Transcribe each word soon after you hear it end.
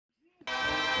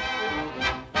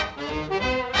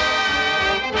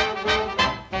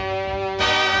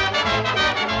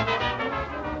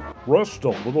rest a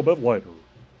little bit lighter,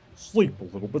 sleep a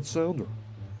little bit sounder,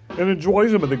 and enjoy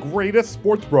some of the greatest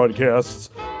sports broadcasts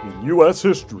in U.S.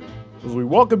 history as we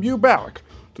welcome you back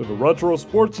to the Retro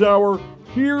Sports Hour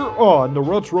here on the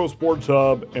Retro Sports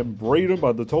Hub and Braden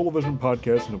by the Television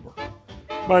Podcast Network.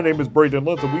 My name is Braden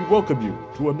Lentz, and we welcome you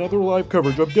to another live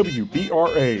coverage of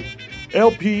WBRA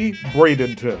LP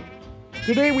Bradenton.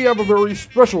 Today we have a very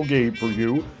special game for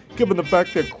you, given the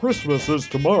fact that Christmas is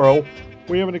tomorrow.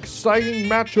 We have an exciting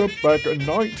matchup back in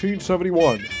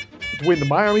 1971 between the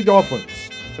Miami Dolphins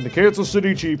and the Kansas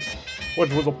City Chiefs,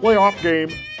 which was a playoff game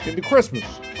in the Christmas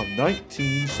of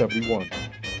 1971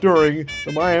 during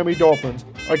the Miami Dolphins'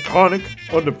 iconic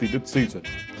undefeated season.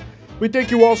 We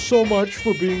thank you all so much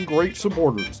for being great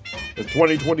supporters, as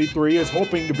 2023 is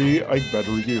hoping to be a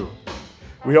better year.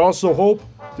 We also hope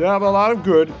to have a lot of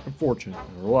good and fortune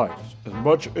in our lives, as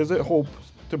much as it hopes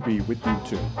to be with you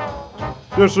too.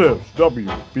 This is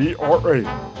WBRA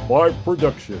Live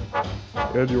Production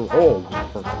and your home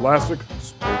for Classic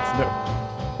Sports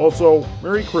Network. Also,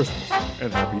 Merry Christmas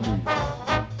and Happy New Year.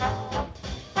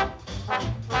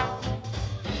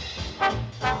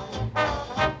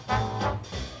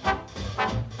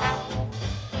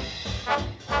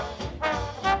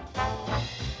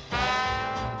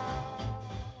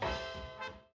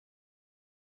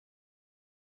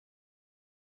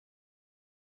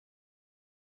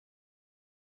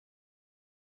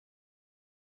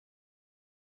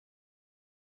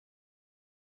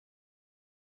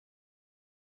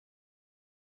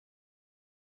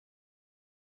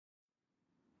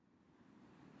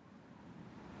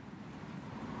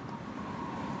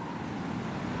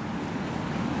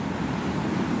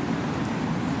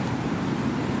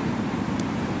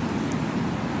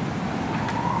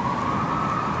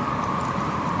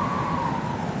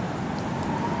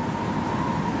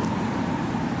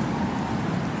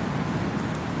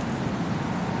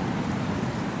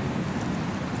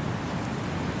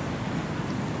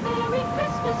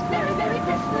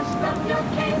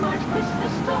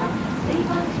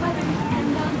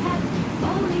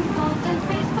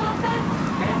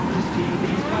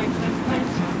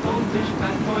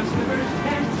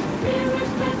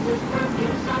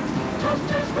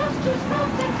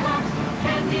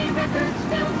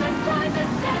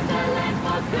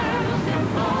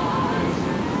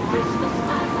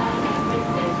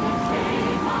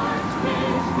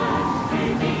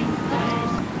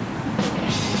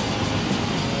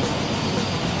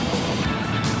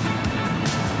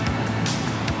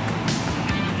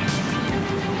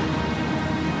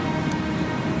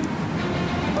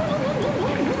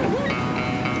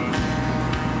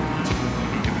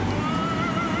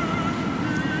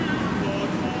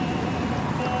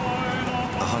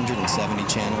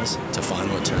 Channels to find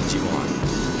what turns you on.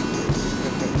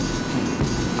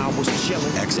 I was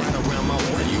chilling right around my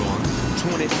way. Are you on?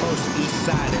 21st east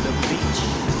side of the beach.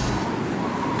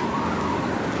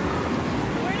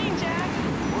 Morning, Jack.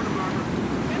 Morning, Margaret.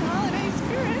 Good holiday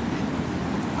spirit.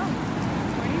 Oh,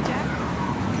 morning, Jack.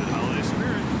 Good holiday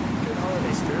spirit. Good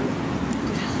holiday spirit. Good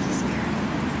holiday spirit.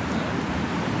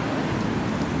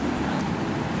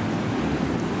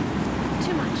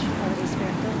 Too much holiday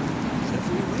spirit, though. Except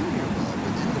for your reindeer bulb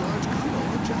with any large combo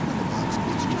or Jack in the Box.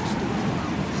 It's just the right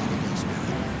amount of holiday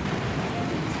spirit.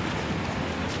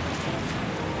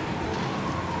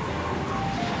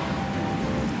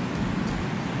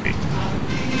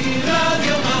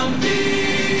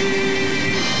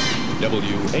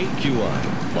 WAQI,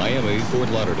 Miami, Fort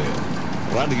Lauderdale.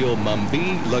 Radio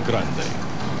Mambí La Grande.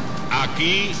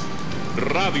 Aquí,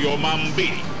 Radio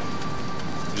Mambí,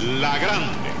 La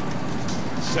Grande,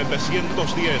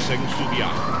 710 en su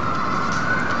viaje.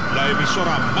 La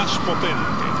emisora más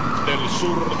potente del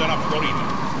sur de la Florida,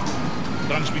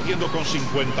 transmitiendo con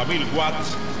 50.000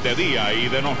 watts de día y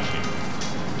de noche,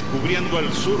 cubriendo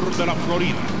el sur de la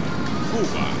Florida,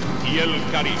 Cuba y el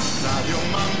Caribe. Radio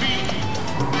Mambí,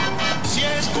 si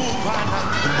es cubana.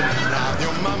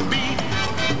 Radio Mambí,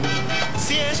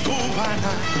 si es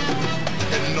cubana.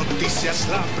 En noticias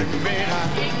la primera.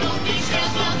 En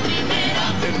noticias la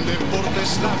primera. En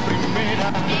deportes la primera.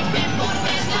 En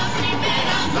deportes la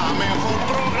primera. La mejor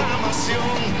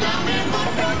programación. La mejor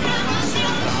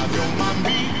programación. Radio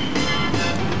Mambí,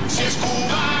 si es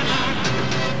cubana.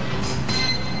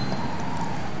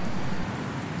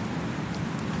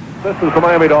 This is the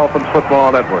Miami Dolphins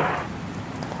Football Network.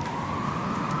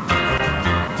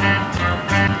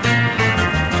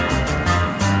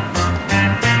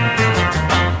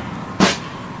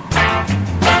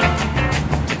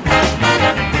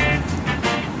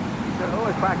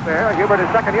 Back there, Hubert is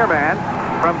second-year man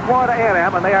from Florida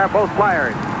A&M, and they are both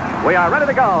Flyers. We are ready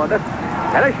to go. This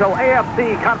initial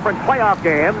AFC Conference playoff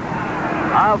game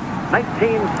of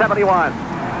 1971.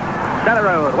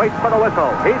 Stenerud waits for the whistle.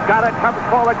 He's got it, comes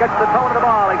forward, gets the toe to the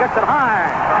ball. He gets it high,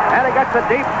 and he gets it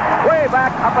deep, way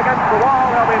back up against the wall.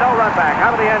 There'll be no run back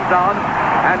out of the end zone.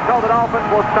 And so the Dolphins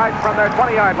will start from their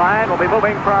 20-yard line. We'll be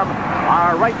moving from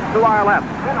our right to our left.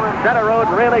 Stenerud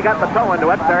really got the toe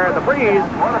into it. The breeze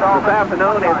this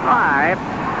afternoon is high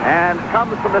and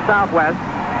comes from the southwest.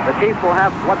 The Chiefs will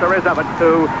have what there is of it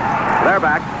to their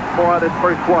back for this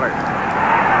first quarter.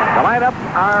 The lineups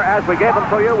are as we gave them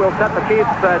to you. We'll set the Chiefs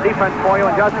defense for you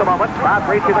in just a moment. Bob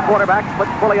Griese, the quarterback,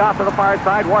 splits fully off to the far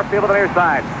side. Warfield to the near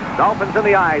side. Dolphins in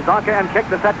the eye. Zonka and kick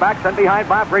the setbacks and behind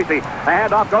Bob Griese. The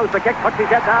handoff goes to kick, puts his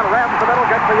head down, rams the middle,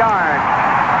 gets the yard.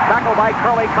 Tackled by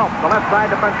Curly Culp, the left side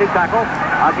defensive tackle.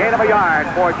 A gain of a yard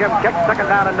for Jim Kick,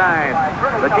 second down and 9.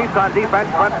 The Chiefs on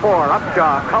defense, front four.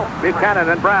 Upshaw, Culp, Buchanan,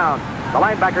 and Brown. The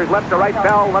linebackers left to right,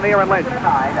 Bell, Lanier, and Lynch.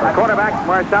 The quarterbacks,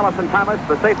 Marsalis and Thomas.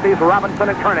 The safeties, Robinson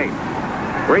and Kearney.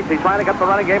 Griese trying to get the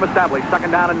running game established.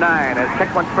 Second down and 9. As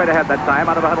Kick went straight ahead that time.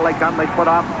 Out of the huddle they come. They split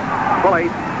off fully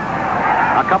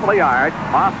a couple of yards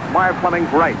off Marv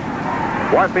Fleming's right.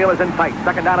 Warfield is in tight.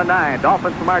 Second down and 9.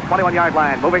 Dolphins from our 21-yard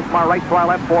line. Moving from our right to our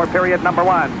left for period number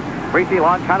 1. Griese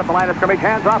long count at the line of scrimmage.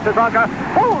 Hands off to Zonka.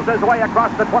 Pulls his way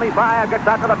across the 25. Gets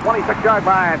out to the 26-yard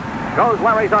line. Goes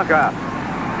Larry Zonka.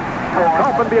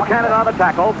 Culp and Buchanan on the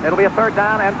tackle. It'll be a third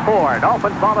down and 4.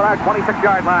 Dolphins ball at our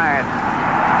 26-yard line.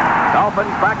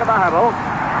 Dolphins back in the huddle.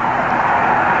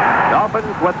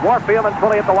 Dolphins with Warfield and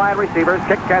Twilley at the wide receivers.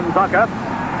 Kick and Zonka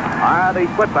are the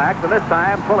split backs. And this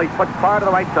time, Twilley splits far to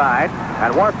the right side.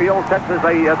 And Warfield sets as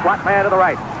a slot man to the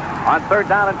right. On third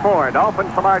down and 4.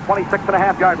 Dolphins from our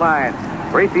 26.5-yard line.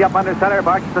 Griese up under center,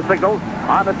 barks the signals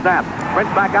on the snap.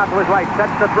 Sprints back out to his right,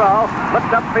 sets the throw, looks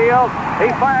upfield,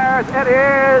 he fires, it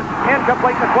is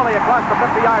incomplete to Twilley across the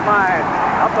 50-yard line.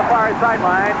 Up the far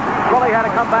sideline, Twilley had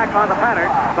to come back on the pattern,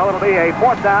 so it'll be a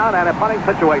fourth down and a punting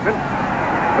situation.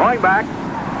 Going back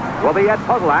will be Ed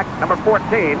Podolak, number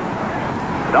 14.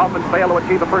 The Dolphins fail to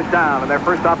achieve a first down in their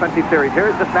first offensive series.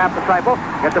 Here's the snap to Seifel.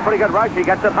 Gets a pretty good rush. He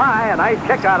gets it high. A nice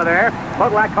kick out of there.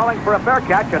 Podolak calling for a fair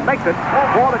catch and makes it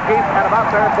for the Chiefs at about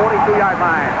their 42-yard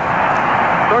line.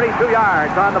 32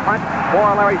 yards on the punt for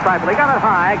Larry Seifel. He got it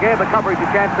high, gave the coverage a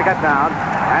chance to get down,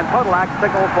 and Podolak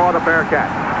signaled for the fair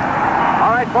catch.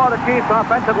 All right, for the Chiefs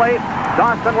offensively,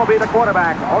 Dawson will be the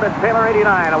quarterback. Otis Taylor, 89,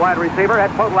 a wide receiver.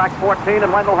 Ed Podolak, 14,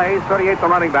 and Wendell Hayes, 38,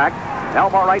 the running back.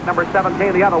 Elmo Wright, number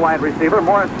 17, the other wide receiver.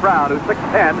 Morris Stroud, who's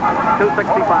 6'10",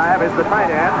 265, is the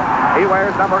tight end. He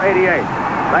wears number 88.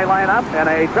 They line up in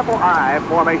a triple I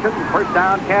formation. First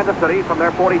down, Kansas City from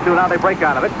their 42. Now they break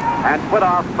out of it and split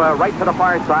off right to the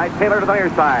far side. Taylor to the near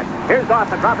side. Here's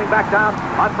Dawson dropping back down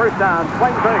on first down.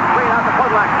 Swings the screen out to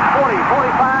Podolak. 40,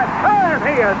 45, and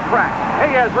he is cracked.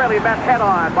 He is really met head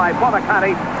on by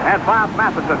Buoniconti and Bob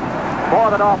Matheson for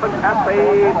the Dolphins at the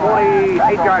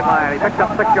 48-yard line. He picked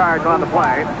up 6 yards on the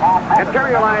play.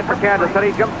 Interior line for Kansas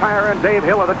City. Jim Tyre and Dave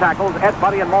Hill are the tackles. Ed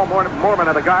Buddy and Mo Mormon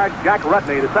are the guards. Jack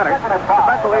Rudney, the center.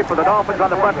 Defensively for the Dolphins on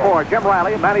the front four. Jim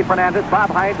Riley, Manny Fernandez,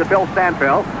 Bob Hines, and Bill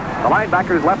Stanfill. The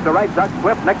linebackers left to right. Doug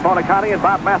Swift, Nick Buoniconti, and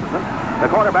Bob Matheson. The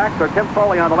quarterbacks are Tim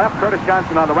Foley on the left, Curtis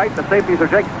Johnson on the right. The safeties are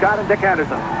Jake Scott and Dick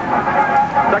Anderson.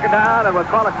 Second down, and we'll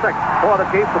call it 6 for the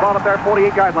Chiefs. The ball at their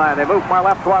 48-yard line. They move from our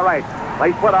left to our right. They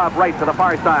split off right to the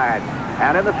far side.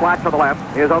 And in the slot to the left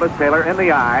is Otis Taylor in the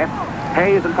eye.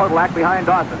 Hayes and Podolak behind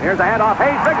Dawson. Here's a handoff.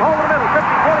 Hayes, big hole in the middle. 50,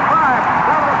 45.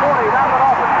 Down to the 40. Down to the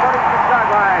Dolphins' 36-yard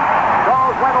line.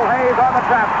 Goes Wendell Hayes on the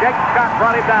trap. Jake Scott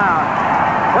brought him down.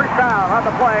 First down on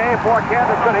the play for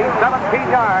Kansas City. 17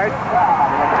 yards.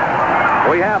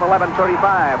 We have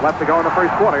 11:35 left to go in the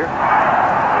first quarter.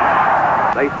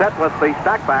 They set with the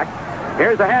stack back.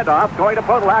 Here's a handoff going to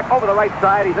Podolak over the right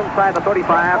side. He's inside the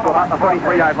 35 to about the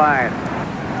 33-yard line.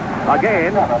 A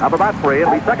gain of about 3.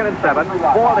 It'll be 2nd and 7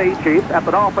 for the Chiefs at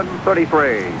the Dolphins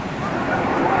 33.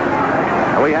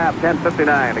 We have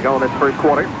 10:59 to go in this first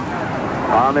quarter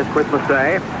on this Christmas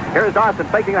Day. Here's Dawson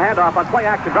faking the handoff on play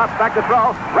action. Drops back to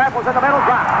throw. Raffles in the middle.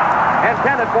 Drop.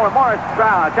 Intended for Morris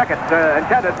Stroud. Check it.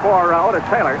 Intended for Otis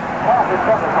Taylor.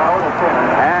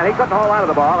 And he couldn't hold on to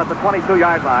the ball at the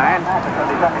 22-yard line.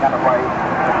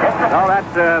 So that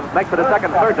makes it a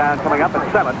second and third down coming up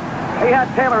at 7. He had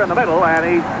Taylor in the middle, and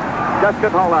he just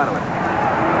couldn't hold on to it.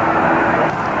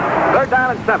 Third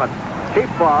down and 7.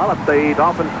 Chiefs ball at the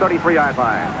Dolphins' 33-yard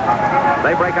line.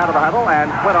 They break out of the huddle and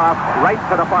split off right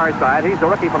to the far side. He's the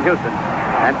rookie from Houston.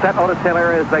 And set Otis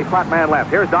Taylor as a slot man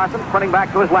left. Here's Dawson sprinting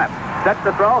back to his left. Sets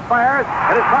the throw, fires.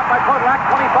 It is caught by Podolak,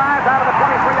 25 down to the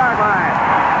 23-yard line.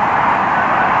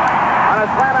 On a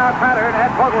slant-out pattern, Ed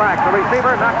Podolak, the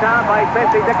receiver, knocked down by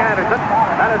safety Dick Anderson.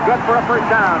 That is good for a first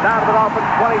down to the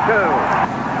Dolphins' 22.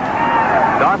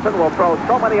 Dawson will throw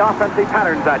so many offensive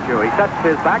patterns at you. He sets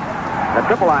his back. The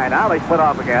triple eye now. They split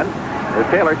off again. As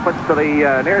Taylor splits to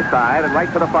the near side and right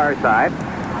to the far side.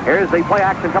 Here's the play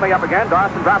action coming up again.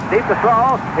 Dawson drops deep to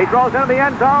throw. He throws into the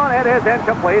end zone. It is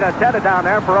incomplete. Intended down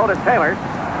there for Otis Taylor.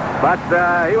 But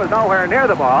he was nowhere near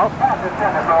the ball.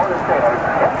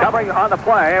 Covering on the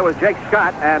play was Jake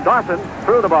Scott, and Dawson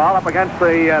threw the ball up against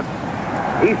the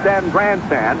East End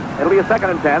grandstand. It'll be a 2nd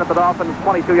and 10 at the Dolphins'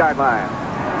 22-yard line.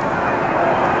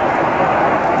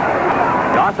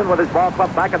 Dawson with his ball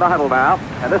club back in the huddle now,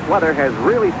 and this weather has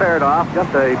really fared off.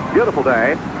 Just a beautiful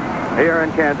day here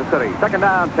in Kansas City. 2nd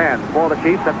down 10 for the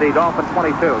Chiefs at the Dolphins'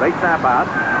 22. They snap out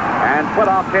and split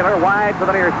off Taylor wide to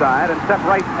the near side and step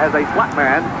right as a slot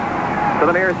man to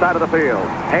the near side of the field.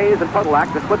 Hayes and Podolak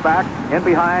to split back in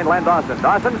behind Len Dawson.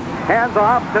 Dawson hands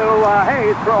off to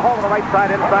Hayes through a hole on the right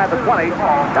side inside the 20,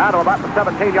 down to about the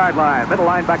 17-yard line. Middle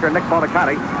linebacker Nick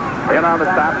Monicati in on the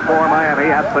stop for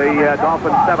Miami at the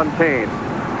Dolphins 17.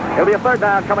 It'll be a 3rd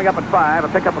down coming up at 5, a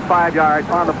pickup of 5 yards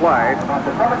on the play.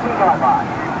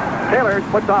 Taylor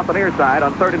splits off the near side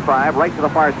on 3rd and 5, right to the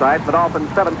far side, the Dolphins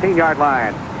 17-yard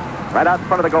line. Right out in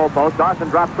front of the goalpost. Dawson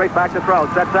drops straight back to throw.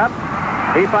 Sets up.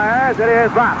 He fires. It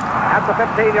is dropped at the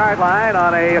 15-yard line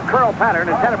on a curl pattern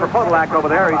intended for Podolak over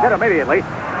there. He's hit immediately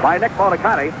by Nick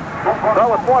Monicati.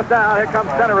 So with 4th down, here comes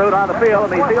Stenerud on the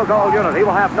field in the field goal unit. He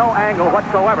will have no angle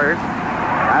whatsoever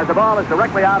as the ball is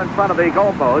directly out in front of the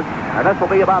goalpost. And this will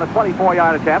be about a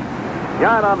 24-yard attempt.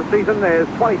 Jan on the season is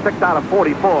 26 out of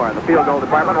 44 in the field goal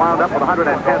department, wound up with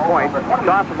 110 points.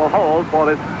 Dawson will hold for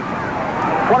this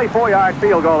 24-yard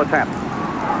field goal attempt.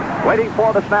 Waiting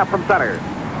for the snap from center.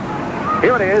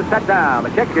 Here it is, set down.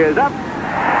 The kick is up,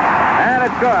 and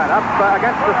it's good. Up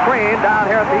against the screen down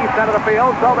here at the east end of the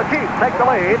field. So the Chiefs take the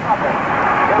lead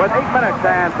with 8 minutes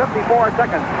and 54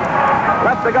 seconds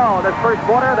left to go in this first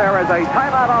quarter. There is a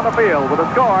timeout on the field with a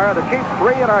score of the Chiefs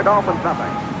 3 and our Dolphins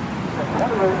nothing.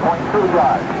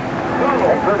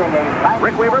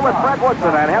 Rick Weaver with Fred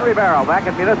Woodson and Henry Barrow back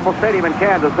at Municipal Stadium in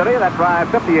Kansas City. That drive,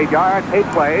 58 yards, 8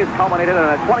 plays, culminated in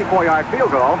a 24-yard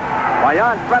field goal by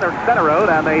Jan Stenerud,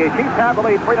 and the Chiefs have the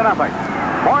lead 3-0.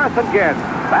 Morrison Gibbs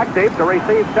back deep to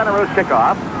receive Stenerud's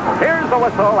kickoff. Here's the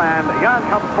whistle, and Jan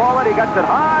comes forward. He gets it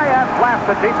high and blasts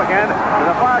it deep again to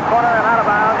the far corner and out of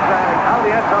bounds. Out of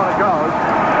the end zone it goes.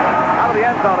 Out of the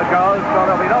end zone it goes, so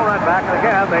there'll be no run back. And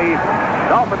again, the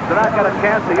Dolphins did not get a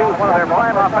chance to use one of their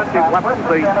prime offensive weapons,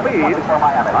 the speed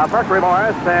of Mercury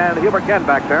Morris and Hubert Genn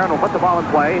back there, and will put the ball in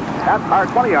play at our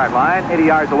 20-yard line, 80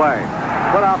 yards away.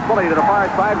 Split off fully to the far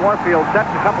side. Warfield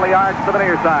sets a couple of yards to the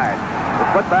near side.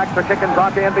 The split backs are kicking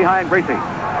Zonka in behind Greasy.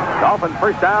 Dolphins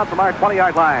 1st down from our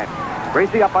 20-yard line.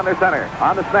 Greasy up under center.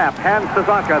 On the snap, hands to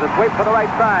Zonka. The sweep to the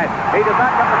right side. He does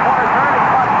not get the corner turn.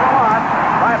 He's caught so on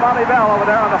by Bobby Bell over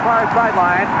there on the far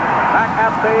sideline. Back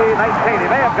at the 19. He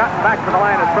may have gotten back to the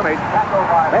line of scrimmage.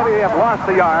 Maybe they have lost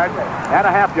the yard and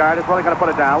a half yard. Is really going to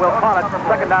put it down. We'll call it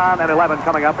 2nd down and 11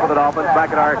 coming up for the Dolphins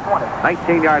back at our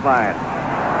 19-yard line.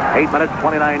 8 minutes,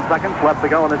 29 seconds left to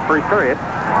go in this first period.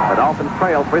 The Dolphins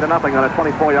trail 3-0 on a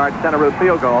 24-yard Stenerud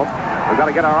field goal. We've got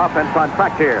to get our offense on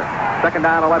track here. 2nd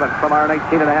down, 11 from our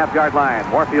 19.5-yard line.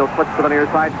 Warfield splits to the near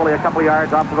side, fully a couple of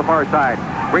yards off to the far side.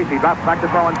 Greasy drops back to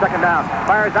throw on 2nd down.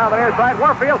 Fires down the near side.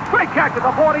 Warfield, great catch at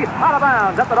the 40, out of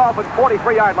bounds at the Dolphins'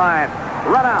 43-yard line.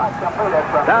 Run out.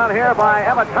 Down here by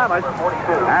Emmitt Thomas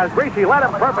as Greasy led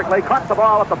him perfectly, caught the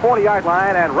ball at the 40-yard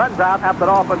line and runs out at the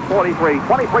Dolphins' 43.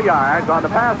 23 yards on the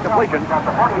pass completion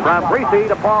from Greasy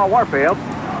to Paul Warfield.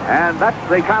 And that's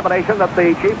the combination that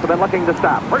the Chiefs have been looking to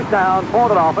stop. 1st down for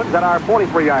the Dolphins at our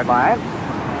 43-yard line.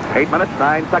 8 minutes,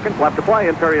 9 seconds left to play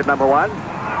in period number 1.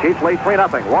 Chiefs lead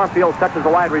 3-0. Warfield touches the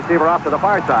wide receiver off to the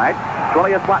far side.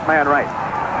 Twilly a slot man right.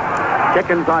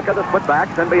 Kicking Zonka, the split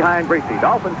backs, and behind Greasy.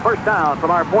 Dolphins 1st down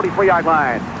from our 43-yard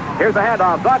line. Here's the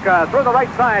handoff. Zonka through the right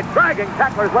side, dragging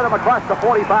tacklers with him across the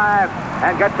 45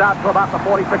 and gets out to about the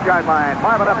 46-yard line.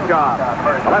 Marvin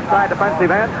Upjob. The left side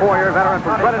defensive end, 4-year veteran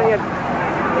from Trinity, and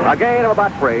a gain of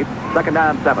about 3. 2nd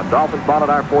down, 7. Dolphins ball at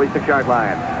our 46-yard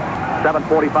line.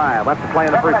 7:45 left to play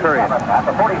in the first period.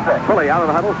 Fully out of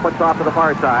the huddle, splits off to the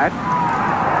far side.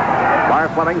 Bar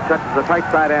Fleming sets the tight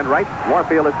side end right.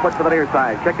 Warfield is split to the near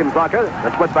side. Kicking Zonka,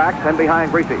 the split backs, and behind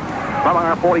Greasy. From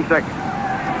our 46.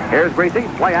 Here's Greasy,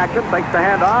 play action, takes the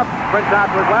handoff, sprints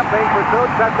out to his left, being pursued,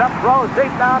 sets up, throws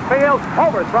deep downfield,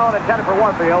 overthrown, intended for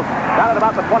Warfield, down at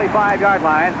about the 25-yard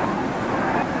line.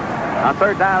 On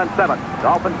 3rd down and 7.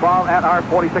 Dolphins ball at our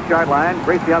 46-yard line.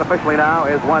 Greasy unofficially now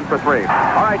is 1 for 3.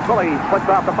 All right, Philly splits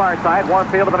off the far side.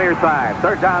 Warfield to the near side.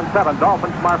 3rd down, 7.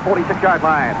 Dolphins from our 46-yard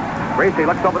line. Greasy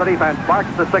looks over the defense,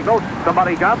 barks the signal.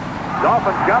 Somebody jumps.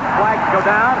 Dolphins jump, flags go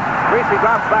down. Greasy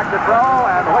drops back to throw,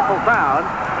 and the whistle sounds.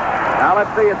 Now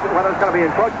let's see whether it's going to be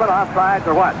encroachment, offsides,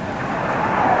 or what.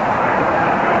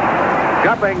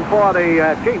 Jumping for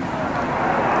the Chiefs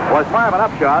was Marvin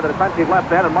Upshaw, the defensive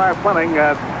left end, and Marv Fleming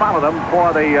followed him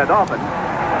for the Dolphins.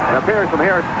 It appears from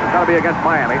here it's going to be against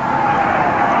Miami.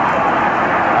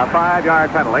 A 5-yard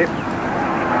penalty.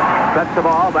 Sets the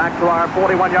ball back to our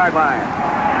 41-yard line.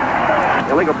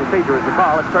 Illegal procedure is the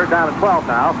call. It's third down and 12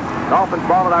 now. Dolphins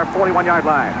ball at our 41-yard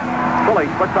line. Pulley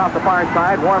splits off the far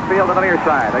side. Warfield to the near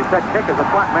side. They set kick as a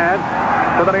flat man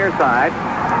to the near side.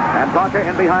 And Tonka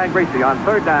in behind Greasy on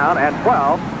third down and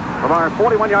 12 from our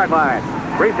 41-yard line.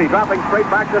 Greasy dropping straight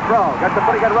back to throw. Gets a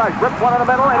pretty good rush. Rips one in the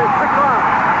middle and is picked off.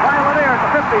 By Lanier at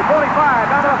the 50,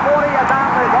 45, down to the 40, and down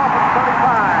to the Dolphins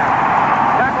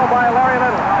 35. Tackled by Larry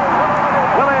Little.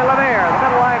 Willie Lanier, the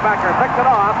middle linebacker, picks it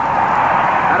off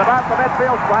at about the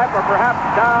midfield stripe, or perhaps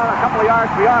down a couple of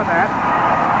yards beyond that.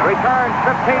 Returns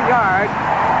 15 yards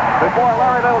before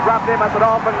Larry Little dropped him at the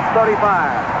Dolphins 35.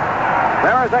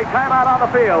 There is a timeout on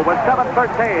the field with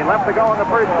 7:13 left to go in the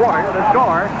first quarter. The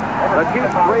score, the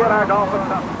Chiefs 3 and our Dolphins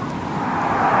up.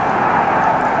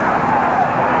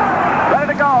 Ready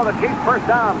to go. The Chiefs first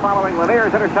down following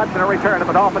Lanier's interception and return at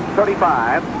the Dolphins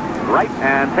 35. Wright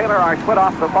and Taylor are split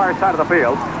off the far side of the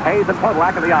field. Hayes and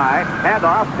Podolak in the eye. Hand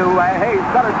off to Hayes.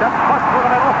 Stutter step, push through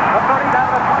the middle. The 30 down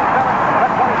to the 27, the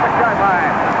 26-yard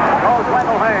line. Goes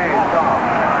Wendell Hayes.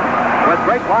 With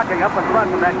great blocking up in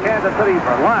front from that Kansas City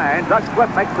line, Doug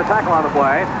Swift makes the tackle on the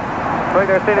play. I think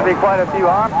there seem to be quite a few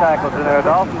arm tackles in there.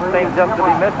 Dolphins seem just to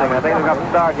be missing. I think they're going to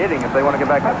start hitting if they want to get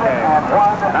back to the game.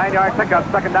 9-yard pickup,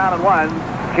 second down and 1.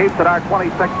 Chiefs at our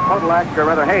 26. Podolak, or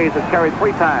rather Hayes, has carried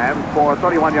 3 times for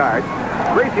 31 yards.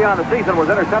 Greasy on the season was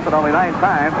intercepted only 9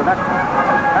 times, and that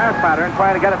pass pattern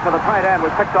trying to get it to the tight end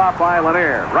was picked off by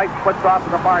Lanier. Wright splits off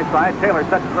to the far side. Taylor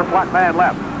sets to the flat man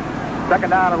left.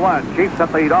 Second down and 1. Chiefs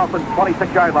at the Dolphins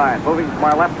 26-yard line. Moving from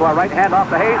our left to our right. Hand off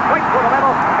to Hayes. Right through the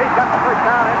middle. He's got the first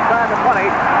down inside the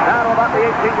 20. Down to about the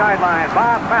 18-yard line.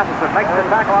 Bob Matheson makes the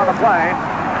tackle on the play.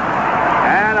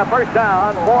 And a first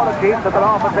down for the Chiefs at the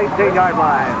Dolphins 18-yard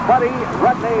line. Buddy,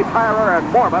 Rudney, Tyrer,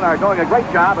 and Moorman are doing a great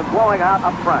job of blowing out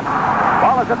up front.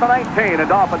 Ball is at the 19 in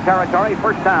Dolphin territory.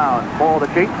 First down for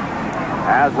the Chiefs.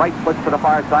 As Wright splits to the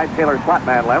far side, Taylor's flat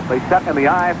man left. They set in the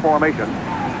I formation.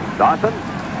 Dawson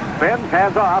spins,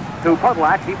 hands off to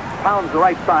Podolak. He pounds the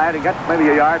right side and gets maybe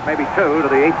a yard, maybe 2 to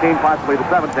the 18, possibly the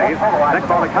 17. Nick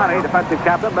Bolicani, defensive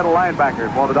captain, middle linebacker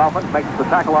for the Dolphins, makes the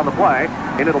tackle on the play,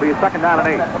 and it'll be a second down and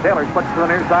 8. Taylor splits to the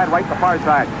near side, right to the far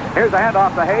side. Here's a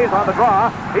handoff to Hayes on the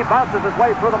draw. He bounces his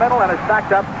way through the middle and is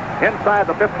stacked up inside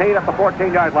the 15 at the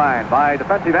 14-yard line by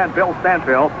defensive end Bill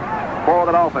Stanfield for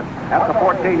the Dolphins. At the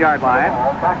 14-yard line,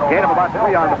 gain of about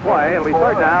 3 on the play. It'll be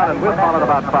third down, and we'll call it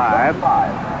about 5.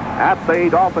 At the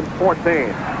Dolphins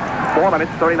 14. 4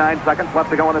 minutes, 39 seconds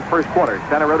left to go in this first quarter.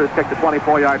 Center Ruters kicked a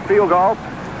 24-yard field goal.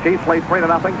 Chiefs lead 3-0,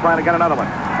 trying to get another one.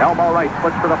 Elmo Wright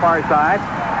splits to the far side.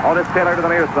 Otis Taylor to the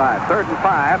near side. Third and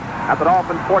 5 at the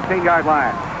Dolphins 14-yard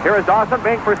line. Here is Dawson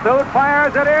being pursued.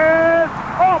 Fires. It is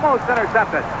almost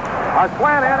intercepted. A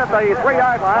slant in at the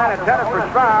 3-yard line intended for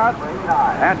Stroud.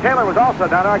 And Taylor was also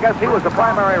down there. I guess he was the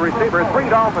primary receiver. 3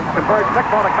 Dolphins converge. Nick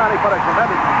Bolicani put a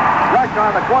tremendous rush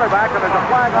on the quarterback, and there's a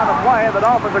flag on the play, and the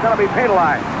Dolphins are going to be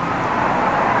penalized.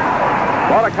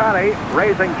 Bolicani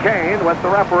raising Cain with the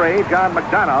referee, John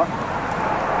McDonough.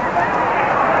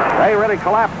 They really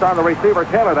collapsed on the receiver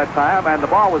Taylor that time, and the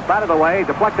ball was batted away,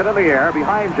 deflected in the air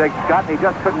behind Jake Scott, and he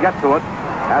just couldn't get to it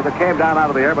as it came down out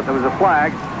of the air, but there was a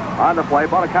flag on the play.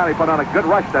 Bolicani put on a good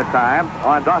rush that time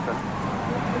on Dawson.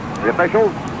 The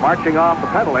officials marching off the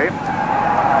penalty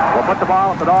will put the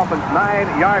ball at the Dolphins'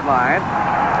 9-yard line.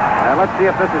 And let's see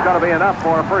if this is going to be enough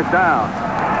for a first down.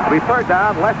 It'll be third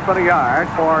down, less than a yard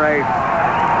for a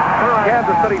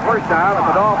Kansas City first down at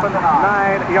the Dolphins'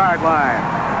 9-yard line.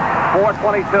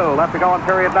 4:22 left to go in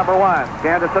period number 1.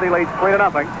 Kansas City leads 3-0.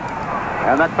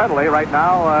 And that penalty right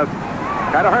now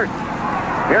kind of hurts.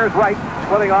 Here's Wright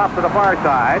splitting off to the far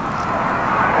side.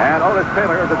 And Otis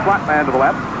Taylor is the slot man to the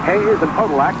left. Hayes and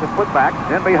Podolak the split back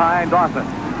in behind Dawson.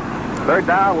 Third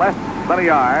down, less than a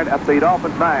yard at the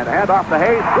Dolphins 9. Hand off to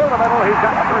Hayes through the middle. He's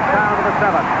got the first down to the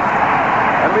 7.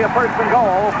 It'll be a first and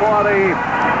goal for the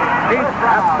Chiefs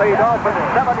at the Dolphins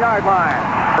 7-yard line.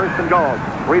 First and goal.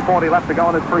 3:40 left to go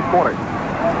in this first quarter.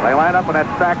 They line up in that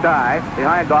stacked I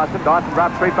behind Dawson. Dawson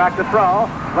drops straight back to throw.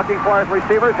 Looking for his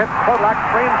receivers. Hits Podolak.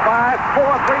 Screens 5, 4,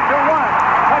 3, 2, 1.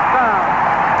 Touchdown.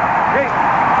 Chiefs.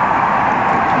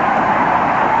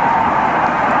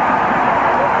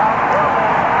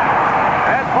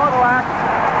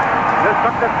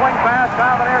 Took the swing pass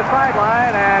down the near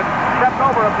sideline and stepped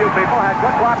over a few people, had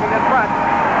good blocking in front,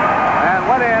 and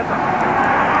went in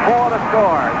for the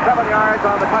score. 7 yards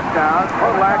on the touchdown.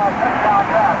 Kodlak is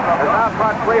now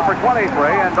caught 3 for 23,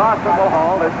 and Dawson will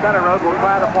hold as Center Road will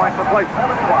try the point for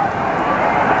placement. The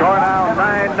score now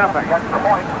 9-0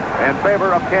 in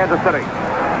favor of Kansas City.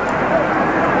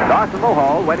 Dawson will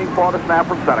hold, waiting for the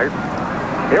snap from center.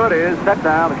 Here it is, set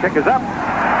down, the kick is up,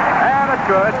 and it's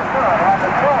good.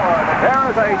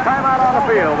 There is a timeout on the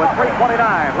field with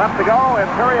 3:29 left to go in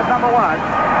period number 1.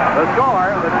 The score,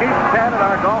 the Chiefs 10 and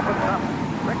our Dolphins 7.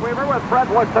 Rick Weaver with Fred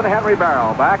Woodson, Henry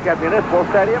Barrow back at Municipal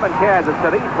Stadium in Kansas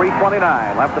City. 3:29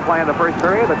 left to play in the first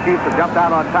period. The Chiefs have jumped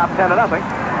out on top 10-0.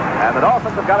 And the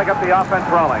Dolphins have got to get the offense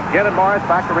rolling. Ginn and Morris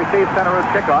back to receive Center Road's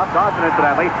kickoff. Dawson,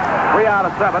 incidentally, 3 out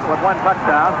of 7 with 1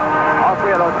 touchdown. All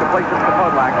 3 of those completions to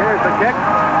Kodlak. Here's the kick,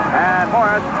 and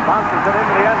Morris bounces it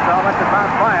into the end zone. Lets it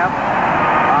bounce by him.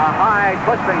 A high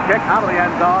twisting kick out of the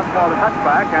end zone for the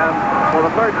touchback. And for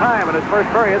the third time in his first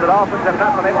period, the Dolphins have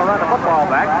not been able to run the football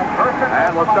back.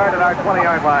 And we'll start at our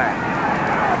 20-yard line.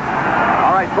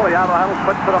 All right, Philly out of the huddle,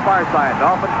 switch to the far side.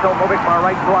 Dolphins still moving from our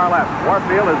right to our left.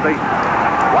 Warfield is the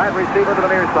wide receiver to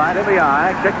the near side in the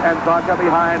eye. Kick and Zonka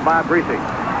behind Bob Greasy.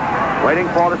 Waiting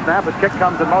for the snap. The kick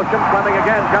comes in motion. Fleming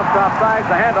again jumps offside.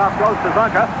 The handoff goes to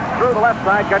Zonka. Through the left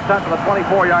side. Gets out to the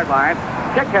 24-yard line.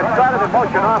 Kick had started in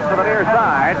motion off to the near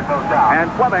side.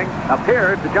 And Fleming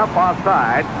appeared to jump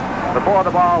offside before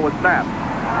the ball was snapped.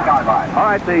 All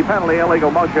right, the penalty,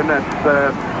 illegal motion. It's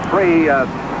 3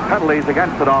 penalties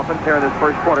against the Dolphins here in this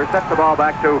first quarter. Sets the ball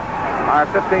back to our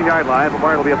 15-yard line,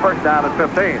 where it'll be a first down at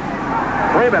 15.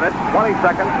 3 minutes, 20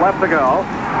 seconds left to go.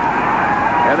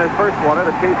 In this first quarter,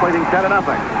 the Chiefs leading 10-0.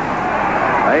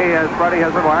 They, as Freddie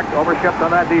has remarked, overshipped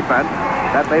on that defense.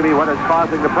 That may be what is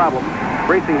causing the problem.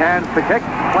 Greasy hands to kick.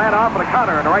 Slant off on the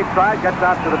counter on the right side. Gets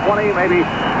out to the 20, maybe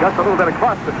just a little bit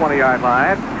across the 20-yard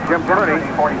line. Jim Kearney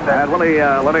and Willie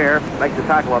Lanier make the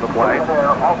tackle on the play.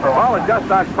 Ball is just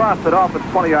not crossed the Dolphins'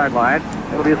 20-yard line.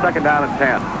 It'll be a second down and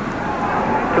 10.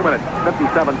 2 minutes,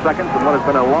 57 seconds in what has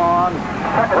been a long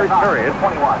first period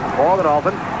for the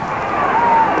Dolphins.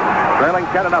 Trailing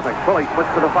 10-0. Fully switch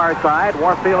to the far side.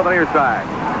 Warfield on the near side.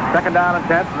 Second down and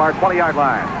 10 from our 20-yard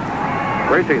line.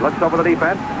 Greasy looks over the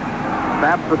defense.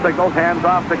 Snaps the signals. Hands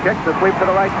off the kick. The sweep to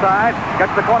the right side.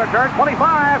 Gets the corner turn. 25.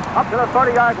 Up to the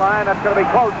 30-yard line. That's going to be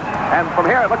close. And from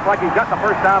here, it looks like he's got the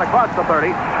first down across the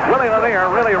 30. Willie Lanier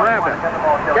really rammed it.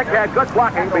 Kick had good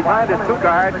blocking behind his 2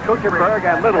 guards, Kuchenberg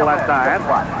and Little that time.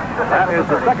 That is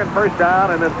the second first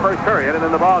down in this first period and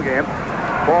in the ballgame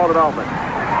for the Dolphins.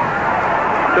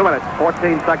 2 minutes,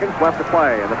 14 seconds left to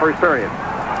play in the first period.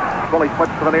 Fully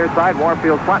switched to the near side.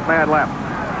 Warfield flat man left.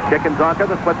 Kick and Zonka,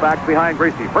 the split backs behind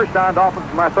Greasy. First down, Dolphins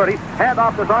from our 30. Hand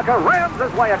off to Zonka, rams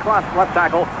his way across left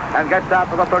tackle and gets out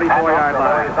to the 34-yard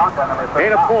line.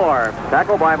 Gain of 4.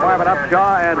 Tackle by Marvin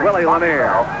Upshaw and Willie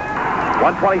Lanier.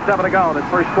 1:27 to go in this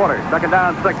first quarter. Second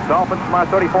down, 6. Dolphins from our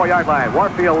 34-yard line.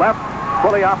 Warfield left.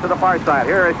 Fully off to the far side.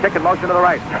 Here is kick in motion to the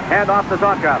right. Hand off to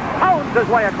Zonka. Pounds his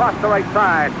way across the right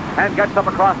side and gets up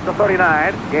across the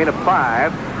 39. Gain of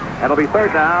 5. And it'll be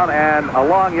third down and a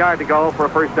long yard to go for a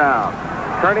first down.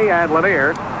 Kearney and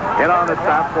Lanier in on the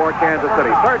stop for Kansas City.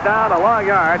 Third down, a long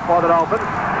yard for the Dolphins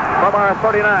from our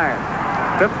 39.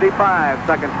 55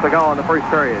 seconds to go in the first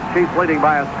period. Chiefs leading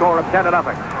by a score of 10-0.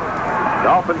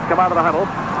 Dolphins come out of the huddle.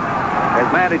 As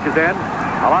Mandich is in,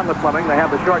 along with Fleming, they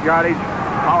have the short yardage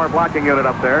power blocking unit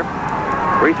up there.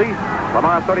 Greasy from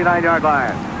our 39-yard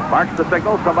line. Marks the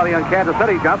signal. Somebody on Kansas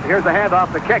City jumps. Here's the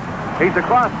handoff, the kick. He's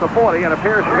across the 40 and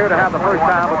appears here to have the first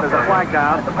down, but there's a flag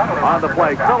down on the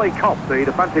play. Billy Culp, the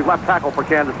defensive left tackle for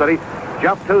Kansas City,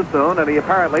 jumped too soon, and he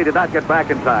apparently did not get back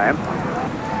in time.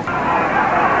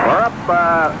 We're up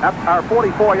at our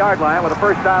 44-yard line with a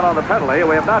first down on the penalty.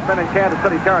 We have not been in Kansas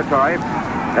City territory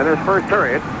in this first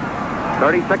period.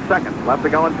 36 seconds left to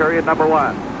go in period number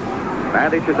 1.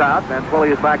 Mandich is out, and Twilley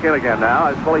is back in again now.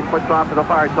 As Twilley splits off to the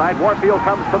far side, Warfield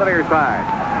comes to the near side.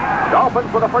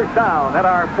 Dolphins with a first down at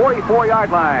our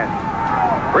 44-yard line.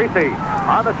 Greasy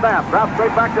on the snap, drops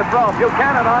straight back to throw.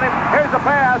 Buchanan on him. Here's the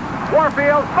pass.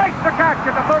 Warfield fakes the catch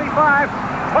at the 35.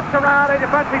 Looks around a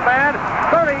defensive man.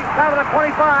 30 down to the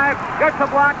 25. Gets a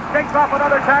block. Shakes off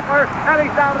another tackler. And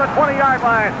he's down to the 20-yard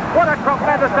line. What a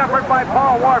tremendous effort by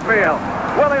Paul Warfield.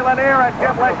 Willie Lanier and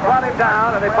Jim Lynch brought him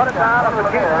down, and they put it down at the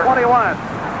Chiefs 21.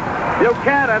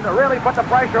 Buchanan really put the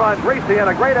pressure on Greasy, and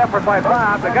a great effort by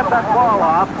Bob to get that ball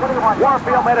off.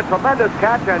 Warfield made a tremendous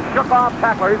catch and shook off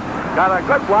tacklers. Got a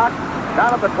good block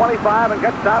down at the 25 and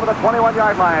gets down to the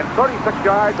 21-yard line. 36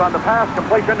 yards on the pass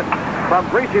completion from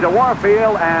Greasy to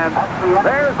Warfield, and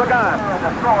there's the gun.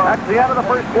 That's the end of the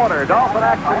first quarter. Dolphin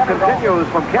action continues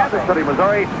from Kansas City,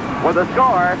 Missouri, with the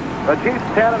score, the Chiefs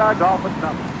 10 and our Dolphins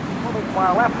nothing. Moving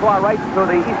from our left to our right to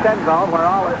the east end zone, where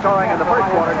all the scoring in the first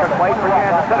quarter took place for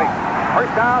Kansas City.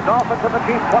 First down, Dolphins at the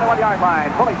Chiefs 21-yard line.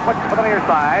 Fully switched to the near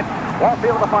side.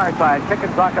 Warfield to the far side. Kick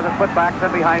and suck, and the split back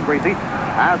in behind Greasy.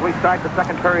 As we start the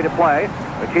second period of play,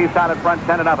 the Chiefs out in front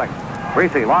 10-0.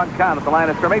 Greasy, long count at the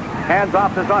line of scrimmage. Hands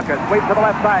off to Zonka. Sweep to the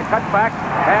left side. Cuts back.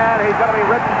 And he's going to be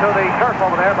ridden to the turf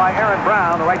over there by Aaron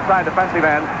Brown, the right side defensive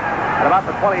end, at about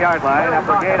the 20-yard line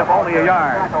after a gain of only a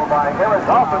yard.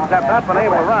 Dolphins have not been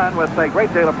able to run with a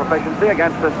great deal of proficiency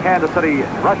against this Kansas City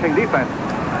rushing defense.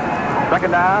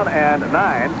 Second down and 9.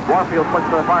 Warfield puts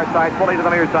to the far side, fully to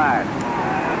the near side.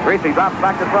 Greasy drops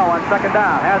back to throw on second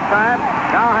down. Has time.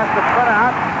 Now has to spread out.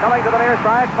 Coming to the near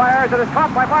side. Fires. It is caught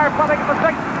by Fire Fleming at the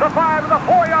 6, the 5, and the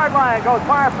 4-yard line goes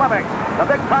Fire Fleming. The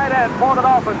big tight end for the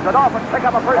Dolphins. The Dolphins pick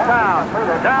up a first down.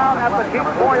 Down at the Chiefs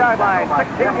 4-yard line.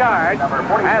 16 yards.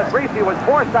 As Greasy was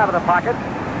forced out of the pocket.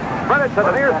 Spread it to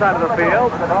the near side of the field.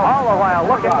 All the while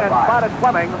looking and spotted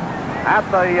Fleming at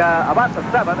the about the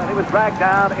 7, and he was dragged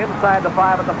down inside the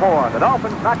 5 at the 4. The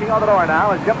Dolphins knocking on the door now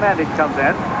as Jim Mandich comes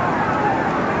in.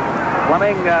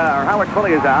 Fleming, or Howard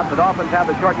Twilley is out. The Dolphins have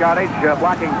the short yardage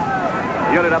blocking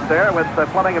unit up there with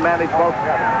Fleming and Mandich both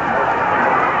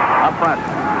up front.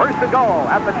 First and goal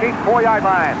at the Chiefs 4-yard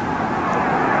line.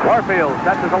 Warfield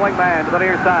sets as a wingman to the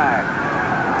near side.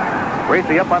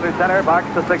 Greasy up under center, barks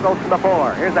the signals from the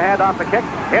 4. Here's the handoff, the kick.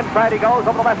 Inside he goes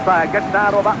over the left side, gets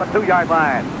down to about the 2-yard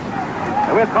line.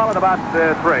 And we'll call it about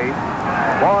 3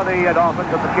 for the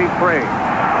Dolphins at the Chiefs 3.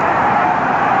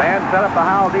 Fans set up the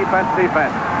Howell defense.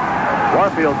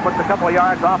 Warfield puts a couple of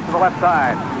yards off to the left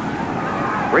side.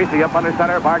 Greasy up under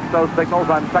center, barks those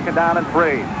signals on second down and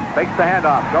 3. Fakes the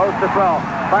handoff, goes to throw,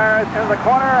 fires into the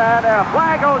corner, and a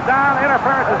flag goes down.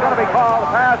 Interference is going to be called.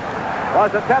 The pass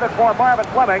was intended for Marvin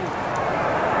Fleming.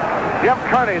 Jim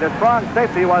Kearney, the strong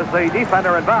safety, was the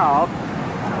defender involved,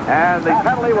 and the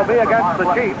penalty will be against the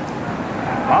Chiefs.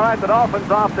 All right, the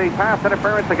Dolphins off the pass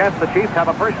interference against the Chiefs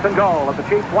have a first and goal at the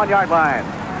Chiefs 1-yard line.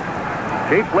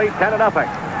 Chiefs lead 10-0.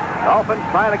 Dolphins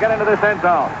trying to get into this end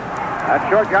zone. That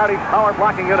short yardage power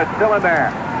blocking unit still in there.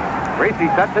 Greasy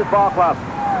sets his ball club,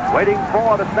 waiting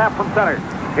for the snap from center.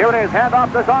 Here it is,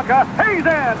 handoff to Zonka. He's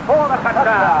in for the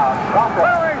touchdown.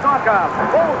 Larry Zonka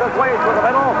pulls his way through the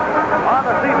middle. On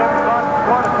the season,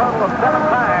 scored a total of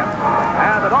 7 times.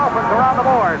 And the Dolphins are on the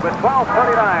board with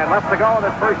 12:39 left to go in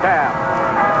this first half.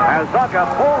 As Zonka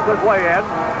pulls his way in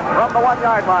from the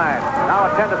 1-yard line. Now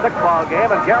a 10-6 ball game,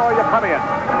 and Garo Yepremian,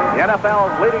 the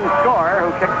NFL's leading scorer,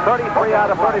 who kicked 33 out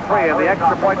of 33 in the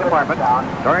extra point department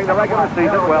during the regular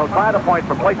season, will try the point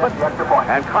for placement.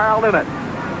 And Carl Newman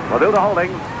will do the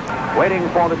holding, waiting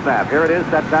for the snap. Here it is,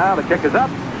 set down, the kick is up,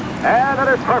 and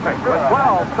it is perfect with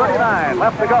 12:39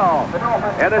 left to go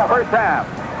in this first half.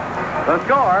 The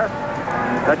score,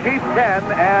 the Chiefs 10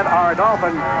 and our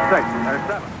Dolphins 6 or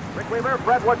 7. Rick Weaver,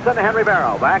 Fred Woodson, Henry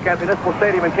Barrow back at Municipal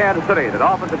Stadium in Kansas City. The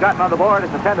Dolphins have gotten on the board.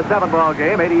 It's a 10-7 ball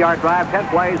game. 80-yard drive, 10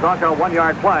 plays, Zonka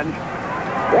 1-yard plunge.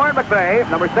 Warren McVay,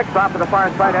 number 6, off to the far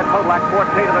side, and Kodlak 14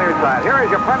 to the near side. Here is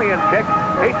your Premian kick.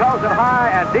 He toes it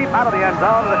high and deep out of the end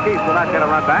zone, and the Chiefs will not get a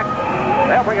run back.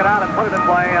 They'll bring it out and put it in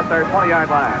play at their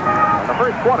 20-yard line. In the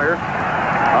first quarter,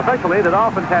 officially, the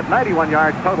Dolphins had 91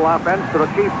 yards total offense to the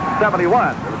Chiefs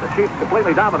 71. The Chiefs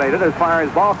completely dominated as far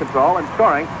as ball control and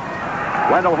scoring.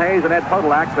 Wendell Hayes and Ed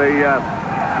Podolak, the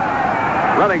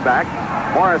running back.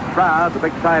 Morris Stroud, the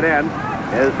big tight end,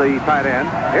 is the tight end.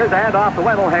 Here's a handoff to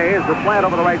Wendell Hayes. The slant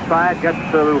over the right side gets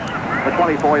to the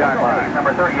 24-yard line.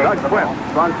 Doug Swift,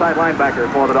 strong side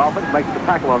linebacker for the Dolphins, makes the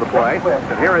tackle on the play.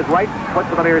 And here is Wright, put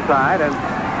to the near side, and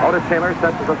Otis Taylor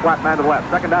sets as a slot man to the left.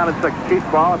 Second down and 6. Chiefs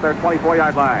ball at their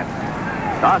 24-yard line.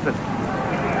 Dawson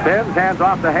spins, hands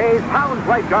off to Hayes, pounds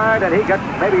right guard, and he gets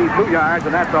maybe 2 yards,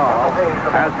 and that's all.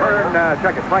 As Vern,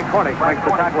 Frank Cornick makes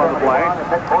the tackle on the play.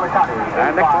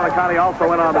 And Nick Molicani also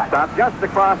went on the stop, just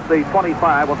across the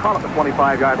 25. We'll call it the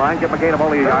 25-yard line. Give him a gain of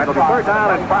only a yard. It'll be third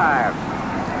down and 5.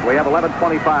 We have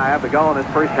 11:25 to go in this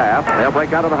first half. They'll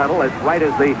break out of the huddle as Wright is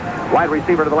the wide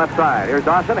receiver to the left side. Here's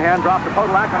Dawson, hand drop to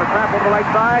Podolak on a trap over the right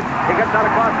side. He gets out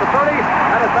across the 30,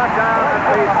 and it's knocked down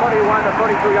at the 31 to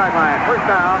 32-yard line. First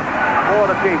down for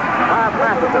the Chiefs. Bob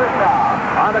Matheson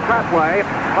on the trap play.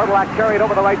 Podolak carried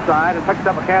over the right side and picks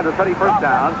up a Kansas City first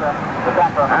down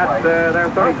at their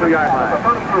 32-yard line.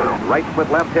 Right split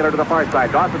left, Taylor to the far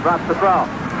side. Dawson drops the throw.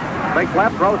 Fakes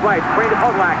left, throws right. Screen to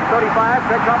Podolak. 35,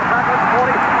 takes off the tackle.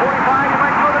 40, 45, he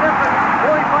might throw the distance.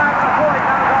 45 to the 40,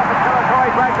 down off the territory,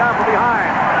 right down from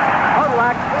behind.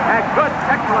 Podolak has Good,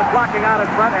 excellent blocking out in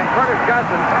front, and Curtis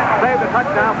Johnson saved a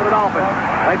touchdown for the Dolphins.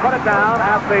 They put it down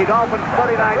at the Dolphins'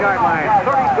 39-yard line,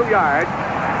 32 yards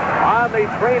on the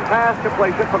screen pass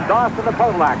completion from Dawson to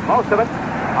Podolak. Most of it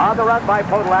on the run by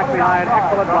Podolak behind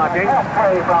excellent blocking.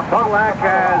 Podolak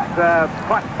has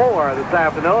caught 4 this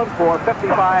afternoon for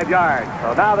 55 yards.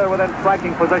 So now they're within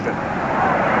striking position.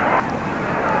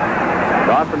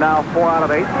 Dawson now 4 out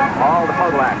of 8. All to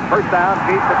Podolak. First down,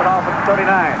 Chiefs at the Dolphins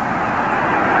 39.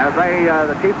 As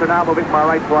the Chiefs are now moving from our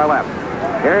right to our left.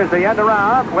 Here's the end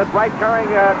around with right carrying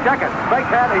Checkett. Fake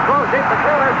hand, he throws deep to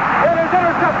Taylor. It is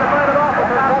intercepted by the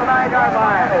Dolphins at the 9-yard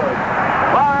line.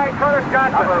 By Curtis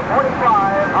Johnson.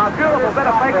 A beautiful bit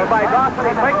of faking by Dawson.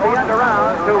 He faked the end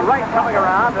around to right coming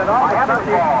around, and all of a sudden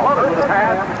he exploded with the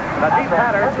pass. The deep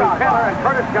pattern to Taylor and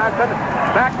Curtis Johnson.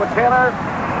 Back with Taylor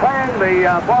playing the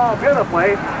ball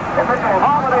beautifully.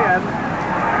 Haul it in,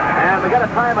 and we get a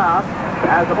timeout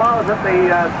as the ball is at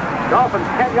the Dolphins'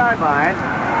 10-yard line.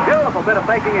 Beautiful bit of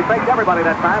faking. He faked everybody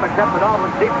that time except the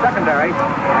Dolphins' deep secondary.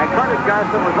 And Curtis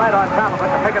Johnson was right on top of it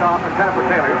to pick it off and send it for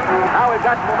Taylor. Now we've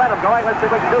got momentum going. Let's see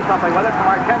if we can do something with it from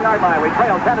our 10-yard line. We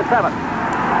trail 10-7.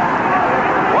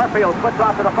 Warfield splits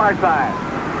off to the far side.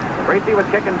 Greasy with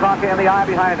Kick and Zonka in the eye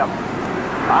behind him.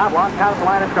 Long count at the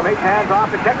line of scrimmage. Hands off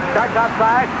to Kick. Starts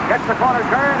outside. Gets the corner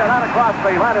turned and out across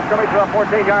the line of scrimmage to a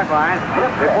 14-yard line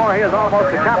before he is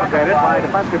almost decapitated by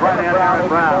defensive right end Aaron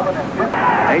Brown.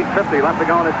 8:50 left to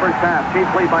go in his first half.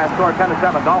 Chiefs lead by a score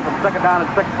 10-7. Dolphins second down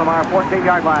and 6 from our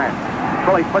 14-yard line.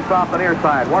 Philly splits off the near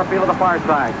side. Warfield to the far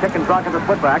side. Kick and Zonka the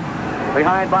split back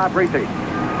behind Bob Greasy.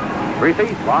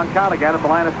 Greasy, long count again at the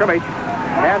line of scrimmage.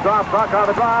 Hands off, Brock on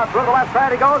the draw. Through the left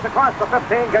side he goes across the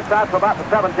 15, gets out to about the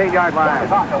 17-yard line.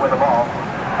 With the ball.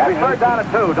 We third down at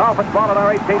 2. Dolphins ball at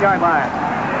our 18-yard line.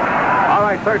 All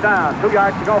right, third down. 2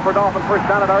 yards to go for Dolphins. First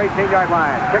down at our 18-yard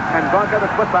line. Kick and Zonka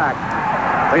the split back.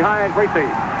 Behind Greasy.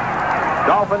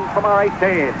 Dolphins from our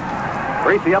 18.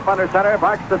 Greasy up under center,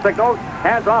 barks the signal.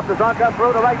 Hands off to Zonka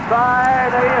through the right side.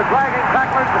 He is dragging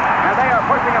tacklers, and they are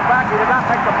pushing him back. He did not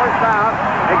make the first down.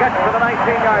 He gets to the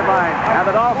 19-yard line, and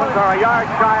the Dolphins are a yard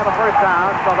shy of a first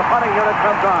down, so the punting unit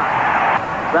comes on.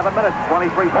 7 minutes,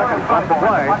 23 seconds left to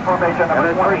play in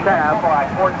this first half.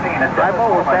 Seifel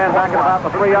will stand back at about the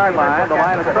 3-yard line. The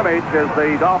line of scrimmage is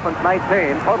the Dolphins'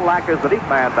 19. Podolak is the deep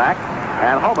man back,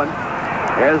 and Homan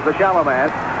is the shallow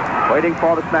man, waiting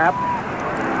for the snap.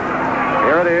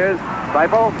 Here it is.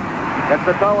 Seifel gets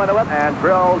the toe into it and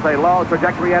drills a low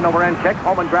trajectory end-over-end kick.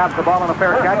 Homan grabs the ball on a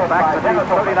fair catch back to the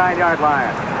Chiefs' 39-yard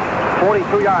line.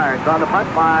 42 yards on the punt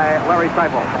by Larry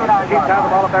Seifel. Chiefs have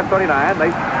the ball at their 39.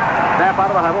 They snap out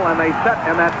of the huddle and they set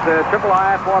in that triple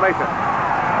I formation.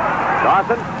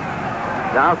 Dawson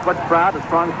now splits Stroud to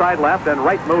strong side left, and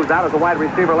Wright moves out as a wide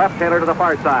receiver left, Taylor to the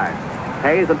far side.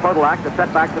 Hayes and Podolak to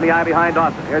set back to the eye behind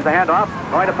Dawson. Here's the handoff.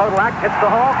 Going to Podolak. Hits the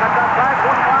hole. Cuts outside.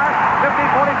 45,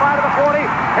 50, 45 to the 40.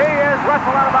 He is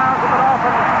wrestled out of bounds at the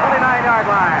Dolphins' 29-yard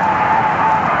line.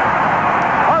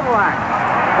 Podolak,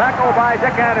 tackled by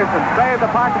Dick Anderson. Saved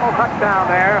a possible touchdown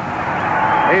there.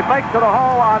 He faked to the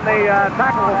hole on the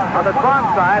tackle on the strong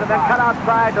side and then cut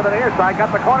outside to the near side. Got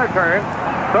the corner turn.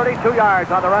 32 yards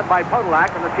on the run by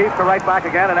Podolak, and the Chiefs are right back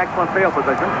again in excellent field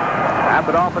position at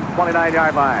the Dolphins'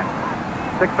 29-yard line.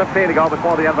 6:15 to go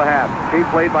before the end of the half.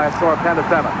 Chiefs lead by a score of 10-7.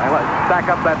 They stack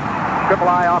up that triple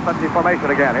I offensive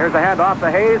formation again. Here's the handoff to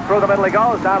Hayes. Through the middle he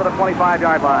goes, down to the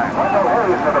 25-yard line.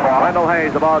 Wendell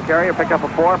Hayes, the ball carrier, picked up a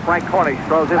 4. Frank Cornish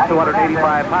throws his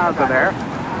 285 pounds in there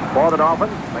for the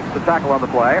Dolphins. Makes the tackle on the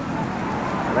play.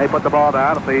 And they put the ball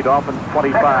down at the Dolphins'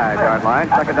 25-yard line.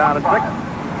 Second down and 6.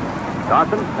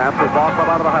 Dawson taps his ball from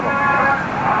out of the huddle.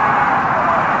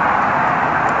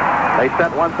 They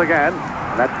set once again.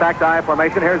 That stacked I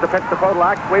formation. Here's the pitch to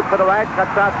Podolak. Sweep to the right.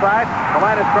 Cuts outside. The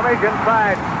line of scrimmage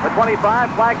inside the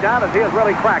 25. Flag down as he is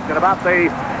really cracked at about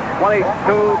the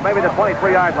 22, maybe the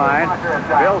 23-yard line.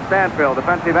 Bill Stanfield,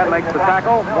 defensive end, makes the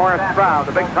tackle. Morris Stroud,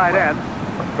 the big tight end,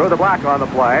 through the block on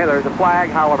the play. There's a flag,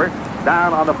 however,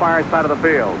 down on the far side of the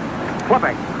field.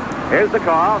 Flipping. Here's the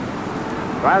call.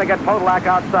 Trying to get Podolak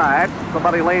outside.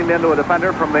 Somebody leaned into a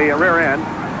defender from the rear end.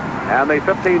 And the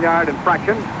 15-yard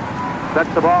infraction sets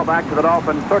the ball back to the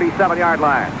Dolphins' 37-yard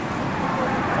line.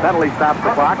 Penalty stops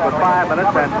the clock with 5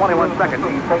 minutes and 21 seconds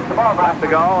left to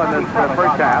go in this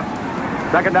first half.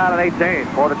 Second down and 18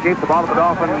 for the Chiefs. The ball at the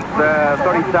Dolphins'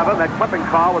 37. That clipping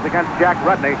call was against Jack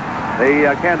Rudney,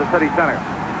 the Kansas City center.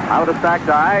 Out of the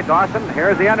stacked eye, Dawson.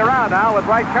 Here's the end around now with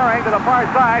Wright carrying to the far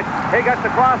side. He gets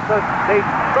across the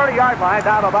 30-yard line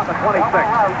down to about the 26.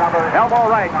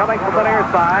 Elmo Wright coming from the near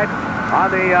side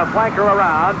on the flanker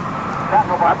around.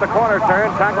 At the corner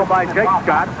turn, tackled by Jake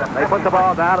Scott. They put the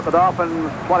ball down at the Dolphins'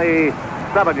 27.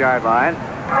 7-yard line.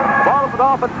 The ball at the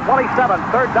Dolphins 27,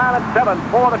 third down and 7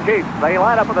 for the Chiefs. They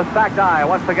line up with a stacked eye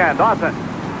once again. Dawson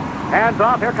hands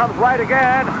off. Here comes Wright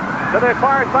again to the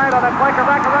far side on that flanker,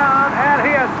 back around, and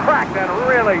he is cracked and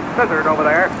really scissored over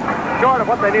there, short of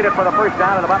what they needed for the first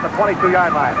down at about the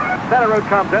 22-yard line. Centerroot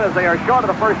comes in as they are short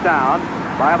of the first down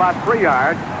by about 3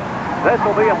 yards. This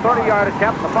will be a 30-yard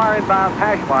attempt, the far inbound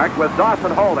hash mark with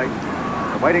Dawson holding.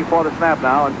 They're waiting for the snap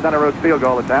now, and Centerroot's field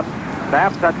goal attempt.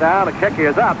 Snap set down, the kick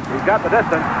is up. He's got the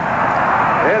distance.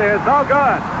 It is no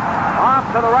good. Off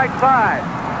to the right side.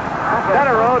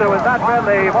 Centerroot, who has not been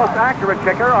the most accurate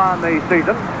kicker on the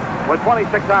season, with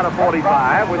 26 out of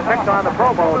 45, was picked on the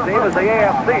Pro Bowl team as the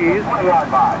AFC's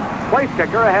place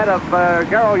kicker ahead of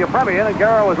Garo Yepremian, and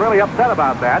Garo was really upset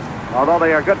about that, although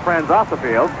they are good friends off the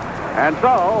field. And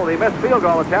so, the missed field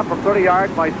goal attempt from 30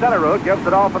 yards by Centerroot gives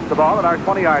the Dolphins the ball at our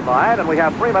 20-yard line, and we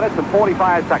have 3 minutes and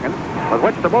 45 seconds with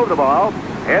which to move the ball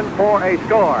in for a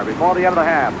score before the end of the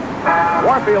half.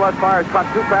 Warfield thus far has caught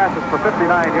 2 passes for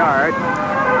 59 yards.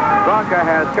 Zonka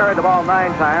has carried the ball 9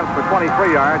 times for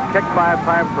 23 yards, kicked 5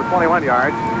 times for 21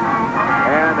 yards.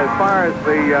 And as far as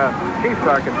the Chiefs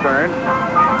are concerned,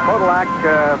 Podolak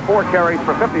 4 carries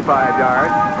for 55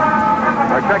 yards.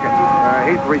 Or second,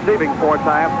 he's receiving 4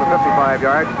 times for 55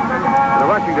 yards. In the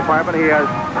rushing department, he has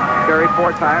carried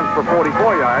 4 times for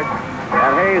 44 yards.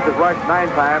 And Hayes has rushed 9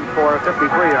 times for 53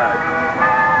 yards.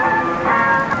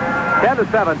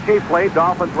 10-7, Chiefs lead.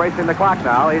 Dolphins racing the clock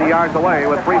now, 80 yards away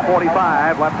with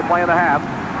 3:45 left to play in the half.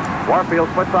 Warfield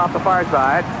splits off the far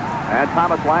side, and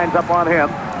Thomas lines up on him.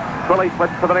 Twilley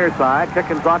splits to the near side. Kick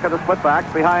and Zonka the split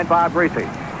backs behind Bob Greasy.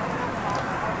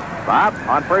 Bob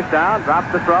on first down,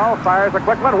 drops the throw, fires a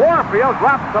quick one. Warfield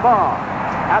drops the ball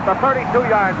at the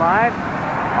 32-yard line.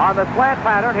 On the slant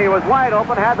pattern, he was wide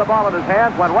open, had the ball in his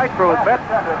hands, went right through his bit,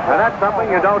 and that's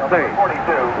something you don't see.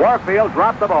 Warfield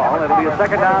dropped the ball. It'll be a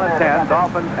second down and 10.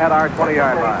 Dolphins at our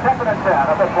 20-yard line.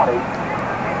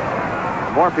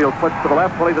 Warfield flips to the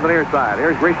left, Twilley to the near side.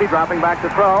 Here's Greasy dropping back to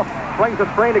throw. Swings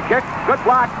the screen to kick. Good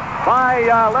block by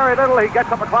Larry Little. He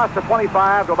gets up across the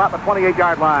 25 to about the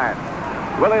 28-yard line.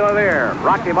 Willie Lanier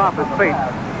rocked him off his feet.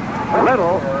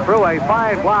 Little threw a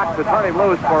fine block to turn him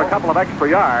loose for a couple of extra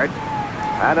yards.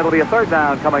 And it'll be a third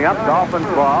down coming up. Dolphins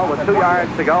ball with 2 yards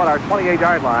to go at our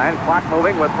 28-yard line. Clock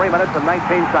moving with 3 minutes and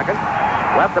 19 seconds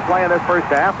left to play in this first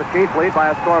half. The Chiefs lead by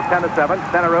a score of 10-7.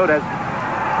 Centerroot has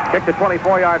kicked a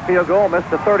 24-yard field goal, missed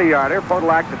a 30-yarder.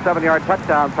 Podolak a 7-yard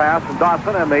touchdown pass from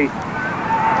Dawson, and the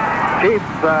Chiefs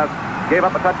gave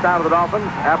up a touchdown to the Dolphins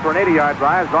after an 80-yard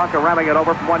drive. Zonka ramming it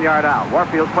over from 1 yard out.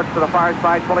 Warfield puts to the far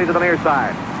side, Twilley to the near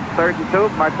side. 3rd and 2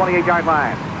 from our 28-yard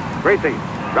line. Greasy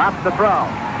drops the throw.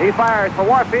 He fires for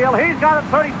Warfield. He's got it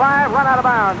 35, run out of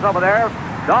bounds over there.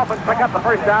 Dolphins pick up the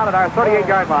first down at our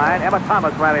 38-yard line. Emmitt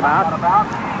Thomas ran him out.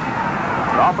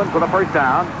 Dolphins with a first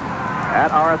down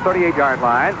at our 38-yard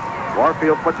line.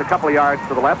 Warfield puts a couple of yards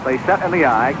to the left. They set in the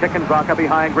eye. Kick and Zonka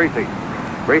behind Greasy.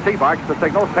 Greasy barks the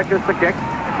signal, pitches the kick,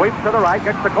 sweeps to the right,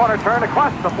 gets the corner turn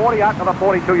across the 40 out to the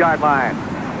 42-yard line.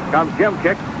 Comes Jim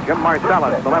Kick. Jim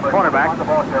Marcellus, the left cornerback,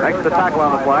 makes the tackle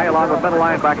on the play, along with middle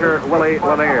linebacker Willie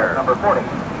Lanier.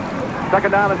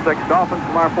 Second down and 6, Dolphins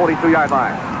from our 42-yard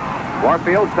line.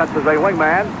 Warfield sets as a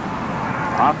wingman.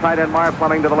 Off tight end Marv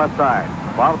Fleming to the left side.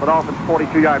 Ball at the Dolphins'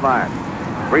 42-yard line.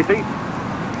 Greasy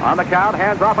on the count,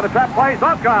 hands off on a trap play.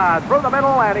 Zonka through the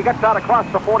middle, and he gets out across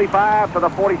the 45 to the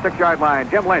 46-yard line.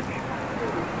 Jim Lynch,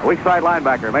 a weak side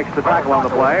linebacker, makes the tackle on the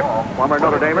play. Former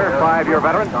Notre Damer, 5-year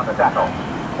veteran.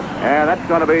 And that's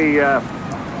going to be the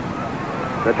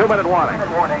 2-minute warning.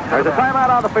 There's a timeout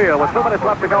on the field with 2 minutes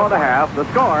left to go in the half. The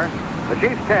score, the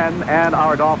Chiefs 10 and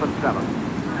our Dolphins 7.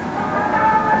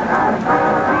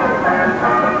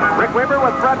 Rick Weaver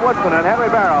with Fred Woodson and Henry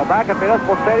Barrow back at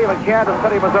Municipal Stadium in Kansas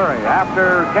City, Missouri.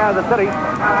 After Kansas City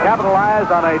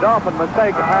capitalized on a Dolphin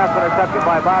mistake, a pass interception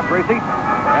by Bob Greasy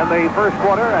in the first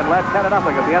quarter and led 10-0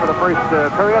 at the end of the first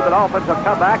period. The Dolphins have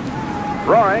come back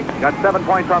roaring, got 7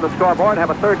 points on the scoreboard, have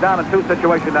a third down and 2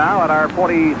 situation now at our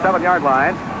 47-yard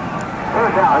line.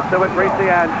 Let's see what Greasy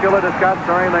and Shula discussed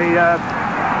during the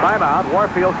timeout.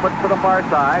 Warfield splits to the far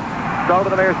side, Stowe to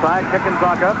the near side, kick and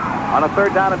Zonka on a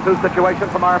third down and 2 situation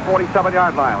from our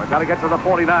 47-yard line. We've got to get to the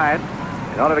 49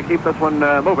 in order to keep this one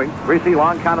moving. Greasy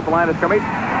long count at the line of scrimmage,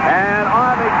 and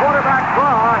on the quarterback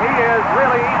draw, he is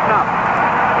really eaten up.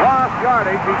 Lost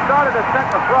yardage. He started to set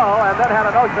the throw and then had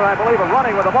a notion, I believe, of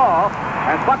running with the ball.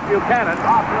 And Buck Buchanan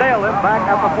nailed him back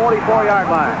at the 44-yard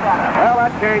line. Well,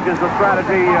 that changes the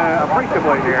strategy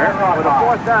appreciably here with a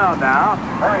 4th down now.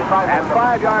 And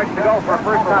 5 yards to go for a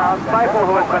first down. Seifel,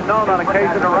 who has been known on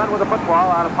occasion to run with the football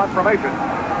out of punt formation,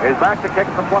 is back to kick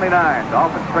at the 29.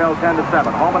 Dolphins trail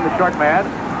 10-7. Holman, the short man,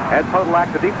 Ed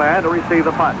Podolak, the deep man, to receive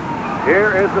the punt.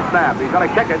 Here is the snap. He's going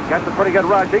to kick it. Gets a pretty good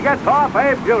rush. He gets off.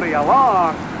 A beauty. A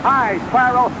long, high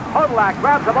spiral. Podolak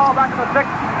grabs the ball back at the 6.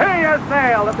 He is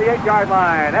nailed at the 8-yard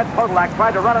line. Ed Podolak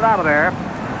tried to run it out of there.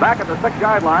 Back at the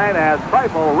 6-yard line as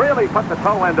Seifel really put the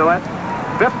toe into it.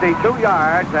 52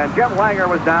 yards, and Jim Langer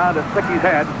was down to stick his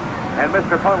head. And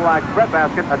Mr. Podolak's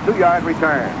breadbasket, a 2-yard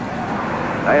return.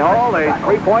 They hold a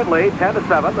 3-point lead,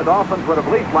 10-7. The Dolphins would have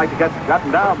at least liked to get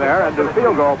gotten down there and do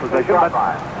field goal position, but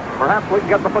perhaps we can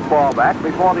get the football back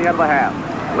before the end of the half.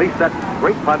 At least that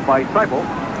great punt by Seifel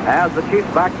has the Chiefs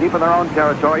back deep in their own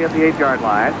territory at the 8-yard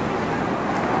line.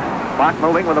 Clock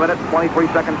moving with 1 minute and 23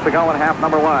 seconds to go in half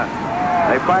number 1.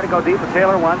 They tried to go deep with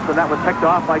Taylor once, and that was picked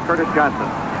off by Curtis Johnson.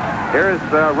 Here's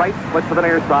Wright, split to the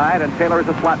near side, and Taylor is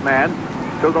a slot man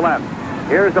to the left.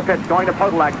 Here's the pitch going to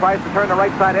Podolak. Tries to turn the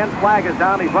right side in. Flag is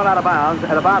down. He's run out of bounds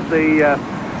at about the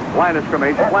line of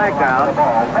scrimmage. Flag down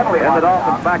in the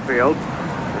Dolphins' backfield.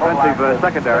 Defensive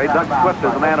secondary. Doug Swift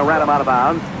is the man who ran him out of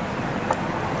bounds.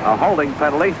 A holding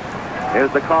penalty is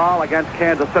the call against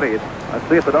Kansas City. Let's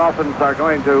see if the Dolphins are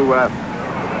going to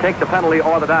take the penalty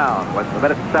or the down. With 1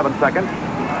 minute and 7 seconds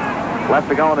left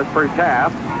to go in this first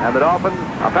half. And the Dolphins,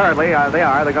 apparently,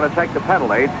 they're going to take the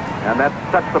penalty. And that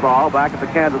sets the ball back at the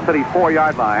Kansas City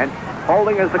 4-yard line.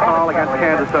 Holding is the call against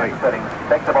Kansas City.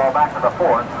 Takes the ball back to the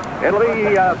 4. It'll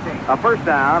be a first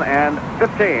down and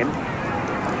 15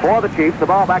 for the Chiefs. The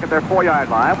ball back at their 4-yard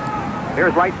line.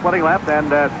 Here's Wright splitting left and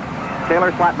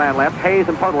Taylor slotman left. Hayes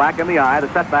and Podolak in the eye.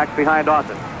 The setbacks behind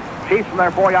Dawson. Chiefs from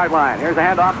their 4-yard line. Here's a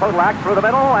handoff. Podolak through the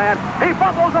middle, and he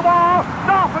fumbles the ball.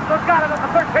 Dolphins have got it at the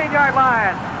 13-yard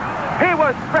line. He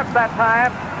was stripped that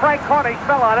time. Frank Cornish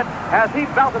fell on it as he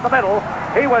belted the middle.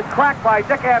 He was cracked by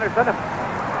Dick Anderson.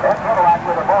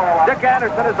 Dick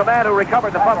Anderson is the man who recovered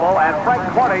the fumble, and Frank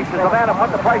Cornish is the man who put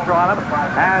the pressure on him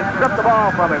and stripped the ball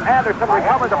from him. Anderson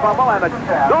recovered the fumble, and the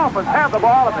Dolphins have the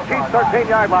ball at the Chiefs'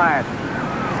 13-yard line.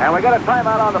 And we got a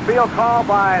timeout on the field call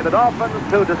by the Dolphins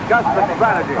to discuss the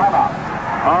strategy.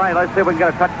 All right, let's see if we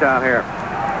can get a touchdown here.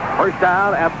 First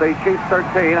down at the Chiefs'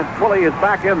 13, and Twilley is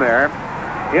back in there.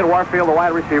 In Warfield, the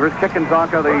wide receivers. Kick and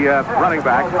Zonka, the running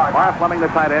back. Marv Fleming, the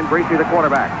tight end. Greasy, the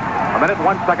quarterback. 1 minute and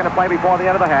 1 second to play before the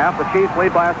end of the half. The Chiefs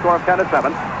lead by a score of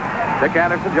 10-7. Dick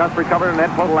Anderson just recovered an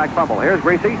Ed Podolak fumble. Here's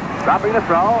Greasy, dropping the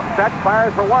throw. Set,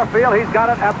 fires for Warfield. He's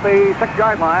got it at the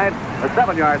 6-yard line, the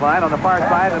 7-yard line on the far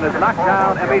side, and is knocked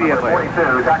down immediately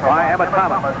by Emmett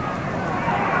Thomas.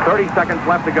 30 seconds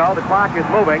left to go. The clock is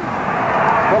moving.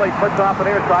 Twilley puts off the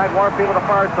near side. Warfield on the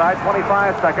far side.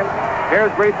 25 seconds. Here's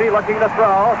Greasy looking to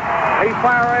throw. He's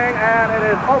firing, and it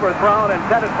is overthrown,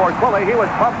 intended for Twilley. He was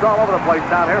pumped all over the place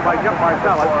down here by Jim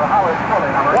Marcellus.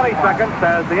 20 seconds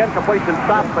as the incompletion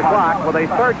stops the clock with a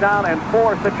 3rd down and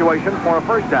 4 situation for a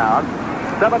first down.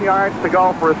 7 yards to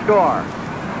go for a score.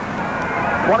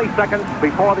 20 seconds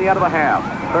before the end of the half.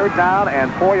 3rd down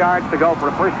and 4 yards to go for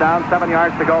a first down. 7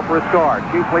 yards to go for a score.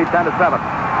 Chiefs lead 10-7.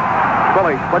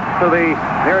 Twilley splits to the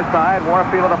near side.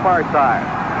 Warfield on the far side.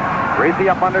 Greasy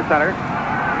up under center.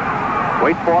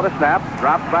 Waits for the snap.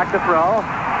 Drops back to throw.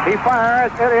 He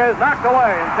fires. It is knocked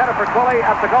away. Intended for Twilley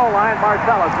at the goal line.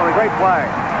 Marcellus with a great play.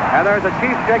 And there's a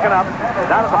Chiefs shaken up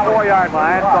down at the 4-yard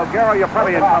line. So Garo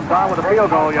Yepremian comes on with a field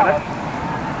goal unit.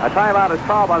 A timeout is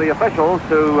called by the officials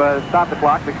to stop the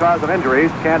clock because of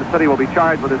injuries. Kansas City will be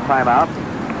charged with this timeout.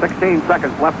 16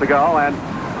 seconds left to go. And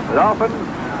the Dolphins,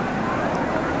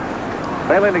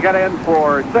 failing to get in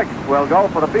for 6, will go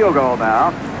for the field goal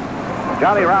now.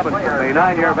 Johnny Robinson, the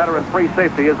 9-year veteran free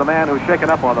safety, is the man who's shaken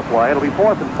up on the play. It'll be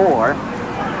 4th and 4.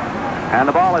 And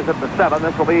the ball is at the 7.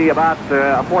 This will be about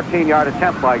a 14-yard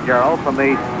attempt by Garo from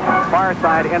the far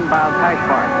side inbound hash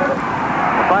mark.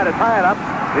 They'll try to tie it up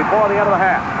before the end of the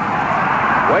half.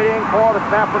 Waiting for the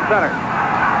snap from center.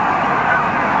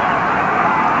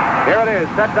 Here it is,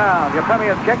 set down.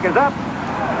 Yepremian's kick is up.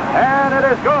 And it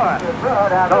is good.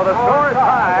 So the score is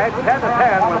tied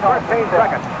 10-10 with 13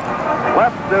 seconds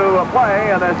left to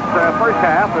play in this first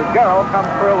half as Garo comes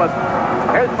through with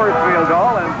his first field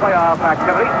goal in playoff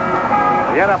activity.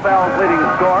 The NFL's leading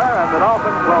scorer, and the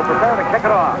Dolphins will prepare to kick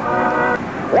it off.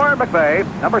 Warren McVay,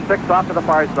 number 6 off to the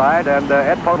far side, and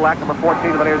Ed Podolak, number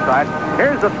 14 to the near side.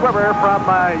 Here's the squibber from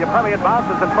Yepremian,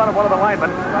 bounces in front of one of the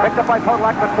linemen. Picked up by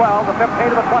Podolak to the 12, the 15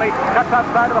 to the 20, cuts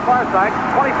outside to the far side,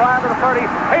 25 to the 30.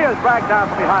 He is dragged down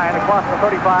from behind across the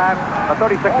 35, the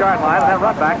 36-yard line, and that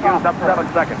run back used up 7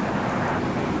 seconds.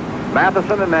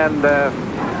 Matheson and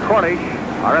Cornish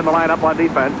are in the lineup on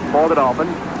defense for the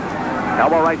Dolphins.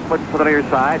 Elbow right splits to the near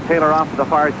side. Taylor off to the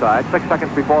far side. 6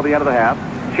 seconds before the end of the half.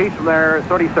 Chiefs from their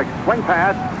 36. Swing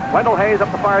pass Wendell Hayes up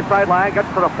the far sideline, gets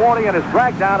to the 40 and is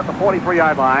dragged down at the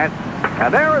 43-yard line.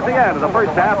 And there is the end of the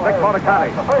first half. Nick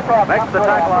Monicani makes the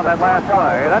tackle on that last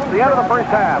play. That's the end of the first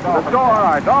half. The score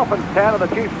are Dolphins 10 and the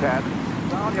Chiefs 10.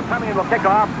 Down Yepemian will kick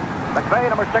off. McVay,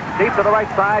 number 6, deep to the right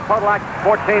side. Podolak,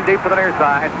 14, deep to the near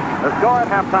side. The score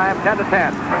at halftime,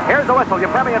 10-10. Here's the whistle.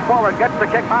 Yepemian forward, gets the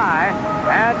kick high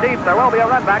and deep. There will be a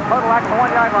run back. Podolak to the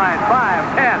 1-yard line.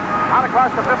 5, 10, out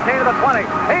across the 15 to the 20.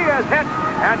 He is hit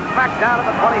and smacked down at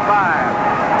the 25.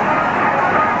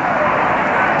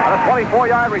 A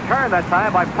 24-yard return that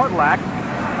time by Podolak.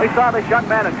 We saw this young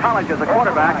man in college as a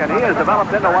quarterback, and he has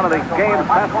developed into one of the game's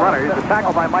best runners. The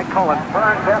tackle by Mike Cullen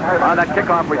on that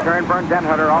kickoff return. Vern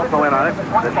Denhutter also in on it.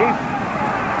 The Chiefs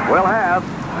will have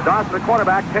Dawson the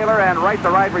quarterback, Taylor and Wright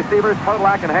the wide receivers,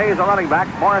 Podolak and Hayes the running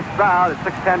backs, Morris Stroud at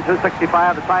 6'10", 265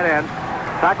 the tight end.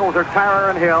 Tackles are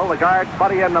Tyrer and Hill, the guards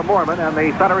Buddy and Moorman, and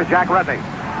the center is Jack Redney.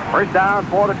 First down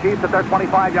for the Chiefs at their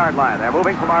 25-yard line. They're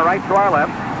moving from our right to our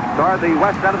left toward the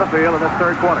west end of the field in this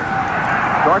third quarter.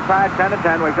 Short side,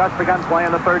 10-10. We've just begun play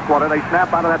in the third quarter. They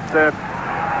snap out of that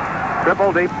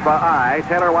triple deep I.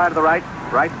 Taylor wide to the right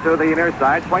to the near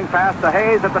side. Swing pass to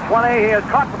Hayes at the 20. He is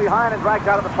caught from behind and dragged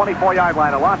out of the 24-yard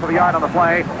line. A loss of a yard on the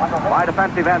play by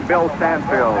defensive end Bill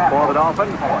Stanfield for the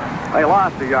Dolphins. They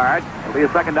lost a yard. It'll be a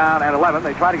second down and 11.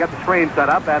 They tried to get the screen set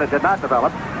up, and it did not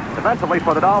develop. Defensively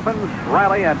for the Dolphins,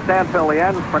 Riley and Stanfield the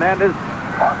ends. Fernandez,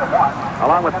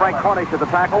 along with Frank Cornish at the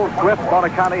tackles. Swift,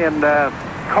 Monicani, and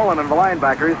Cullen and the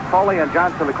linebackers, Foley and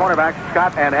Johnson the cornerbacks,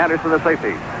 Scott and Anderson the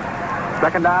safeties.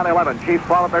 Second down, 11. Chiefs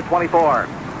ball at their 24.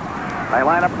 They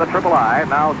line up in the triple I.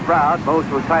 Now Stroud moves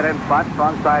to his tight end spot,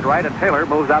 strong side right, and Taylor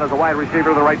moves out as a wide receiver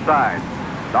to the right side.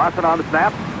 Dawson on the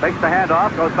snap, takes the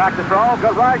handoff, goes back to throw,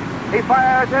 good rush. He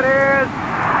fires, it is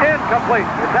incomplete.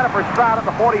 It's headed for Stroud at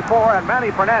the 44, and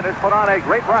Manny Fernandez put on a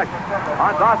great rush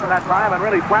on Dawson that time and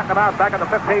really flattened him out back at the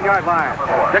 15-yard line.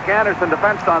 Dick Anderson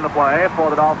defensed on the play for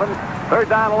the Dolphins. Third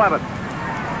down, 11.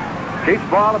 Chiefs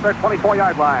ball at their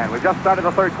 24-yard line. We've just started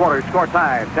the third quarter. Score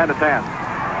tied, 10-10.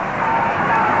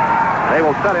 They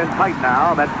will set in tight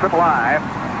now. That's triple I.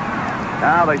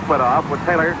 Now they split off with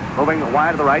Taylor moving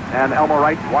wide to the right and Elmo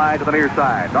Wright wide to the near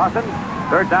side. Dawson,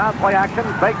 third down, play action.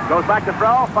 Fake, goes back to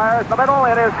throw, fires in the middle.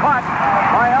 It is caught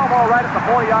by Elmo Wright at the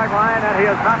 40-yard line, and he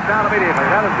is knocked down immediately.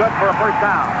 That is good for a first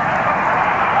down.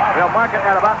 They'll mark it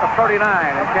at about the 39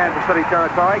 in Kansas City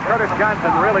territory. Curtis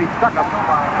Johnson really stuck him,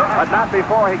 but not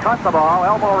before he caught the ball.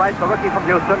 Elmo Wright, the rookie from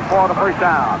Houston, for the first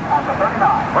down.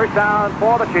 First down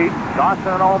for the Chiefs.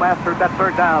 Dawson and Ohm mastered that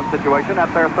third down situation at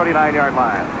their 39-yard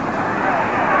line.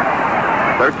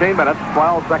 13 minutes,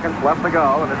 12 seconds left to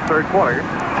go in this third quarter.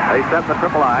 They set the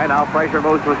triple I. Now Frazier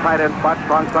moves to his tight end spot,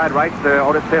 strong side right.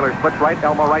 Otis Taylor splits right,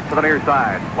 Elmo Wright to the near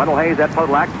side. Wendell Hayes at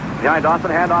Podolak. Behind Dawson,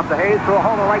 hand off to Hayes to a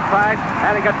hole on the right side,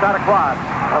 and he gets out across.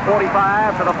 The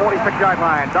 45 to the 46-yard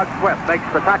line. Doug Swift makes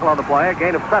the tackle on the play. A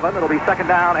gain of 7. It'll be second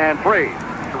down and 3.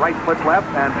 The right splits left,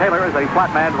 and Taylor is a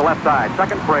flat man to the left side.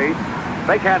 Second 3.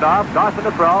 Fake handoff. Dawson to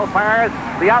throw. Fires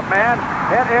the out man.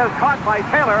 It is caught by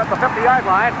Taylor at the 50-yard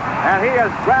line, and he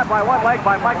is grabbed by one leg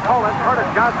by Mike Cullen. Curtis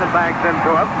Johnson bangs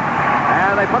into him,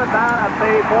 and they put it down at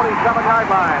the 47-yard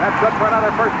line. That's good for another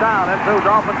first down into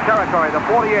Dolphins territory. The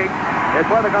 48 is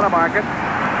where they're going to mark it.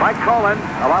 Mike Cullen,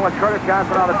 along with Curtis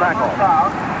Johnson on the tackle.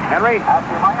 Henry.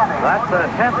 That's the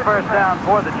 10th first down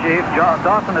for the Chiefs.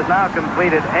 Dawson has now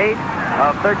completed 8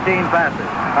 of 13 passes.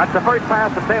 That's the first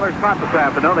pass that Taylor's caught this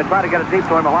afternoon. They tried to get it deep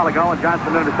to him a while ago, and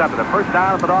Johnson intercepted it. First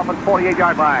down at the Dolphins'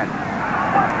 48-yard line.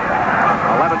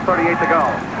 11:38 to go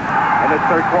in this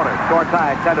third quarter. Score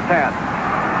tied, 10-10.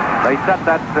 They set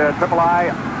that triple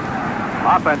I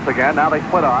offense again. Now they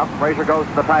split off. Frazier goes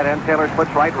to the tight end. Taylor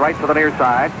splits right to the near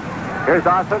side. Here's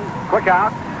Dawson. Quick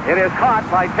out. It is caught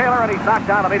by Taylor, and he's knocked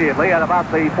down immediately at about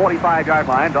the 45-yard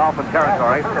line, Dolphin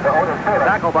territory.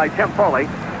 Tackled by Tim Foley.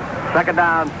 Second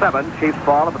down, 7. Chiefs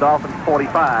ball at the Dolphins'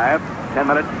 45. 10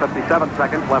 minutes, 57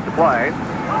 seconds left to play.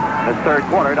 This third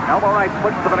quarter. Elmo Wright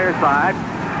splits to the near side.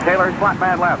 Taylor's flat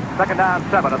man left. Second down,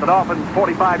 7 at the Dolphins'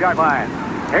 45-yard line.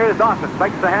 Here's Dawson,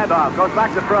 makes the handoff, goes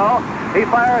back to throw. He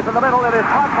fires in the middle. It is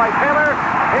caught by Taylor.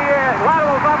 He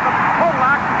laterals up the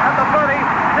Podolak at the 30.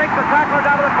 Takes the tackler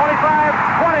down to the 25,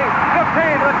 20,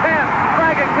 15 to the 10.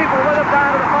 Dragging people with him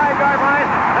down to the 5-yard line.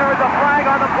 There is a flag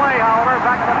on the play, however,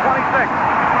 back to the 26.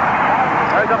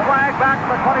 There's a flag back to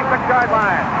the 26-yard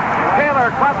line.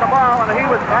 Taylor caught the ball, and as he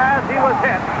was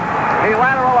hit, he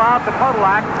lateral off to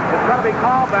Podolak. It's going to be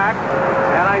called back,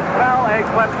 and I smell a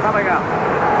clip coming up.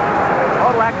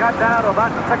 Podolak got down to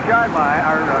about the 6-yard line,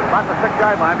 or about the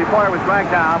 6-yard line before he was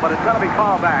dragged down, but it's going to be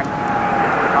called back.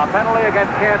 A penalty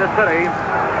against Kansas City,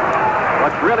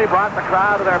 which really brought the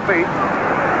crowd to their feet.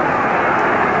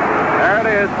 There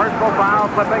it is, personal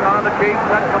foul flipping on the cheek,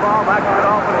 sets the ball back to the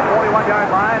Dolphins' 41-yard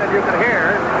line, and you can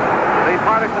hear the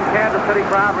partisan Kansas City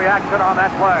crowd reaction on that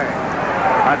play.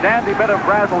 A dandy bit of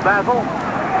razzle-dazzle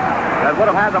that would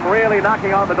have had them really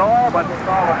knocking on the door, but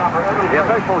the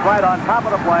officials right on top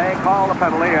of the play called the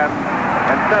penalty, and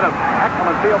instead of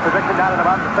excellent field position down at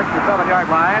about the 6 or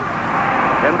 7-yard line,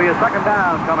 it'll be a second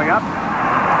down coming up.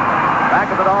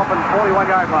 Back at the Dolphins'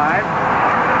 41-yard line.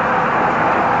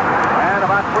 And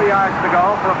about 3 yards to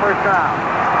go for a first down.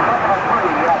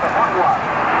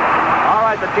 All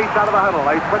right, the Chiefs out of the huddle.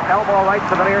 They split elbow right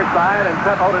to the near side and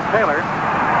set Otis Taylor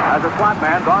as a slot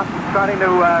man. Dawson starting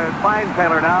to find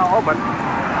Taylor now open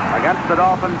against the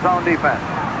Dolphins' zone defense.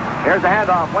 Here's a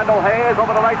handoff. Wendell Hayes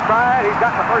over the right side. He's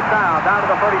got the first down to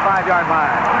the 35-yard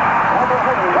line.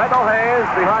 Wendell Hayes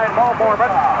behind Mo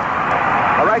Mormon.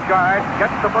 The right guard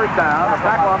gets the first down. The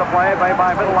tackle on the play made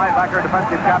by middle linebacker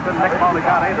defensive captain Nick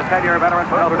Molicani, the 10-year veteran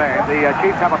for Notre Dame. The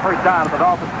Chiefs have a first down at the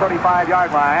Dolphins' 35-yard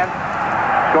line.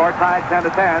 Score tied 10-10.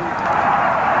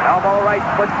 Elbow right,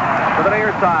 split to the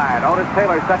near side. Otis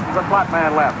Taylor sets the slot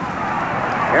man left.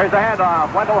 Here's the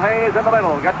handoff. Wendell Hayes in the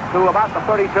middle. Gets to about the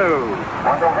 32.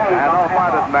 And no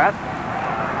farther than that.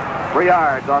 3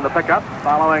 yards on the pickup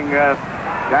following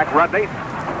Jack Rudney.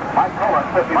 Mike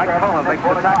Cullen makes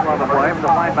the tackle on the play from the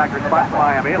linebacker spot in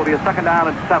Miami. It'll be a second down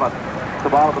and 7.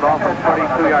 The ball at the Dolphins'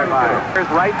 32-yard line.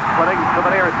 Here's Wright splitting to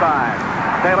the near side.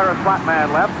 Taylor, a slot man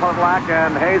left. Podolak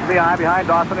and Hayes the eye behind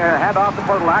Dawson. Hand off to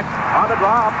Podolak. On the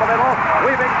draw, up the middle.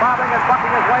 Weaving, bobbing, and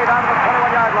bucking his way down to the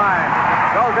 21-yard line.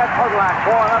 Goes Ed Podolak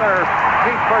for another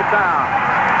Chiefs first down.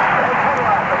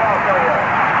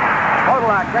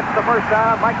 Podolak gets the first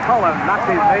down. Mike Cullen knocks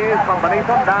his knees from beneath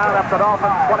him down up the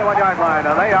Dolphins' 21-yard line.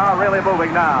 Now they are really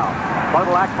moving now.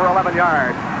 Podolak for 11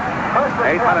 yards.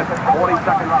 8 minutes, 40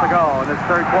 seconds to go in this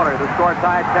third quarter. The score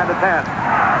tied 10-10.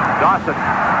 Dawson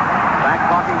back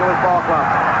talking to his ball club.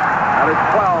 That is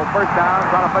 12 first downs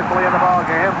unofficially in the ball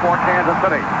game for Kansas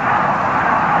City.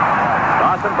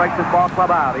 Dawson breaks his ball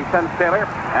club out. He sends Taylor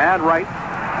and Wright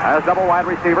as double wide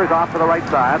receivers off to the right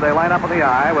side. They line up in the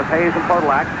eye with Hayes and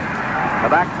Podolak. The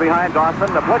back's behind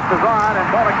Dawson. The blitz is on, and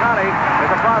Molicani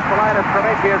is across the line of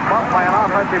scrimmage. He is bumped by an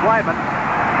offensive lineman.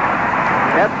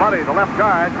 Ed Buddy, the left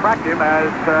guard, cracked him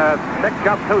as Nick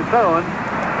jumped too soon.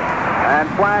 And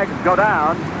flags go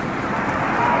down.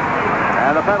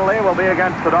 And the penalty will be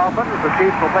against the Dolphins. The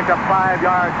Chiefs will pick up 5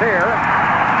 yards here.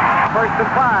 First and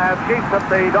 5. Chiefs at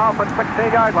the Dolphins'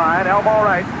 16-yard line. Elbow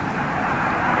right.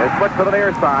 It's split to the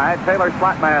near side. Taylor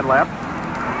slot man left.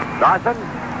 Dawson.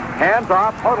 Hands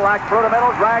off, Podolak through the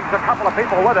middle, drags a couple of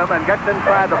people with him and gets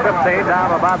inside the 15 down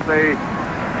about the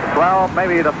 12,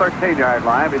 maybe the 13-yard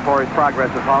line before his progress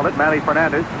is halted. Manny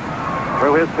Fernandez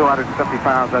threw his 250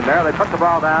 pounds in there. They put the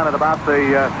ball down at about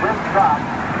the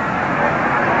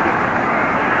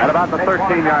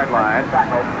 13-yard line.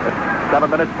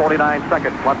 7 minutes, 49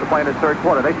 seconds left to play in this third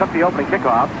quarter. They took the opening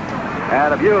kickoff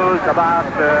and have used about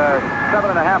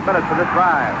 7.5 minutes of this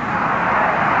drive.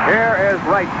 Here is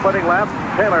Wright splitting left.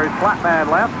 Taylor's flat man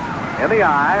left in the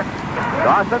eye.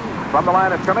 Dawson from the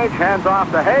line of scrimmage, hands off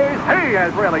to Hayes. He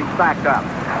has really stacked up.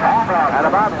 At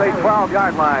about the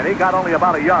 12-yard line, he got only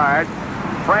about a yard.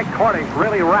 Frank Corning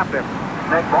really wrapped him.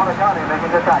 Nick Molicani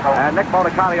making the tackle. And Nick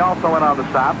Molicani also went on the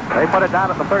stop. They put it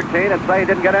down at the 13 and say he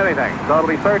didn't get anything. So it'll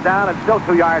be third down and still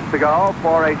 2 yards to go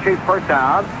for a Chiefs first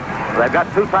down. They've got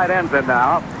 2 tight ends in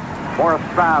now. Morris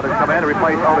Stroud has come in to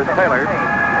replace Otis Taylor.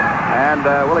 And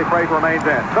Willie Frazier remains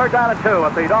in. Third down and 2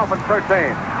 at the Dolphins'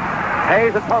 13.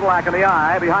 Hayes and Podolak in the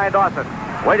eye behind Dawson.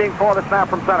 Waiting for the snap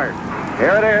from center.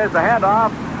 Here it is, the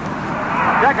handoff.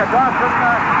 Check it, Dawson.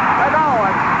 And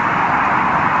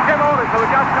Jim Otis, who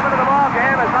had just come into the ball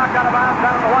game, is knocked out of bounds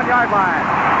down at the 1-yard line.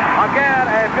 Again,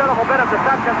 a beautiful bit of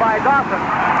deception by Dawson.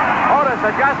 Otis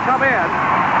had just come in,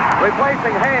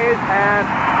 replacing Hayes, and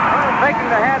taking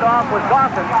the handoff was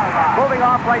Dawson. Moving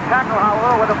off right tackle,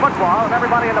 however, with the football, and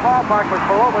everybody in the ballpark was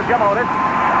fooled with Jim Otis.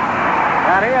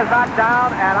 And he is knocked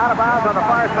down and out of bounds on the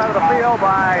far side of the field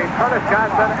by Curtis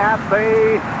Johnson at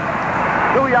the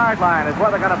 2-yard line is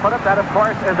where they're going to put it. That, of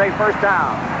course, is a first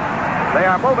down. They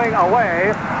are moving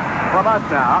away from us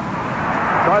now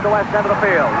toward the west end of the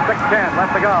field. 6:10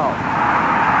 left to go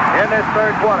in this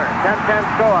third quarter. 10-10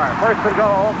 score. First and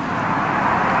goal.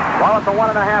 Ball at the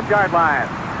 1.5-yard line.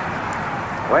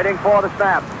 Waiting for the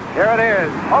snap. Here it is.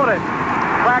 Otis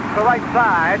cracks the right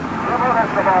side.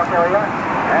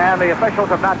 And the officials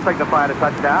have not signified a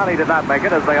touchdown. He did not make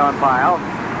it as they on file.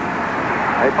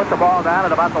 They put the ball down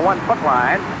at about the 1-foot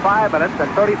line. 5 minutes and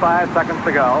 35 seconds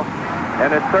to go in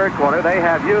this third quarter. They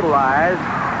have utilized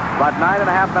about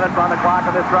 9.5 minutes on the clock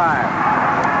of this drive.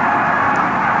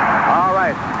 All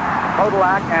right.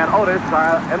 Kodalak and Otis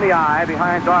are in the eye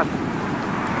behind Dawson,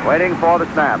 waiting for the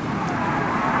snap.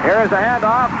 Here's a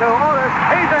handoff to Otis.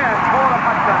 He's in for the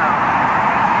touchdown.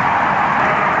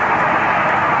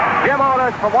 Jim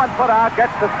Otis from 1 foot out gets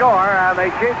the score, and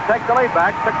the Chiefs take the lead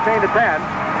back 16-10.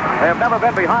 They have never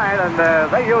been behind, and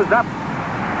they used up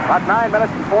about 9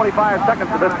 minutes and 45 seconds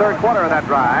of this third quarter of that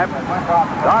drive.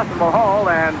 Dawson will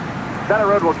hold, and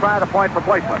Centerud will try the point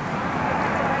replacement.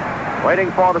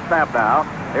 Waiting for the snap now.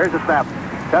 Here's the snap.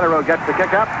 Centerud gets the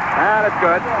kick up, and it's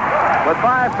good. With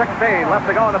 5:16 left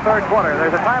to go in the third quarter,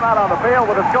 there's a timeout on the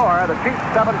field with a score. The Chiefs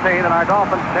 17 and our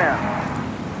Dolphins 10.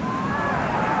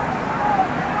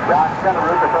 Josh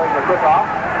Centerud preparing the kickoff.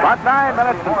 About 9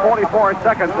 minutes and 44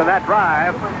 seconds in that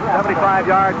drive. 75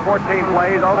 yards, 14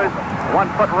 plays. Otis, 1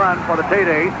 foot run for the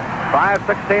TD.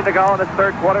 5:16 to go in this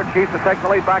third quarter. Chiefs to take the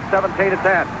lead back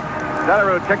 17-10.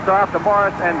 Centerud kicks off to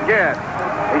Morris and Gidd.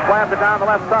 He slams it down the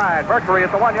left side. Mercury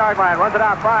at the 1 yard line. Runs it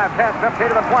out 5, 10, 15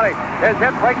 to the 20. His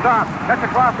hit breaks off. Gets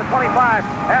across the 25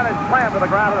 and is slammed to the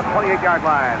ground at the 28 yard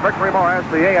line. Mercury Morris,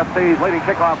 the AFC's leading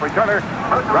kickoff returner,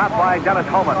 dropped by Dennis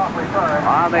Holman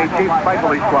on the Chiefs Special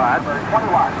League squad.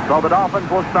 So the Dolphins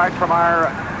will start from our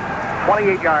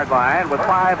 28 yard line with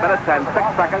 5 minutes and 6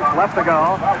 seconds left to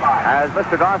go as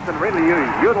Mr. Dawson really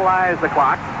utilized the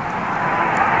clock.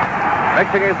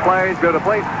 Mixing his plays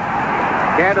beautifully.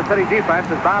 Kansas City defense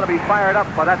is bound to be fired up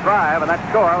by that drive and that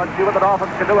score. Let's see what the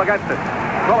Dolphins can do against it.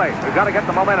 Twilley, we've got to get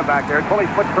the momentum back there. Twilley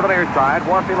switched to the near side.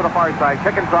 Warfield to the far side.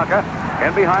 Kickensaka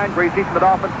in behind Greasy to the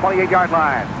Dolphins' 28-yard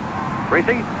line.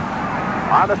 Greasy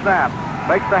on the snap.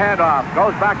 Makes the handoff.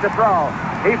 Goes back to throw.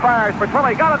 He fires for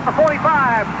Twilley. Got it at the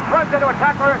 45. Runs into a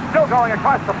tackler. Still going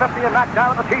across the 50 and knocked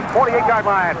down at the Chiefs' 48-yard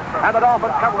line. And the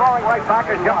Dolphins come roaring right back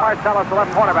as Jim Marcellus, the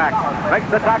left cornerback, makes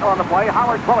the tackle on the play.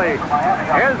 Howard Twilley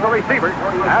is the receiver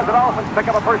as the Dolphins pick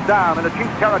up a first down in the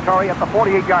Chiefs' territory at the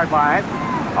 48-yard line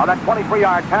on that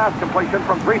 23-yard pass completion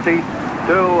from Greasy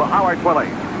to Howard Twilley.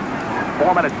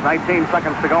 4 minutes, 19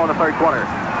 seconds to go in the third quarter.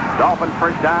 Dolphins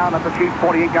first down at the Chiefs'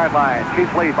 48-yard line. Chiefs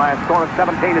lead by a score of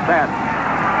 17-10.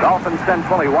 Dolphins send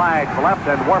Twilley wide to the left,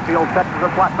 and Warfield sets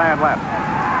the slot man left.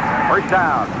 First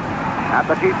down at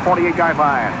the Chiefs' 48-yard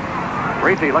line.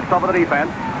 Greasy looks over the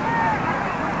defense.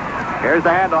 Here's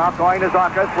the handoff going to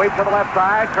Zonka. Sweep to the left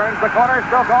side. Turns the corner.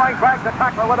 Still going. Drags the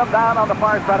tackler with him down on the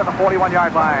far side of the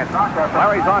 41-yard line.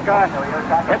 Larry Zonka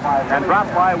hit and dropped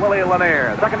by Willie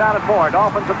Lanier. Second down and 4.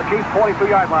 Dolphins at the Chiefs'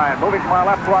 42-yard line. Moving from our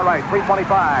left to our right.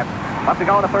 3:25 left to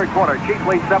go in the third quarter. Chiefs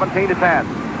lead 17-10.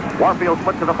 Warfield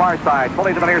splits to the far side.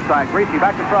 Twilley to the near side. Greasy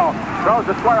back to throw. Throws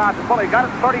the square out to Twilley. Got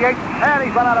it at 38, and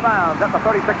he's run out of bounds at the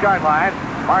 36-yard line.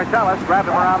 Marcellus grabbed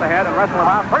him around the head and wrestled him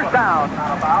out. First down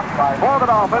for the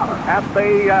Dolphins at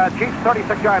the Chiefs'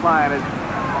 36-yard line. As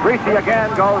Greasy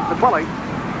again goes to Twilley.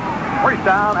 First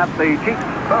down at the Chiefs'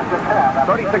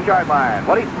 36-yard line.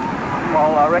 Woody?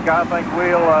 Well, Rick, I think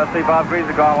we'll see Bob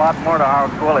Greasy go a lot more to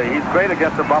Howard Twilley. He's great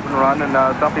against the bump and run, and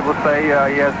some people say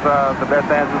he has the best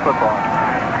hands in football.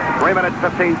 3 minutes,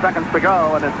 15 seconds to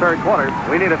go in this third quarter.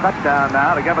 We need a touchdown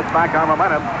now to give us back our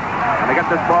momentum and to get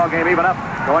this ball game even up.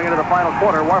 Going into the final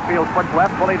quarter, Warfield splits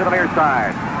left, Twilley to the near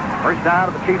side. First down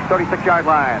at the Chiefs' 36-yard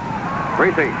line.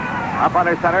 Greasy up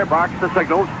under center, barks the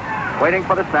signals, waiting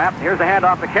for the snap. Here's the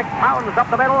handoff, the kick, pounds up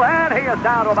the middle, and he is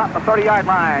down to about the 30-yard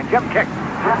line. Jim Kick,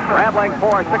 rambling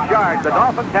for 6 yards. The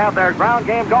Dolphins have their ground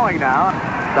game going now.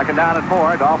 Second down and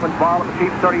 4. Dolphins ball at the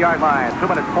Chiefs' 30-yard line. 2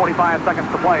 minutes, 45 seconds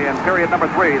to play in period number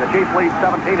 3. The Chiefs lead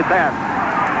 17-10.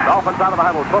 Dolphins out of the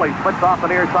huddle. Twilley splits off the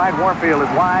near side. Warfield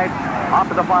is wide off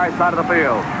to the far side of the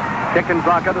field.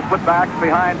 Kickensaka, the split back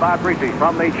behind Bob Greasy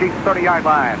from the Chiefs' 30-yard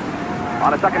line.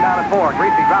 On a second down and 4.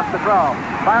 Greasy drops the throw.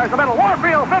 Fires the middle.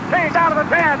 Warfield, 15, down to the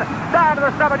 10. Down to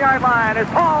the 7-yard line is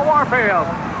Paul Warfield.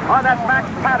 On that max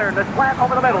pattern, the slant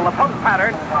over the middle, the post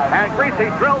pattern, and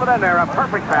Greasy drilled it in there. A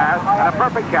perfect pass and a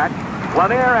perfect catch.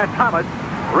 Lanier and Thomas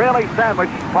really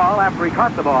sandwiched Paul after he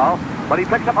caught the ball, but he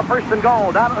picks up a first and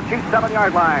goal down at the Chiefs'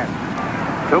 7-yard line.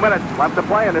 2 minutes left to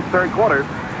play in this third quarter.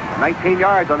 19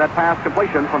 yards on that pass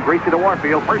completion from Greasy to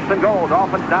Warfield. First and goal.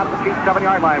 Dolphins down at the Chiefs'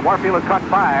 7-yard line. Warfield has caught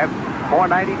 5 for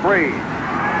 93.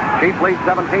 Chiefs lead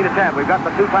 17-10. We've got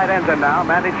the 2 tight ends in now,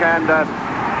 Mandich and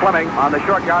Fleming on the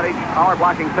short yardage power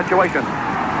blocking situation.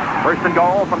 First and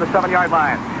goal from the 7-yard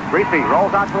line. Greasy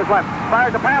rolls out to his left,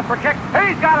 fires a pass for Kick.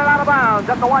 He's got it out of bounds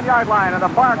at the 1-yard line in the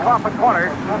far coffin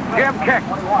corner. Jim Kick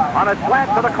on a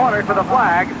slant to the corner to the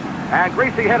flag, and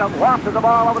Greasy hit him, lofted the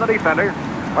ball over the defender.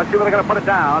 Let's see where they're going to put it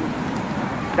down.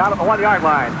 Down at the 1-yard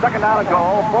line. Second down and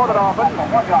goal for the Dolphins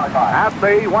at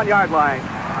the 1-yard line.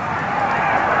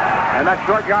 And that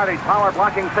short yardage power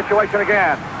blocking situation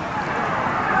again.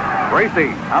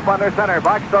 Greasy up on their center.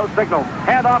 Barstow signals.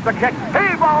 Hand off the kick.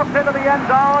 He balls into the end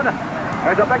zone.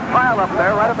 There's a big pile up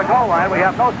there right at the goal line. We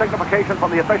have no signification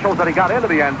from the officials that he got into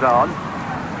the end zone.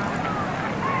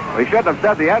 We shouldn't have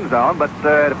said the end zone, but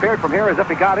it appeared from here as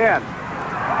if he got in.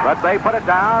 But they put it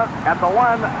down at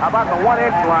about the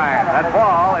 1-inch line. That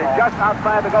ball is just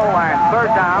outside the goal line. Third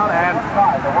down and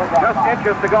just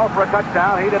inches to go for a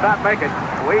touchdown. He did not make it.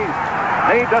 We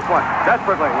need this one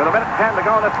desperately with 1:10 to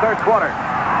go in this third quarter.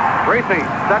 Greasy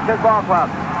sets his ball club,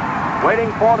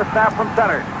 waiting for the snap from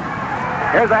center.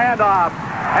 Here's a handoff,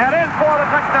 and in for the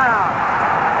touchdown.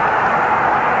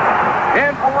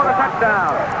 In for the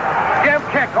touchdown. Jim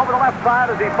kick over the left side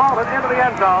as he vaulted into the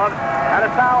end zone, and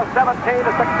it's now a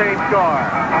 17-16 score.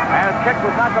 And Kick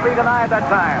was not to be denied that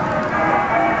time.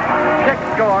 Kick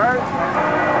scores.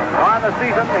 On the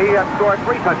season, he had scored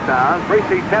 3 touchdowns.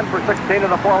 Greasy 10 for 16 in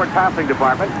the forward passing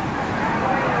department.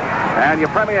 And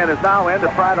Yepremian is now in to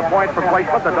try the point for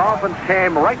placement. The Dolphins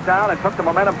came right down and took the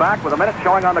momentum back with a minute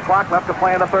showing on the clock left to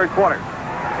play in the third quarter.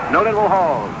 Noonan will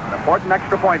hold. An important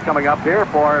extra point coming up here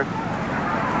for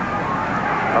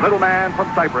the little man from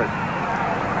Cyprus.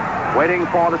 Waiting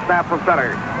for the snap from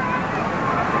center.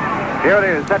 Here it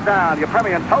is, set down.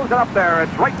 Yepremian toes it up there.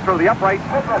 It's right through the upright.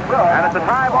 And it's a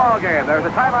tie ball game. There's a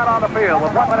timeout on the field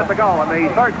with 1 minute to go in the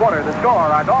third quarter. The score,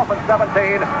 our Dolphins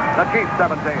 17, the Chiefs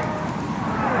 17.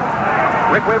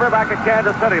 Rick Weaver back at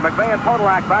Kansas City. McVay and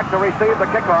Podolak back to receive the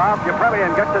kickoff.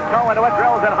 Yepremian gets his toe into it,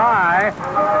 drills it high.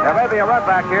 There may be a run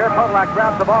back here. Podolak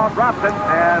grabs the ball, drops it,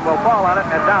 and will fall on it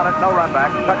and down it. No run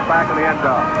back. Touchback in the end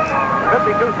zone.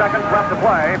 52 seconds left to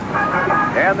play.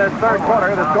 In this third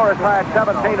quarter, the score is tied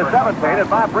 17-17, and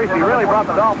Bob Greasy really brought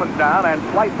the Dolphins down and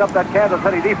sliced up that Kansas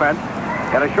City defense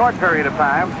in a short period of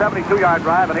time. 72-yard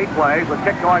drive in 8 plays with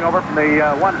Kick going over from the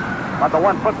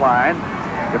 1-foot line.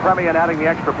 Yepremian adding the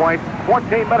extra point.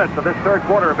 14 minutes of this third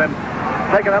quarter have been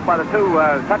taken up by the 2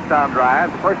 touchdown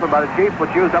drives. The first one by the Chiefs,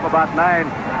 which used up about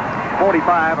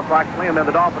 9:45 approximately, and then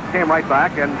the Dolphins came right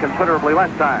back in considerably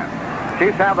less time.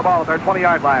 Chiefs have the ball at their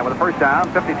 20-yard line with a first down.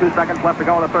 52 seconds left to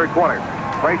go in the third quarter.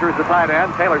 Frazier's the tight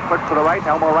end. Taylor splits to the right,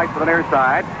 elbow right to the near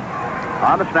side.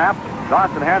 On the snap,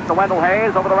 Dawson hands to Wendell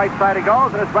Hayes. Over the right side he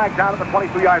goes, and it's dragged down at the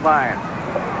 22-yard line.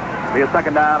 Be a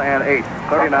second down and 8.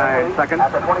 39 seconds.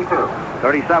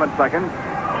 37 seconds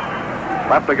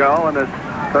left to go in this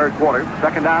third quarter.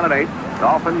 Second down and 8.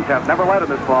 Dolphins have never led in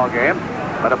this ball game,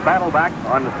 but have battled back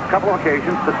on a couple of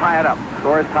occasions to tie it up.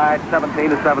 Score is tied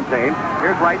 17-17.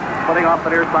 Here's Wright putting off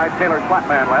the near side. Taylor flat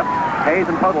man left. Hayes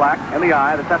and Podolak in the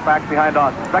eye. The setbacks behind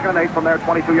Dawson. Second and 8 from their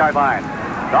 22-yard line.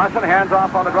 Dawson hands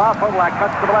off on the draw. Podolak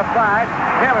cuts to the left side.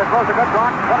 Taylor throws a good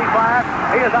block. 25.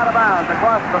 He is out of bounds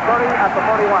across the 30 at the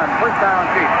 41. First down,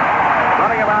 Chiefs.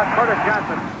 Running about Curtis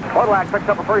Johnson. Podolak picks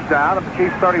up a first down at the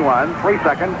Chiefs 31. 3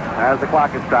 seconds as the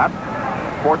clock is stopped.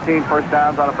 14 first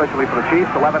downs unofficially for the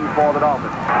Chiefs, 11 for the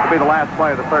Dolphins. This will be the last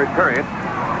play of the third period.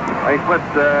 They split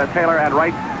Taylor and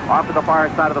Wright off to the far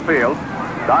side of the field.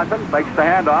 Dawson makes the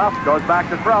handoff, goes back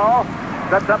to throw,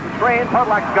 sets up the screen.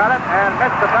 Podolak's got it and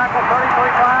missed the tackle. 30,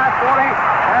 35, 40,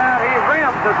 and he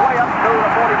rams his way up to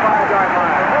the 45-yard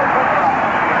line.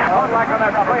 Podolak on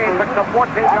that screen picks up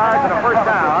 14 yards and a first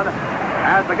down.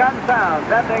 As the gun sounds,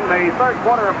 ending the third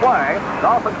quarter of play,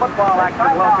 Dolphin football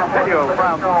action will continue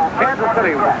from Kansas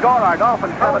City with the score, our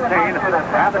Dolphins 17 and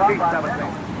the Chiefs 17.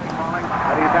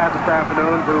 That he's had this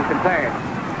afternoon to contain.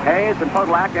 Hayes and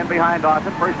Podolak in behind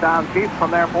Dawson. First down Chiefs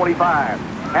from their 45.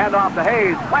 Hand off to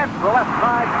Hayes, slants to the left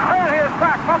side, and here's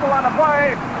back, fumble on the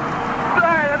play.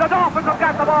 The Dolphins have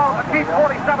got the ball at the Chiefs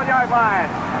 47-yard line.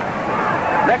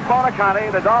 Nick Buoniconti,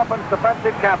 the Dolphins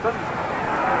defensive captain,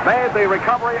 made the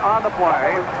recovery on the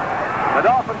play. The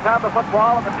Dolphins have the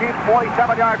football at the Chiefs'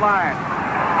 47-yard line.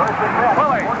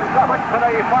 Willie switch to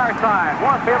the far side.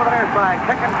 Warfield to the near side.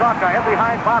 Kick and Zonka in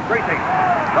behind Bob Greasy.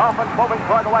 Dolphins moving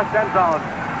toward the west end zone.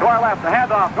 To our left, the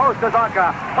handoff goes to Zonka.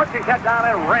 Puts his head down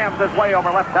and rams his way over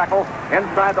left tackle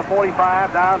inside the 45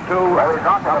 down to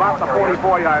about the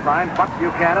 44-yard line. Buck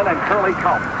Buchanan and Curly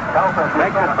Culp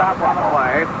make the stop on the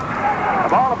play.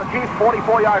 The ball at the Chiefs'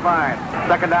 44-yard line.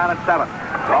 Second down and 7.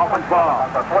 Dolphins ball.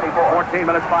 14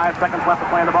 minutes, 5 seconds left to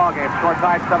play in the ball game. Short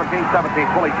side, 17-17.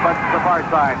 Fully splits to the far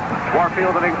side.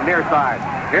 Warfield to the near side.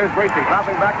 Here's Greasy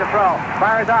dropping back to throw.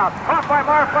 Fires out. Caught by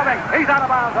Marv Fleming. He's out of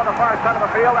bounds on the far side of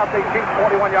the field at the Chiefs'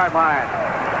 41-yard line.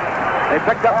 They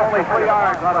picked up only 3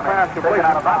 yards on a pass completion.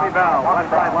 Bobby Bell,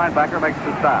 left side linebacker, makes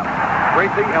the stop.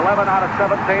 Greasy, 11 out of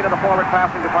 17 in the forward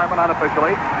passing department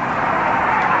unofficially.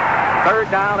 Third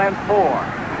down and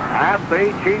 4. At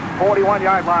the Chiefs'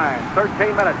 41-yard line.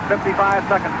 13 minutes, 55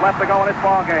 seconds left to go in this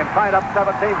ball game. Tied up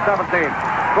 17-17.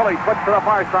 Fully switched to the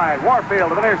far side. Warfield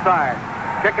to the near side.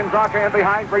 Kick and Zonka in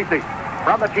behind Greasy.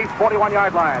 From the Chiefs'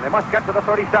 41-yard line. They must get to the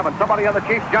 37. Somebody on the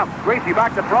Chiefs jumps. Greasy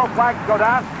back to throw. Flags go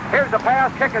down. Here's the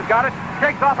pass. Kick has got it.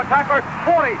 Shakes off a tackler.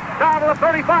 40. Down to the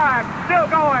 35. Still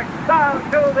going. Down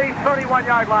to the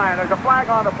 31-yard line. There's a flag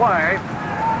on the play.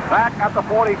 Back at the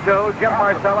 42, Jim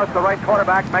Marcellus, the right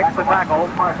quarterback, makes the tackle.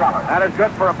 That is good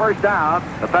for a first down.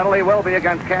 The penalty will be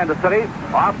against Kansas City.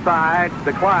 Offside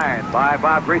declined by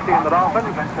Bob Greasy and the Dolphins.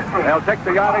 They'll take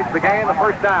the yardage to gain the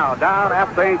first down. Down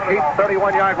at the Chiefs'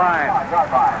 31-yard line.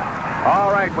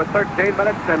 All right, with 13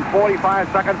 minutes and 45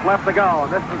 seconds left to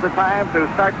go. This is the time to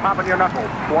start popping your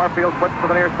knuckles. Warfield puts to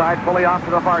the near side, fully off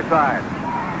to the far side.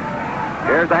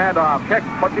 Here's the handoff. Kick,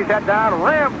 puts his head down,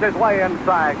 rams his way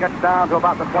inside, gets down to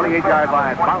about the 28-yard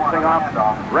line, bouncing off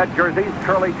red jerseys,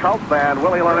 Curly Culp and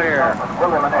Willie Lanier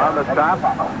on the stop.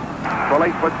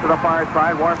 Willie puts to the far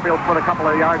side. Warfield put a couple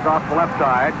of yards off the left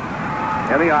side.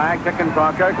 In the eye, kick and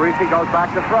Zonka. Greasy goes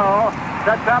back to throw.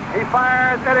 Sets up, he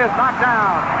fires, it is knocked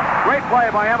down. Great play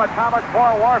by Emmett Thomas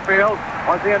for Warfield.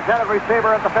 Was the intended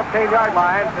receiver at the 15-yard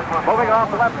line. Moving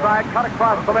off the left side, cut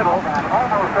across the middle.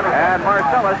 And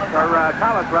Marcellus, or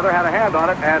Thomas rather, had a hand on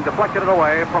it and deflected it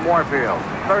away from Warfield.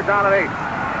 Third down and 8.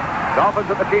 Dolphins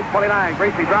at the Chiefs' 29.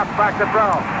 Greasy drops back to throw.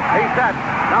 He's set.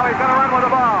 Now he's going to run with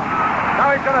the ball.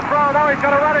 Now he's going to throw. Now he's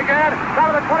going to run again.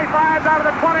 Down to the 25, down to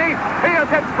the 20. He is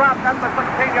hit, dropped at the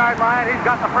 16-yard line. He's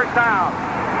got the first down.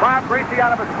 Bob Greasy,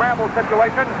 out of a scramble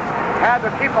situation, had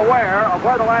to keep aware of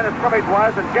where the line of scrimmage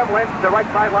was, and Jim Lynch, the right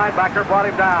side linebacker, brought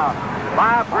him down.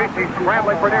 Bob Greasy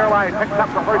scrambling for near line, picks up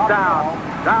the first down.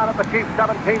 Down at the Chiefs'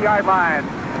 17-yard line.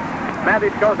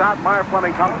 Mandich goes out, Meyer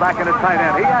Fleming comes back in at tight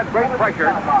end. He had great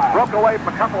pressure, broke away from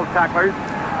a couple of tacklers,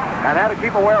 and had to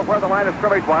keep aware of where the line of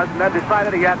scrimmage was, and then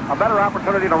decided he had a better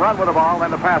opportunity to run with the ball than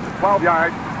to pass it. 12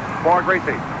 yards for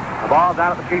Greasy. The ball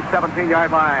down at the Chiefs' 17-yard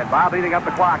line. Bob eating up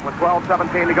the clock with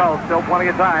 12:17 to go. Still plenty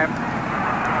of time.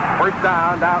 First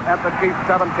down at the Chiefs'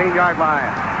 17-yard line.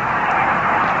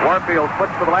 Warfield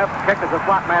flips to the left. Kick as a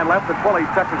slot man left, and Pulley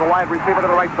sets as a wide receiver to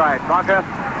the right side. Zonka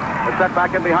is set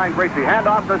back in behind Greasy. Hand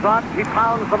off to Zonk. He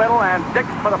pounds the middle and digs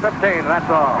for the 15. That's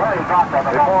all.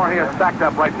 Before he is stacked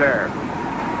up right there.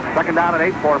 Second down and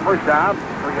 8 for a first down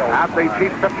at the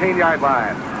Chiefs' 15-yard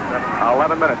line.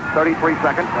 11 minutes, 33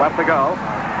 seconds left to go.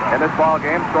 In this ball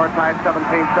game, score tied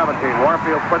 17-17.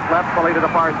 Warfield splits left, fully to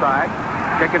the far side.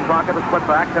 Kick and Zonka the split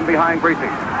backs and behind Greasy.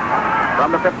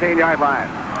 From the 15-yard line.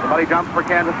 Somebody jumps for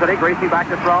Kansas City. Greasy back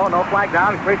to throw. No flag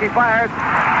down. Greasy fires.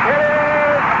 It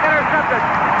is intercepted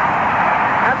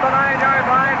at the 9-yard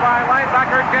line by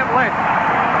linebacker Jim Lynch.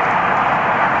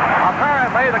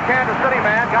 Apparently, the Kansas City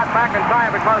man got back in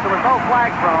time because there was no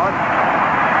flag thrown.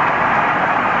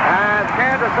 And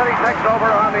Kansas City takes over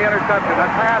on the interception.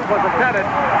 That pass was intended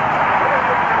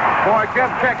for Jim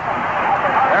Kick.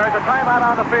 There is a timeout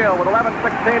on the field with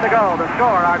 11:16 to go. The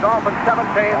score, our Dolphins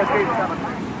 17, the Chiefs 17.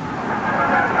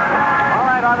 All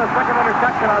right, on the second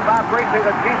interception on Bob Greasy,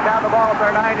 the Chiefs have the ball at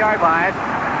their 9-yard line.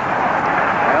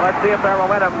 And let's see if their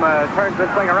momentum turns this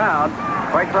thing around.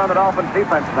 Pressure on the Dolphins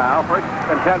defense now. First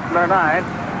and 10 from their 9.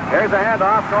 Here's a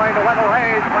handoff going to Wendell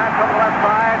Hayes. Flat from the left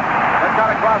side. It's got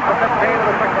across the 15 to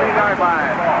the 16-yard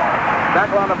line.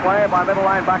 Tackle on the play by middle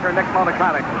linebacker Nick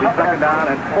Moniconic. Second down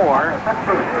and 4.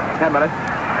 10 minutes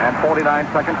and 49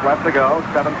 seconds left to go.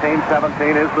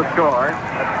 17-17 is the score.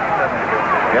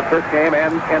 If this game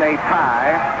ends in a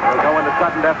tie, we'll go into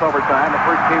sudden death overtime. The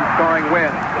first team scoring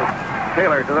wins.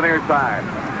 Taylor to the near side.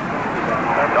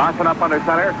 Dawson up under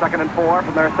center. Second and 4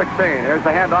 from their 16. Here's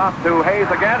the handoff to Hayes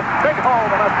again. Big hole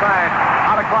on the left side.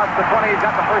 Out across the 20. He's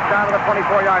got the first down to the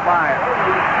 24-yard line.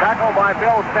 Tackle by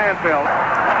Bill Stanfield.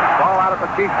 Ball out at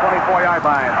the Chiefs' 24-yard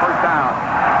line. First down.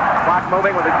 Clock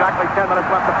moving with exactly 10 minutes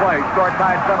left to play. Score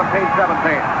tied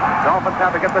 17-17. Dolphins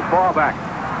have to get this ball back.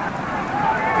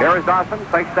 Here is Dawson.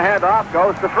 Fakes the handoff.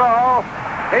 Goes to throw.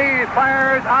 He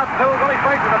fires out to Willie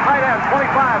Frazier, the tight end.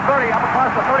 25, 30, up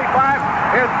across the 35.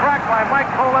 Is cracked by Mike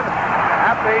Colin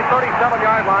at the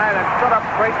 37-yard line and stood up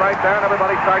straight right there, and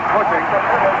everybody starts pushing.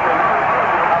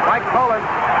 Mike Colin.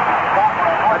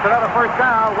 That's another first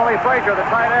down. Willie Frazier, the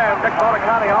tight end. Dick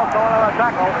Moniconi also another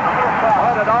tackle.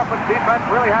 Well, the Dolphins defense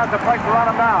really has the pressure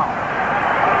on him now.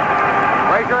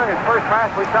 Frazier, his first pass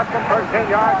reception,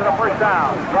 13 yards and a first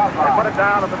down. They put it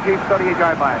down at the Chiefs'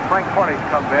 38-yard line. Frank Cornish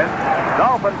comes in.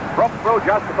 Dolphins broke through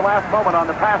just at the last moment on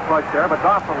the pass rush there, but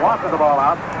Dawson wanted the ball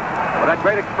out with that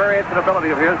great experience and ability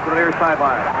of his to the near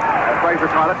sideline. As Frazier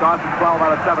caught it, Dawson 12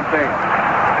 out of 17.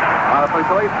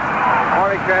 Unofficially,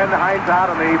 Cornish in, Hines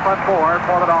out in the front 4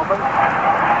 for the Dolphins.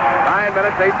 9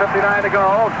 minutes, 8:59 to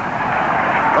go.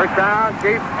 First down,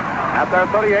 Chiefs at their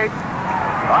 38.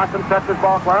 Dawson sets his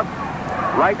ball club.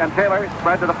 Wright and Taylor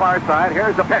spread to the far side.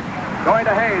 Here's the pitch. Going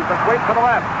to Hayes. The sweep to the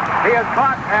left. He is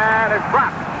caught and is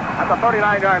dropped at the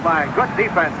 39-yard line. Good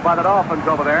defense by the Dolphins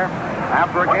over there.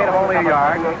 After a gain of only a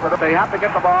yard, they have to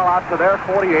get the ball out to their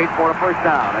 48 for a first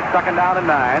down. It's second down and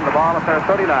 9. The ball at their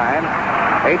 39.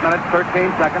 8 minutes, 13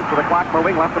 seconds with the clock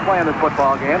moving. Left to play in this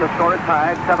football game. The score is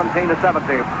tied 17-17.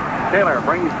 Taylor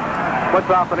puts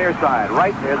off the near side.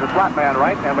 Wright is the slot man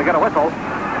right, and we get a whistle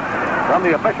from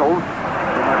the officials.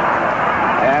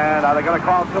 And are they going to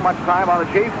call too much time on the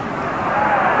Chiefs?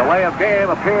 Delay of game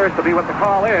appears to be what the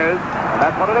call is, and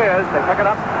that's what it is. They pick it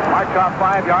up, march off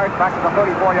 5 yards, back to the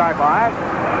 34-yard line.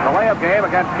 Delay of game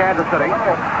against Kansas City.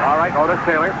 All right, Otis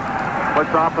Taylor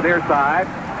puts off the near side.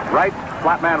 Right,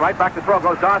 flat man right, back to throw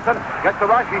goes Dawson. Gets the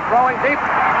rush, he's throwing deep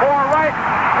for Wright.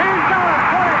 He's down,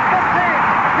 20,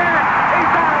 15, 10. He's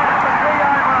down at the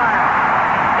 3-yard line.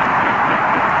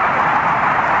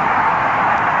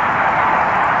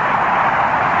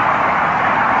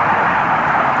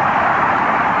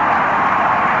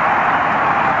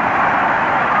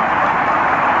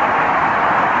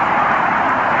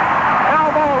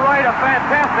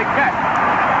 Fantastic catch.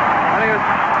 And he was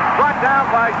brought down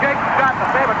by Jake Scott to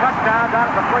save a touchdown down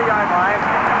at the 3-yard line.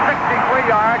 63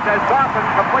 yards as Dawson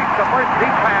completes the first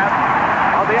deep pass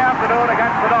of the afternoon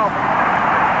against the Dolphins.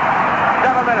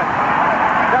 7 minutes,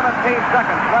 17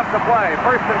 seconds left to play.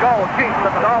 First and goal, Chiefs at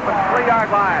the Dolphins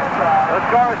 3-yard line. The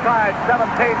score is tied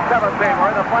 17-17. We're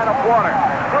in the final quarter.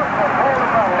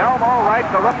 Elmo Wright,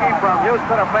 the rookie from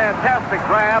Houston, a fantastic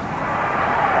grab.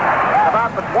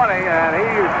 About the 20, and he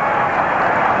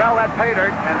fell that pay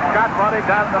dirt, and Scott brought him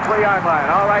down to the 3-yard line.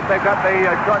 All right, they've got the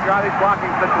short yardage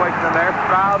blocking situation in there.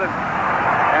 Stroud and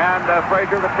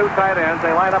Frazier, the two tight ends.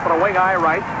 They line up at a wing eye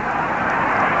right.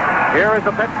 Here is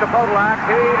the pitch to Podolak.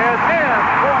 He is in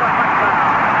for a touchdown.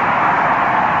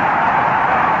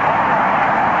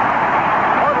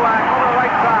 Podolak over the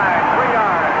right side, 3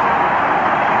 yards.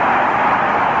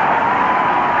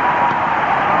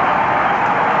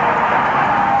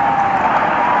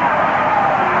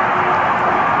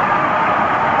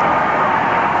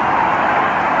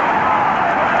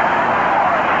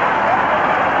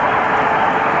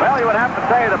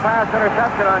 The pass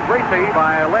interception on Greasy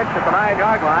by Lynch at the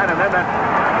 9-yard line, and then that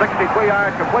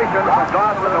 63-yard completion from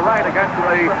Dawson to the right against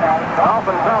the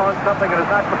Dolphin zone, something that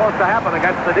is not supposed to happen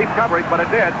against the deep coverage, but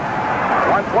it did.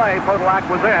 One play, Podolak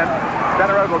was in.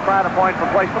 Center Road will try to point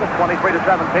for placement. It's 23-17.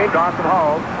 Dawson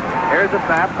holds. Here's the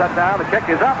snap, set down. The kick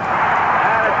is up,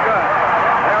 and it's good.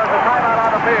 There is a timeout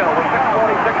on the field with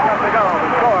 6:46 left to go.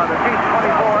 The score, the Chiefs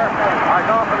 24, our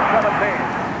Dolphins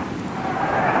 17.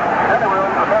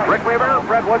 Rick Weaver,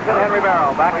 Fred Woodson, Henry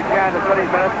Barrow back at Kansas City's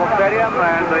Municipal Stadium,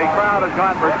 and the crowd has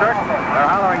gone berserk.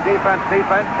 They're hollering defense,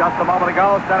 defense. Just a moment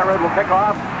ago, Center Road will kick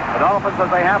off. The Dolphins,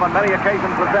 as they have on many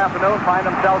occasions this afternoon, find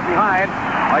themselves behind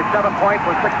by 7 points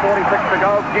with 6:46 to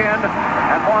go. Ginn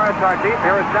and Morris are deep.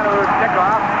 Here is Center Road's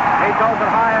kickoff. He goes it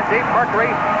high and deep.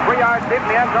 Mercury, 3 yards deep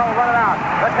in the end zone, run it out.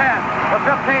 The 10, the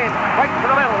 15, right to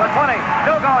the middle. The 20,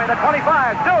 still going. The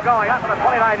 25, still going. Up to the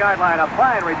 29-yard line. A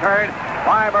fine return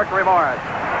by Mercury Morris.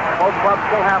 Both clubs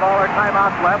still have all their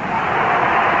timeouts left.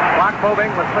 Clock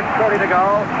moving with 6:30 to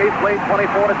go. Chiefs lead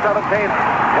 24-17.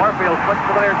 Warfield flicks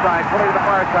to the near side, fully to the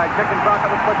far side. Chicken Sock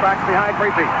on the putbacks behind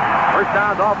Greasy. First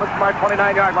down, Dolphins from our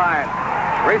 29-yard line.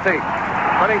 Greasy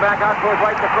turning back out to his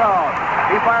right to throw.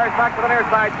 He fires back to the near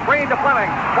side. Screen to Fleming.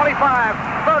 25,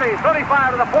 30, 35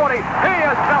 to the 40. He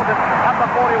has felt it at the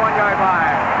 41-yard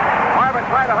line. Marvin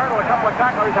tried to hurdle a couple of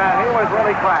tacklers, and he was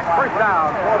really cracked. First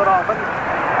down for the Dolphins.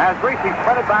 As Greasy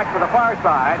spread it back to the far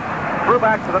side, threw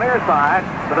back to the near side,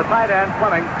 to the tight end,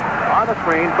 Fleming, on the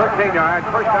screen, 13 yards,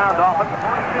 first down, Dolphins,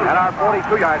 and our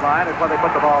 42-yard line is where they put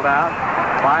the ball down.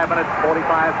 5 minutes,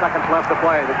 45 seconds left to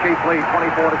play. The Chiefs lead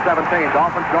 24-17.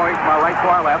 Dolphins going from our right to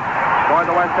our left, toward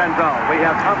the west end zone. We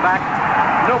have come back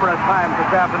numerous times this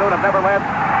afternoon, have never led.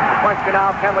 The question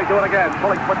now, can we do it again?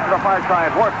 Fully puts to the far side,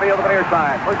 Warfield to the near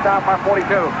side, first down by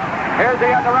 42. Here's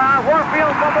the end around. Warfield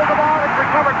fumbles the ball. It's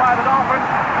recovered by the Dolphins.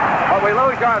 But we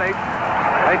lose yardage.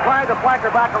 They tried to flank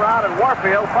her back around, and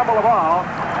Warfield fumbled the ball.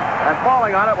 And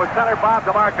falling on it was center Bob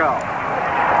DeMarco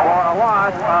for a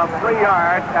loss of 3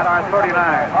 yards at our 39. It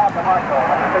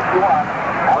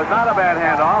was not a bad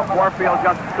handoff. Warfield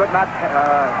just could not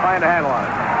find a handle on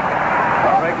it.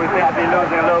 I think we seem to be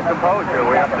losing a little composure.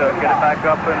 We have to get it back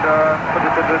up and put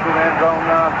it to the end zone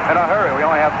in a hurry. We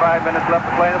only have 5 minutes left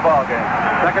to play the ball game.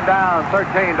 Second down,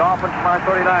 13, Dolphins from our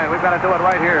 39. We've got to do it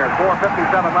right here.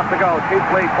 4:57 left to go.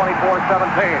 Chiefs lead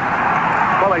 24-17.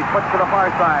 Bully puts to the far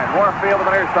side. Warfield to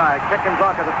the near side. Kick and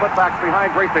block at the putbacks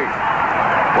behind Greasy.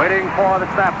 Waiting for the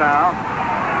snap now.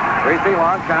 Greasy,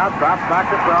 long count, drops back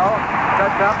to throw.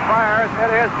 sets up, fires.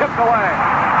 It is tipped away.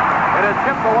 It is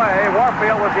tipped away.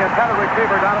 Warfield was the intended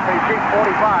receiver down at the Chiefs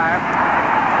 45.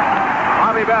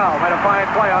 Bobby Bell made a fine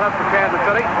play on it for Kansas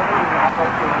City.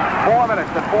 4 minutes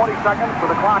and 40 seconds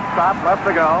with the clock stopped, left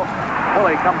to go.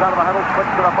 Pulley comes out of the huddle, switch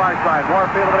to the far side.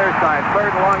 Warfield to the near side. Third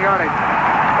and long yardage.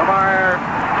 From our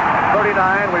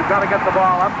 39, we've got to get the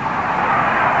ball up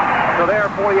to their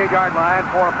 48-yard line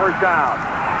for a first down.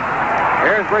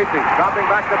 Here's Greasy, dropping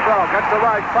back to throw, gets the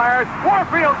rush, fires.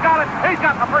 Warfield got it. He's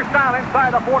got the first down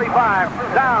inside the 45,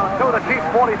 down to the Chiefs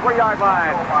 43-yard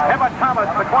line. Emmett Thomas,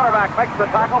 the quarterback, makes the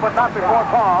tackle, but not before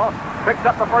Paul picks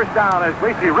up the first down as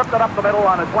Greasy ripped it up the middle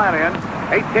on his slant in.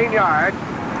 18 yards.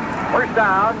 First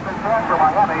down at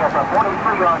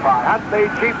the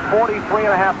Chiefs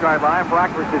 43.5-yard line. For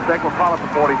accuracy's sake, we'll call it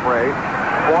the 43.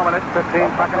 4 minutes,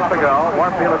 15 seconds to go.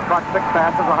 Warfield has caught 6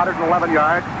 passes, 111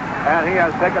 yards. And he has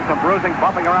taken some bruising,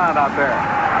 bumping around out there.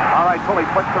 All right, Pulley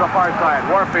flips to the far side.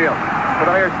 Warfield to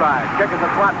the near side. Kick is a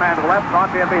flat man to the left.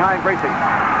 Naughty and behind Greasy.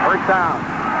 First down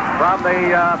from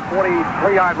the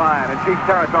 43-yard line in Chiefs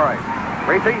territory.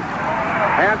 Greasy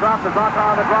hands off to Zonka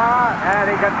on the draw, and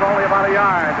he gets only about a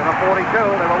yard to the 42.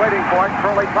 They were waiting for it.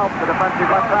 Curly Phelps, the defensive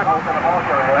left tackle,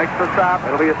 makes the stop.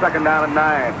 It'll be a second down and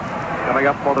 9. Coming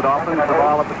up for the Dolphins, the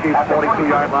ball at the Chiefs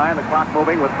 42-yard line. The clock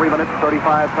moving with 3 minutes,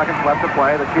 35 seconds left to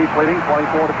play. The Chiefs leading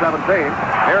 24-17.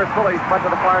 Here's Pulley, split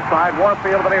to the far side.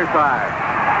 Warfield to the near side.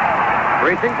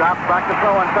 Greasy drops back to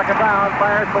throw on second down.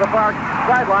 Fires for the far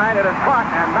sideline. It is caught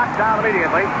and knocked down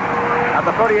immediately. At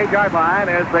the 38-yard line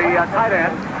is the tight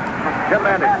end, Jim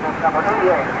Mandy.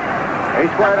 He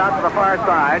squared out to the far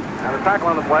side, and the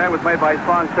tackle on the play was made by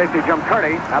strong safety Jim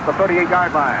Kearney at the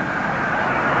 38-yard line.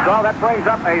 So that brings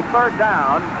up a third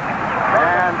down,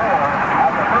 and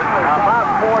about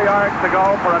 4 yards to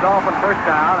go for a Dolphin first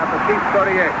down at the Chiefs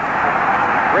 38.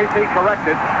 Greasy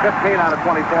corrected, 15 out of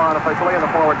 24 unofficially in the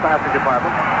forward passing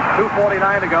department.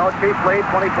 2:49 to go, Chiefs lead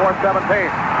 24-17.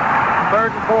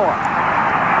 Third and 4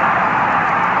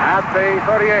 at the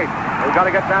 38. We've got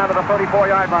to get down to the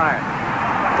 34-yard line.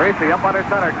 Greasy up under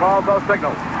center, calls those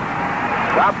signals.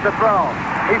 Drops the throw.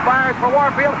 He fires for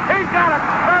Warfield. He's got it.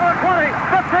 20,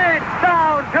 15,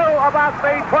 down to about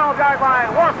the 12-yard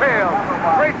line. Warfield.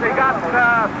 Greasy got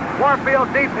Warfield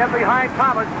deep in behind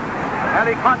Thomas, and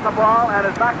he caught the ball and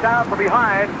is knocked down from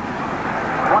behind.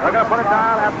 They're going to put it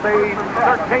down at the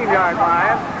 13-yard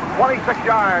line. 26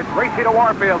 yards. Greasy to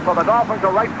Warfield. So the Dolphins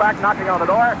are right back knocking on the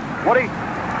door. Woody?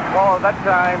 Well, at that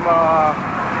time,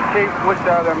 Chiefs switched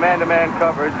out their man-to-man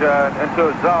coverage into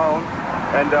a zone.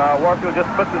 And Warfield just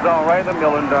put the zone right in the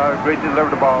middle, and Greasy delivered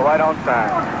the ball right on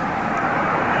time.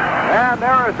 And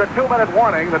there is a 2-minute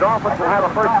warning. The Dolphins will have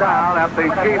a first down at the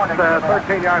Chiefs'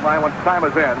 13-yard line once time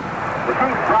is in. The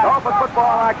Dolphins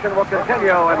football action will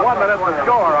continue in 1 minute. The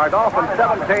score, our Dolphins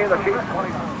 17, the Chiefs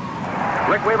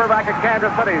 20. Rick Weaver back at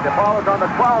Kansas City. The ball is on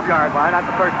the 12-yard line at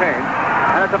the 13.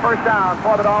 And it's a first down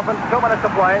for the Dolphins. 2 minutes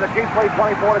to play. The Chiefs lead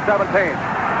 24-17.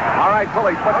 All right,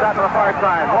 Pulley puts that to the far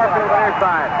side. Warfield to the near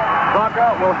side.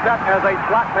 Zonka will set as a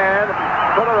flat man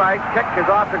to the right. Kick is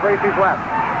off to Greasy's left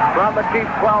from the Chiefs'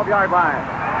 12-yard line.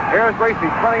 Here's Greasy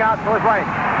sprinting out to his right.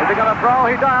 Is he going to throw?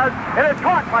 He does. It is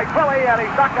caught by Pulley, and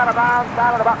he's knocked out of bounds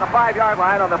down at about the 5-yard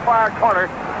line on the far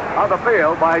corner of the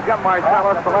field by Jim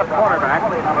Marcellus, the left cornerback.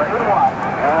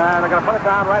 And they're going to put it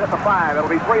down right at the 5.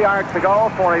 It'll be 3 yards to go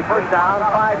for a first down,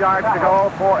 5 yards to go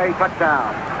for a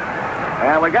touchdown.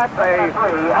 And we got a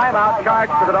timeout charge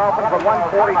to the Dolphins with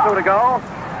 1:42 to go.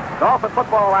 Dolphin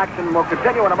football action will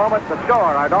continue in a moment. The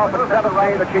score, our Dolphins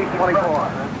 17, the Chiefs 24.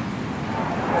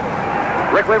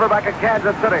 Rick Weaver back at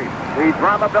Kansas City. The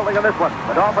drama building in this one.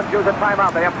 The Dolphins use a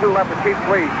timeout. They have 2 left. The Chiefs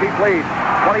lead. Chiefs lead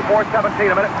 24-17.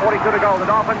 A minute 42 to go. The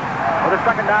Dolphins with a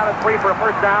second down and 3 for a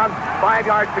first down. 5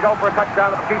 yards to go for a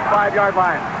touchdown at the Chiefs' 5-yard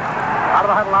line. Out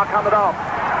of the huddle now come the Dolphins.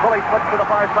 Pulley flips to the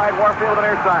far side. Warfield to the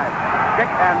near side. Kick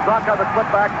and Zonka the slip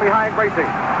back behind Greasy.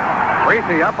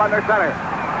 Greasy up under center.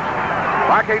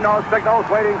 Barking those signals,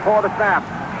 waiting for the snap.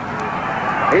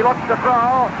 He looks to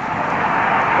throw.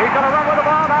 He's going to run with the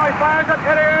ball. Now he fires it.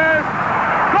 It is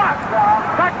caught.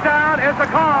 Touchdown is the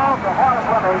call.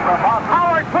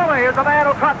 Howard Pulley is the man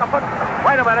who caught the foot.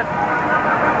 Wait a minute.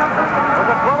 Was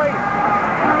it Pulley?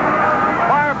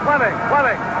 Wire Fleming.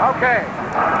 Fleming. Okay.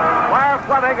 Wire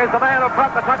Fleming is the man who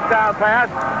caught the touchdown pass.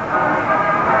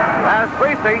 As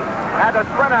Greasy had to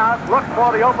sprint out, look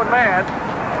for the open man,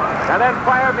 and then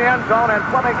fired in the end zone, and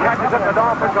Fleming catches it. The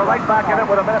Dolphins are right back in it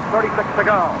with a minute 36 to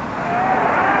go.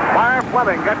 Wire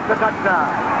Fleming gets the touchdown.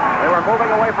 They were moving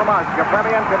away from us.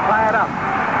 Yepremian can tie it up.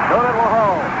 Noonan will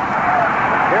hold.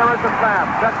 Here is the snap.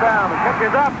 Set down. The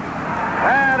kick is up.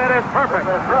 And it is perfect.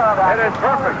 It is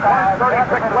perfect.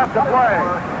 1:36 left to play.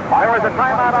 There is a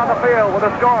timeout on the field with a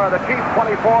score. The Chiefs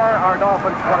 24, our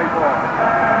Dolphins 24.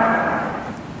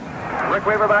 Rick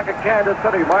Weaver back at Kansas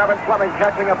City. Marvin Fleming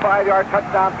catching a 5-yard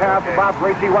touchdown pass from Bob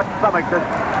Greasy. What stomach this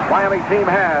Miami team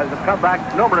has. It's come back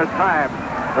numerous times.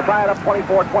 The tie it up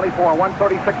 24-24,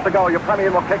 1:36 to go.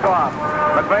 Yepremian will kick off.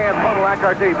 McVay and Podolak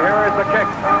are deep. Here is the kick.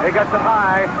 He gets it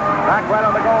high. Back right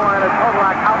on the goal line is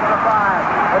Podolak out to the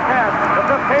 5, the 10, the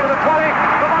 15 to the 20.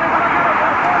 Somebody going to get it to the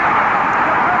 40.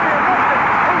 Yepremian missed it.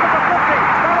 He's at the 50.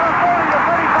 Down to the 40 to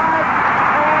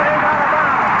 35. And he's out of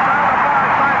bounds. Down the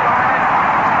far sideline.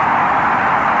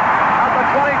 At the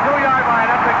 22-yard line.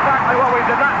 That's exactly what we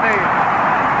did not need.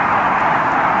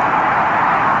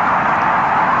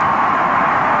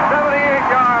 78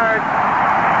 yards.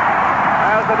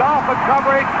 As the Dolphin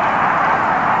coverage,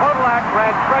 Podolak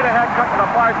ran straight ahead, cut to the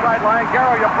far sideline.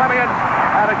 Garo Yepremian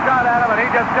had a shot at him, and he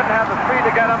just didn't have the speed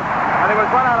to get him, and he was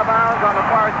run out of bounds on the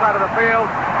far side of the field.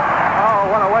 Oh,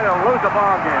 what a way to lose the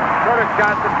ball game. Curtis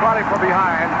Johnson caught him from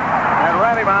behind and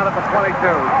ran him out at the 22.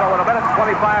 So with a minute and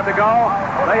 25 to go,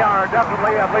 they are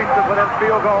definitely at least within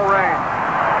field goal range.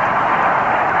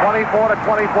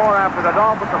 24-24 after the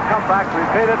Dolphins have come back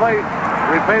repeatedly,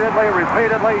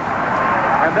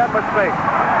 and then mistake.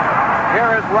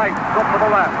 Here is Wright, slip to the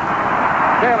left.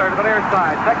 Taylor to the near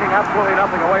side, taking absolutely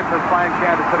nothing away from this fine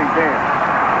Kansas City team.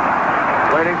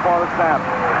 Waiting for the snap.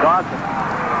 Dawson,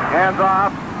 hands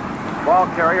off. Ball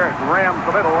carrier rams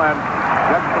the middle and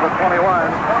gets to the 21.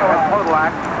 And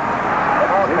Podolak.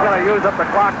 He's going to use up the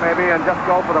clock maybe and just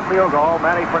go for the field goal.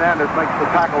 Manny Fernandez makes the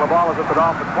tackle. The ball is at the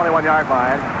Dolphins' 21-yard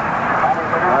line.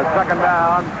 Second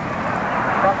down.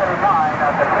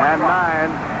 And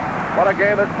 9. What a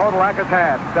game this Podolak has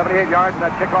had. 78 yards in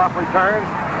that kickoff return.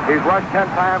 He's rushed 10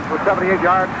 times for 78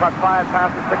 yards, caught 5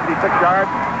 passes, 66 yards,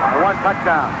 and 1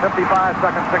 touchdown. 55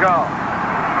 seconds to go.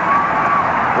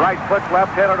 Right foot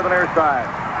left, Taylor to the near side.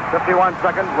 51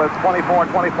 seconds with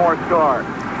 24-24 score.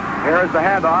 Here is the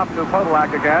handoff to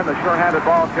Podolak again. The sure-handed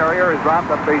ball carrier is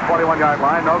dropped at the 21-yard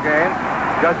line. No gain.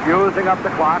 Just using up the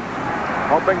clock,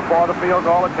 hoping for the field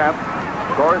goal attempt.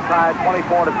 Score is tied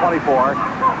 24-24.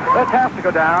 This has to go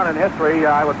down in history,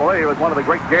 I would believe, as one of the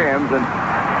great games in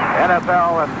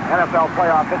NFL and NFL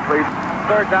playoff history.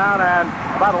 Third down and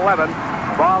about 11.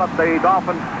 Ball at the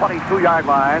Dolphins' 22-yard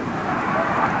line.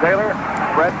 Taylor,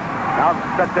 Fred, now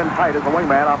sets in tight as a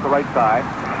wingman off the right side.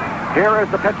 Here is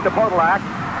the pitch to Podolak.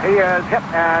 He is hit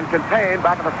and contained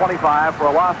back at the 25 for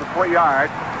a loss of 3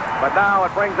 yards. But now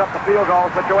it brings up the field goal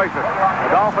situation. The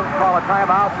Dolphins call a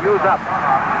timeout, use up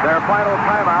their final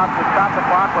timeout to stop the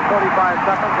clock with 35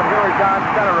 seconds. And here is John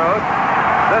Stenerud.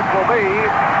 This will be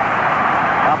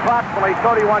approximately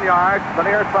 31 yards to the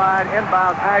near side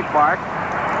inbound hash mark.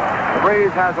 The breeze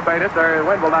has abated. The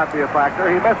wind will not be a factor.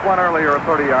 He missed one earlier of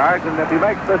 30 yards, and if he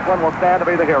makes this one, will stand to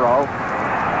be the hero.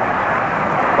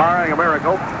 Barring a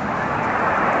miracle,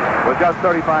 with just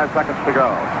 35 seconds to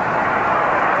go.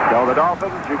 So the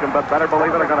Dolphins, you can better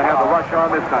believe it, are going to have the rush on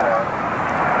this time.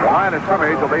 The line of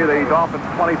scrimmage will be the Dolphins'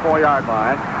 24-yard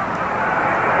line.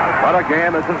 What a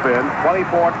game this has been.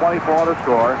 24-24 the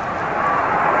score.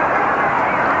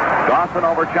 Dawson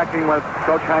over checking with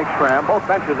Coach Hank Stram. Both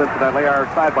benches, incidentally, are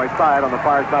side by side on the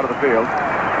far side of the field.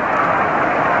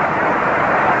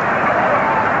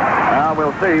 Now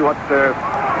we'll see what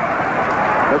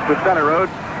Mr.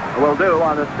 Stenerud will do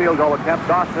on this field goal attempt.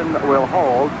 Dawson will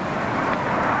hold.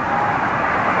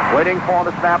 Waiting for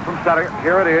the snap from center.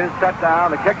 Here it is, set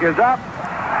down. The kick is up.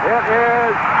 It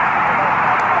is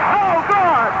no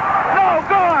good! No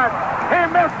good! He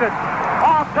missed it.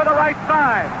 Off to the right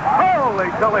side.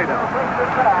 Holy Toledo.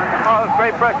 Oh, it was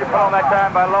great pressure put on that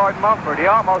time by Lloyd Mumford.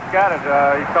 He almost got it.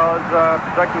 He saw his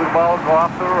projected ball go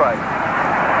off to the right.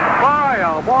 Boy,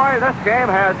 oh boy, this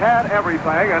game has had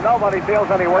everything, and nobody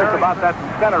feels any worse about that than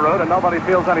Stenerud, and nobody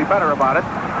feels any better about it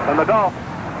than the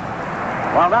Dolphins.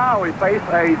 Well, now we face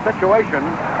a situation,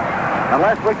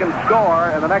 unless we can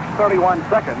score in the next 31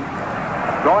 seconds,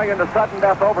 going into sudden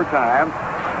death overtime.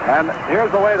 And here's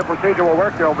the way the procedure will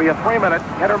work. There will be a 3-minute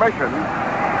intermission.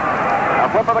 A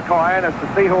flip of the coin is to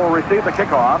see who will receive the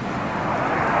kickoff.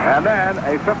 And then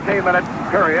a 15-minute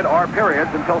period, or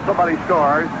periods, until somebody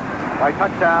scores by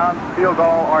touchdown, field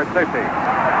goal, or safety.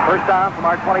 First down from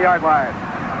our 20-yard line.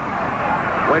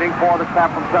 Waiting for the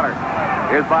snap from center.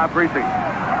 Here's Bob Greasy.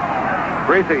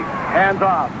 Greasy, hands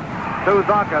off to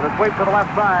Zonka. The sweep to the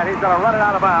left side. He's going to run it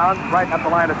out of bounds right at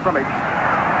the line of scrimmage.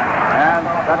 And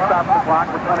that stops the clock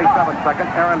for 27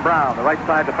 seconds. Aaron Brown, the right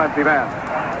side defensive end.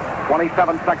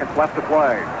 27 seconds left to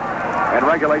play. in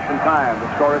regulation time.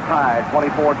 The score is tied,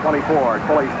 24-24.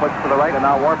 Tully splits to the right, and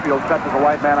now Warfield sets as a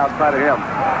wide man outside of him.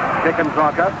 Kick and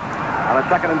Zonka on a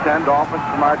 2nd and 10. Dolphins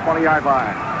from our 20-yard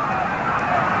line.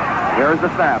 Here's the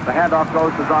snap. The handoff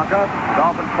goes to Zonka.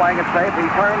 Dolphins playing it safe. He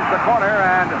turns the corner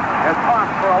and is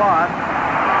tossed for a loss.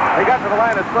 He got to the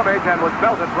line of scrimmage and was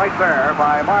belted right there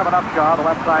by Marvin Upshaw, the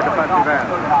left side defensive end.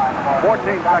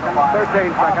 14 seconds, 13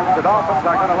 seconds. The Dolphins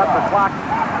are going to let the clock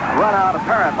run out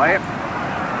apparently.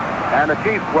 And the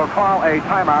Chiefs will call a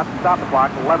timeout to stop the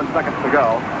clock with 11 seconds to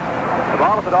go. The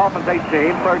ball at the Dolphins 18,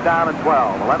 3rd down and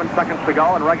 12. 11 seconds to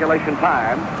go in regulation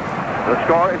time. The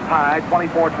score is tied,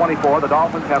 24-24. The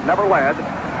Dolphins have never led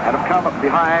and have come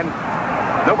behind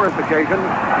numerous occasions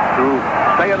to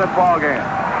stay in this ball game.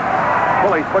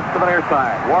 Tully switch to the near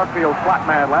side. Warfield flat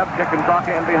man left. Kick and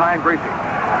Zonka in behind Greasy.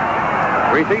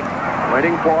 Greasy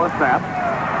waiting for the snap.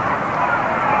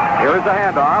 Here's the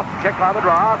handoff. Kick on the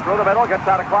draw. Through the middle. Gets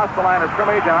out across the line of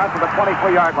scrimmage and out to the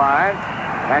 23-yard line.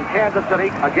 And Kansas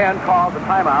City again calls a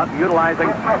timeout,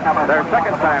 utilizing their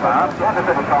 2nd timeout.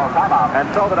 And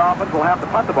so the Dolphins will have to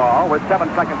punt the ball with 7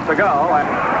 seconds to go. And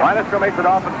line of scrimmage, the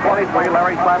Dolphins 23.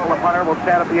 Larry Seidel, the punter, will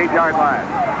stand at the 8-yard line.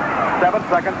 7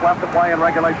 seconds left to play in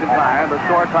regulation time. The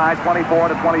score tied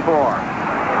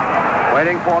 24-24.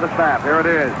 Waiting for the snap. Here it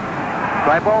is.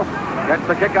 Seipel gets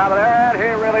the kick out of there, and he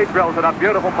really drills it up.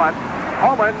 Beautiful punt.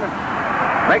 Holman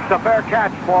makes a fair catch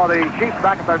for the Chiefs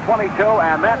back at their 22,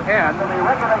 and that ends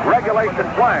regulation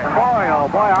play. Boy, oh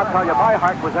boy, I'll tell you, my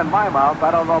heart was in my mouth.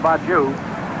 I don't know about you.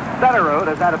 Setterud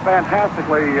has had a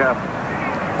fantastically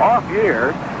off year,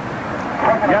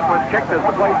 yet was picked as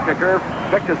the place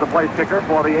kicker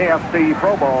for the AFC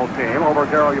Pro Bowl team over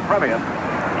Darryl Yepremian.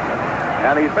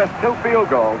 And he's missed 2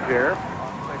 field goals here.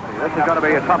 This is going to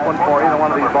be a tough one for either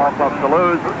one of these ball clubs to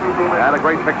lose, and a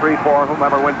great victory for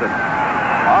whomever wins it.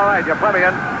 All right,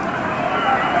 Yepremian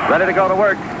ready to go to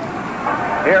work.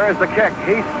 Here is the kick.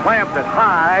 He slams it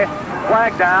high.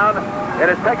 Flag down. It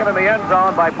is taken in the end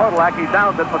zone by Podolak. He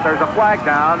downs it, but there's a flag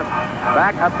down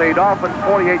back at the Dolphins'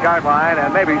 48-yard line,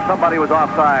 and maybe somebody was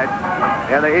offside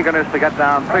in the eagerness to get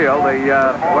downfield.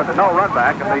 With no run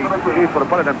back, and the Chiefs would have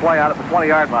put it in play out at the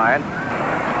 20-yard line.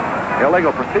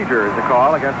 Illegal procedure is the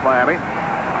call against Miami.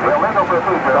 So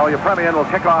Yepremian will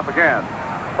kick off again.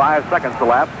 5 seconds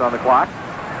elapsed on the clock.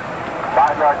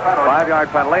 5-yard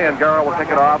penalty, and Garrell will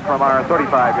kick it off from our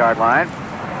 35-yard line.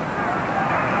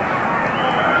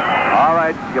 All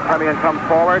right, Yepremian comes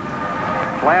forward,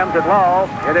 slams it low.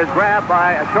 It is grabbed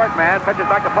by a short man, pitches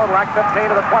back to Podolak, 15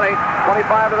 to the 20,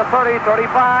 25 to the 30,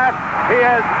 35. He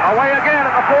is away again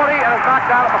at the 40 and is knocked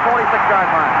out at the 46-yard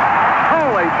line.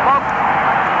 Holy smokes!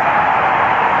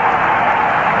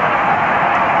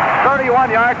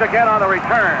 31 yards again on the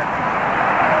return.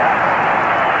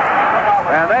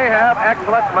 And they have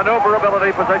excellent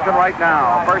maneuverability position right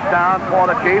now. First down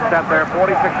for the Chiefs at their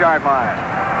 46-yard line.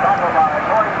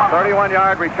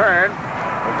 31-yard return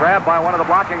was grabbed by one of the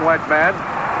blocking wedge men.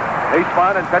 He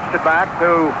spun and pitched it back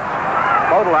to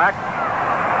Podolak,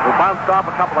 who bounced off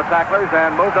a couple of tacklers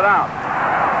and moved it out.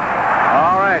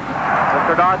 All right,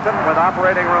 Mr. Dawson with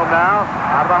operating room now,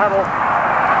 out of the huddle.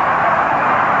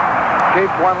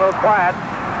 Chiefs went a little quiet.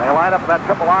 They line up in that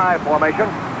triple I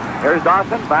formation. Here's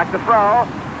Dawson, back to throw.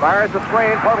 Fires the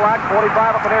screen. Podolak, 45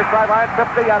 up the near sideline,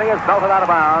 50, and he is belted out of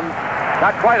bounds.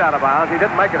 Not quite out of bounds. He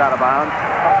didn't make it out of bounds.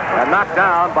 And knocked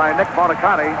down by Nick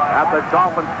Monicani at the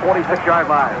Dolphins' 46-yard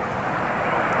line.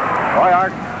 Boy,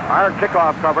 our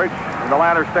kickoff coverage in the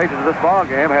latter stages of this ball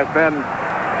game has been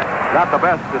not the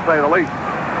best, to say the least.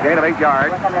 Gain of 8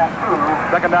 yards.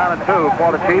 2nd down and 2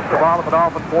 for the Chiefs. The ball at the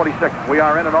Dolphins' 46. We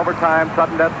are in an overtime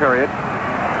sudden death period.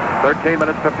 13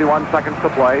 minutes, 51 seconds to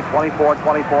play.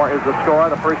 24-24 is the score.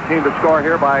 The first team to score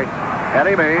here by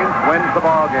any means wins the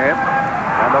ball game.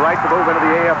 And the right to move into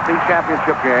the AFC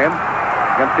Championship game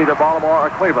against either Baltimore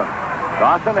or Cleveland.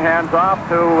 Dawson hands off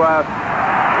to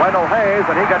Wendell Hayes,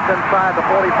 and he gets inside the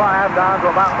 45 down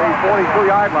to about the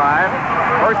 42-yard line.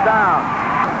 First down.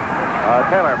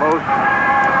 Taylor moves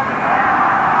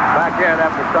back in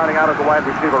after starting out as a wide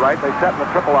receiver right. They set in the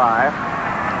triple I.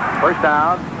 First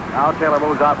down. Now Taylor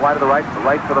moves out wide to the right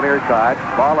to the near side.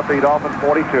 Ball at the Dolphins'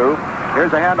 42. Here's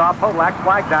the handoff. Podolak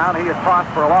flag down. He is tossed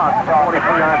for a loss at the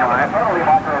 43-yard line.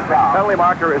 Penalty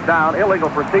marker is down. Illegal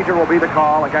procedure will be the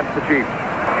call against the Chiefs.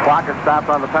 Clock is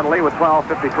stopped on the penalty with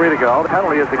 12:53 to go. The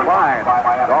penalty is declined.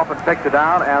 Dolphins takes it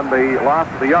down and the loss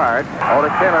of the yard.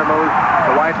 Otis Taylor moves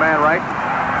the wide man right.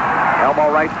 Elbow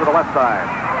right to the left side.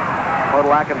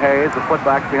 Podolak and Hayes, the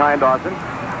footbacks behind Dawson.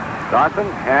 Dawson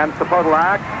hands to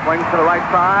Podolak, swings to the right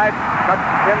side, cuts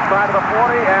inside of the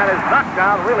 40, and is knocked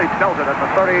down, really tilted at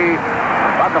the 38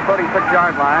 about the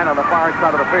 36-yard line on the far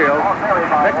side of the field.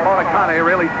 Nick Bonacani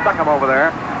really stuck him over there.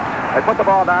 They put the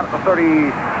ball down at the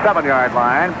 37-yard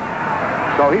line.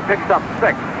 So he picks up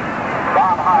 6.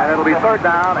 And it'll be third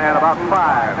down and about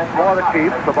 5 for the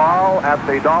Chiefs. The ball at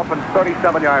the Dolphins'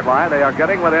 37-yard line. They are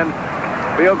getting within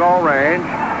field goal range.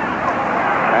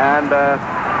 And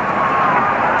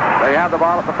they have the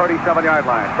ball at the 37-yard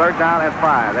line. Third down and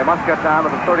 5. They must get down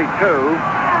to the 32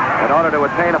 in order to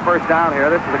attain a first down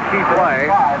here. This is a key play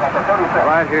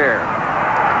right here.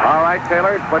 All right,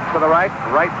 Taylor splits to the right,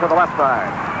 right to the left side.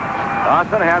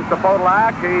 Dawson hands to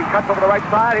Podolak. He cuts over the right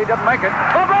side. He didn't make it.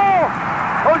 Football!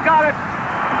 Who's got it?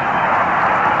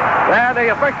 And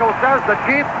the official says the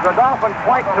Chiefs, the Dolphins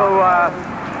point to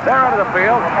their end of the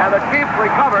field, and the Chiefs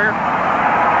recover.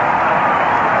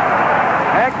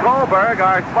 Hank Goldberg,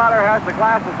 our spotter, has the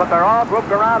glasses, but they're all grouped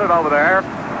around it over there.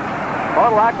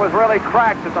 Podolak was really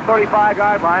cracked at the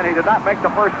 35-yard line. He did not make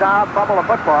the first down, fumble the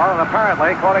football, and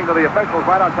apparently, according to the officials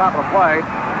right on top of the play,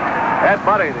 Ed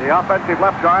Buddy, the offensive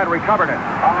left guard, recovered it.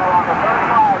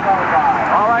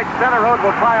 All right, Centerwood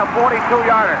will try a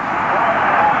 42-yarder.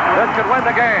 This could win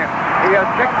the game. He has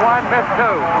kicked 1, missed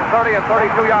 2, 30 and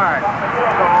 32 yards.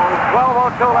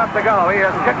 12:02 left to go. He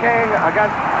is kicking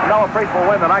against no appreciable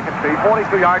win that I can see.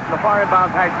 42 yards from the far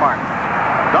inbound hash mark.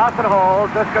 Dawson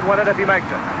holds. This could win it if he makes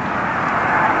it.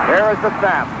 Here is the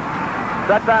snap.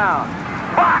 Set down.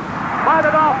 Blocked by the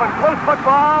Dolphins. Loose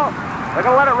football. They're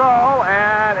going to let it roll,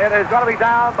 and it is going to be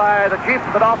down by the Chiefs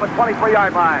at the Dolphins'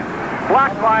 23-yard line.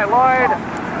 Blocked by Lloyd,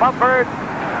 Mumford,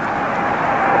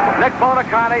 Nick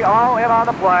Bonacani, all in on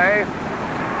the play.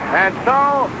 And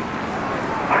so,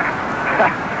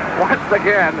 once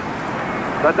again,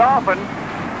 the Dolphins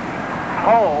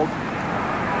hold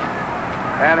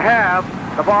and have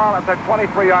the ball at the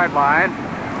 23-yard line.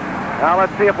 Now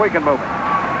let's see if we can move it.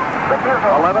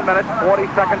 11 minutes, 40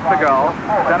 seconds to go.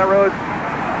 Centerwood's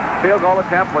field goal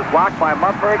attempt was blocked by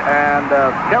Mumford and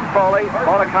Tim Foley.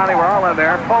 Bonacani were all in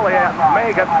there. Foley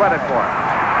may get credit for it.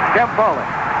 Tim Foley.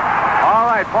 All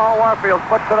right, Paul Warfield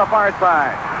splits to the far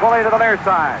side. Foley to the near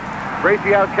side. Greasy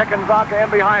has Chickenzacca in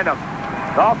behind him.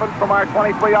 Dolphins from our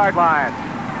 23-yard line.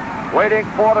 Waiting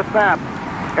for the snap.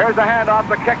 Here's the handoff.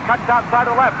 The kick cuts outside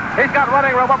to the left. He's got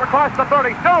running room up across the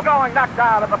 30. Still going. Knocked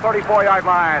down at the 34-yard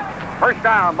line. First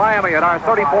down, Miami at our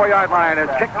 34-yard line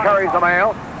as Chick carries the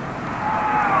mail.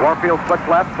 Warfield splits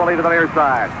left, Foley to the near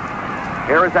side.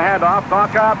 Here is the handoff.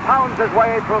 Zanka pounds his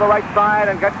way through the right side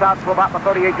and gets out to about the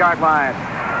 38-yard line.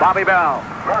 Bobby Bell,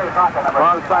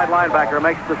 strong side linebacker,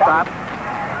 makes the stop.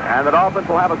 And the Dolphins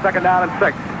will have a second down and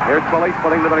 6. Here's Foley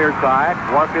splitting to the near side.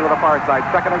 Warfield to the far side,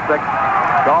 second and 6.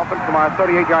 Dolphins from our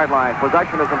 38-yard line.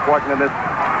 Possession is important in this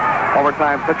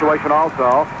overtime situation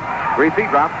also. Greasy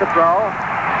drops the throw.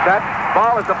 Set.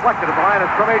 Ball is deflected at the line of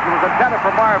scrimmage. It was intended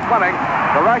for Marv Fleming.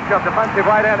 The rush of defensive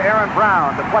right end Aaron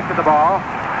Brown deflected the ball.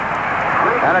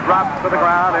 And it drops to the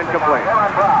ground, incomplete.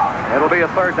 It'll be a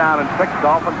third down and 6.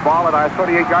 Dolphins ball at our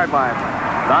 38-yard line.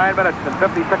 9 minutes and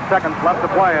 56 seconds left to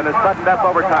play in this sudden death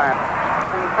overtime.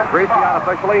 Greasy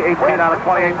unofficially, 18 out of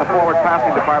 28 in the forward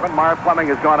passing department. Marv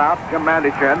Fleming has gone out. Jim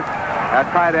Mandichin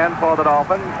at tight end for the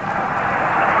Dolphins.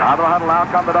 Out of the huddle now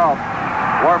come the Dolphins.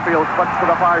 Warfield splits to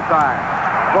the far side.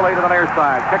 Foley to the near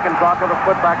side. Chickenzacca the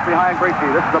split back behind Greasy.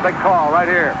 This is a big call right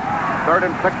here. Third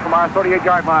and 6 from our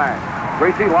 38-yard line.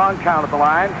 Greasy, long count at the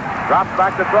line. Drops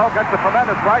back to throw. Gets a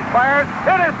tremendous right. Fires.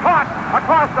 It is caught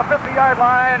across the 50-yard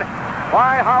line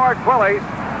by Howard Twilley.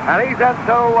 And he's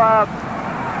into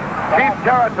Chiefs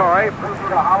territory.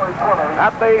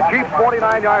 At the Chiefs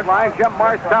 49-yard line, Jim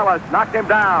Marcellus knocked him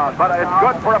down. But it's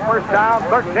good for a first down,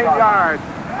 13 yards.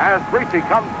 As Greasy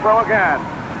comes through again.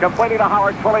 Completing to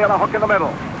Howard Twilley on a hook in the middle.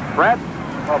 Brett?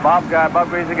 Well, Bob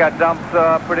Greasy got dumped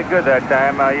pretty good that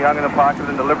time. He hung in the pocket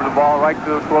and delivered the ball right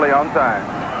to Twilley on time.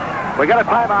 We got a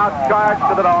timeout charge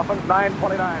to the Dolphins,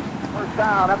 9:29. First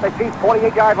down at the Chiefs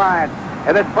 48-yard line.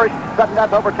 In this first sudden death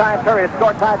overtime period,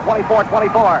 score tied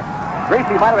 24-24.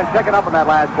 Greasy might have been taken up in that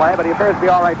last play, but he appears to be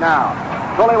all right now.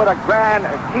 Twilley with a grand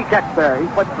key catch there. He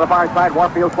splits to the far side.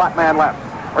 Warfield flat man left.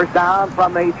 First down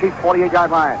from the Chiefs 48-yard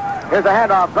line. Here's a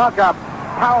handoff. Zanka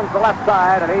pounds the left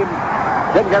side, and he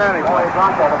didn't get any.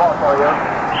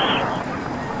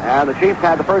 And the Chiefs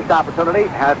had the first opportunity.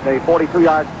 Had the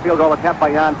 42-yard field goal attempt by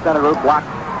Jan Centerwood, blocked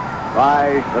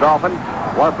by the Dolphins.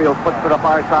 Warfield puts to the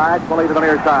far side, Foley to the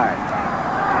near side.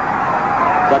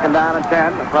 Second down and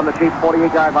 10 from the Chiefs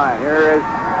 48-yard line. Here is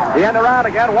the end around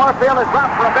again. Warfield is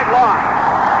dropped for a big loss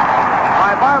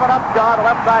by Marvin Upshaw, the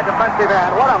left side defensive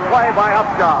end. What a play by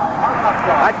Upshaw.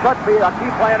 That could be a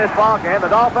key play in this ball game. The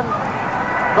Dolphins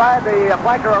tried the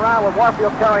flanker around with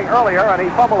Warfield carrying earlier, and he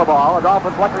fumbled the ball. The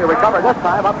Dolphins luckily recovered. This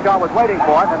time, Upshaw was waiting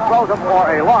for it and throws him for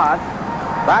a loss.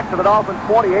 Back to the Dolphins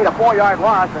 48, a 4-yard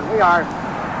loss, and we are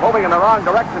moving in the wrong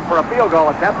direction for a field goal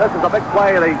attempt. This is a big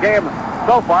play of the game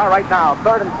so far right now.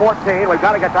 3rd and 14. We've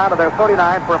got to get down to their 39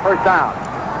 for a first down.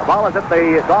 The ball is at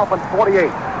the Dolphins 48.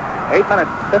 8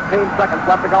 minutes, 15 seconds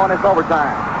left to go in this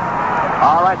overtime.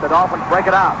 All right, the Dolphins break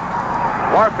it out.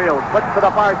 Warfield flips to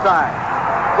the far side.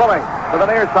 Swilling to the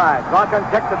near side. Dawkins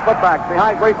kicks the footbacks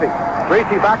behind Greasy.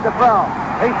 Greasy back to throw.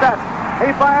 He sets. He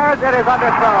fires. It is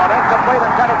underthrown. Incomplete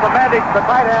intended for Mandich, the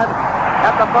tight end,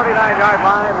 at the 39-yard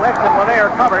line. Lynch and Lanier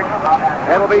covered.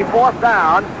 It'll be 4th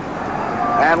down.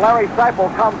 And Larry Seipel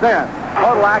comes in.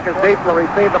 Kodlak is deep to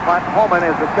receive the punt. Holman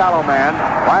is the shallow man.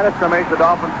 Line of scrimmage, the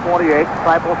Dolphins 48.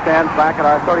 Seipel stands back at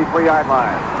our 33-yard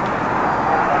line.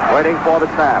 Waiting for the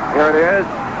snap. Here it is.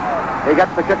 He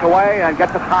gets the kick away and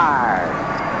gets it high.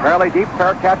 Fairly deep,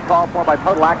 fair catch called for by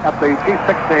Kodlak at the Chief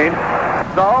 16.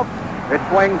 So it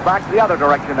swings back the other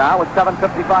direction now with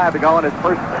 7:55 to go in his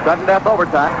first sudden death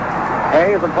overtime.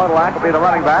 Hayes and Kodlak will be the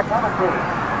running back.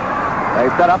 They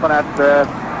set up in that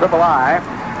triple I.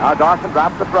 Now Dawson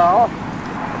drops the throw.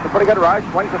 It's a pretty good rush.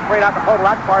 Swings the screen out to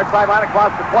Kodlak, far sideline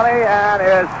across the 20, and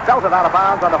is belted out of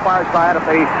bounds on the far side of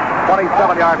the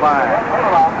 27-yard line.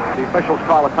 The officials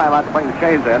call a timeout to bring the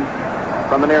chains in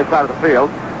from the near side of the field.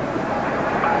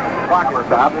 Clock is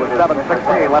stopped with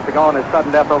 7:16 left to go in his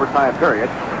sudden death overtime period.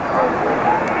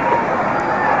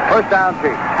 First down,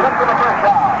 Chief.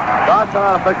 Dawson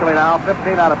unofficially now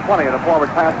 15 out of 20 in the forward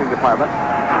passing department.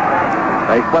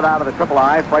 They split out of the triple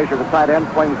I. Frazier, the tight end,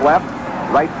 swings left.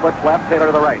 Right splits left, Taylor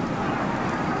to the right.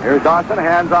 Here's Dawson,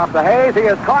 hands off to Hayes. He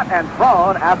is caught and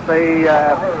thrown at the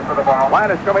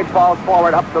line of scrimmage, falls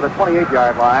forward up to the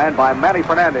 28-yard line by Manny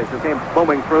Fernandez, who came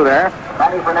booming through there.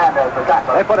 Manny Fernandez,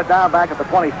 they put it down back at the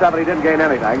 27. He didn't gain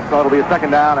anything, so it'll be a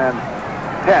 2nd down and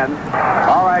 10.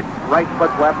 All right, right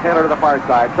splits left, Taylor to the far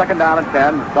side. 2nd down and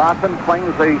 10. Dawson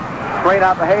swings the screen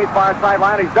out to Hayes, far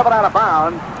sideline. He's driven out of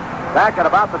bounds. Back at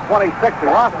about the 26, he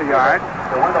lost a yard.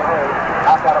 He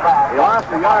lost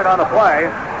a yard on the play.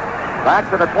 Back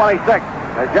to the 26.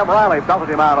 Jim Riley belted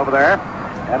him out over there.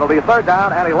 And it'll be 3rd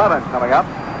down and 11 coming up.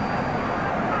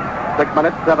 6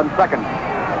 minutes, 7 seconds.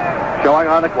 Showing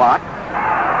on the clock.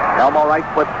 Elmo right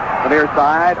splits the near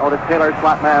side. Otis Taylor,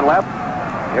 slot man left.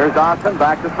 Here's Dawson,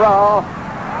 back to throw.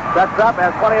 Sets up,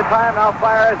 has plenty of time, now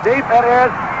fires deep. It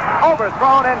is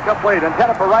overthrown, incomplete.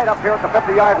 Intended for right up here at the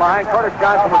 50-yard line. Curtis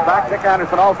Johnson was back. Dick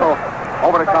Anderson also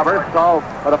over to cover. So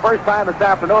for the first time this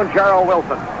afternoon, Gerald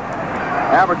Wilson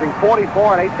averaging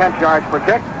 44 and 8/10 yards per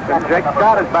kick. And Jake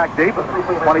Scott is back deep at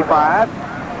 25.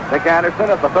 Dick Anderson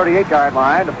at the 38-yard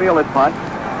line to field his punt.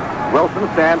 Wilson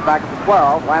stands back at the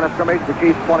 12. Line of scrimmage, the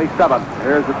Chiefs 27.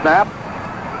 Here's the snap.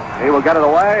 He will get it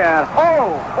away, and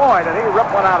oh, boy, did he rip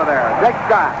one out of there. Jake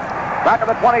Scott back at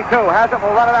the 22. Has it,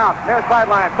 will run it out. Near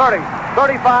sideline, 30,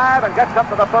 35, and gets up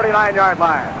to the 39-yard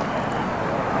line.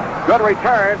 Good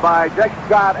return by Jake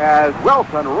Scott as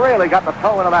Wilson really got the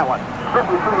toe into that one.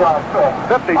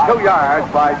 52 yards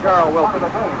by Gerald Wilson.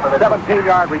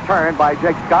 17-yard return by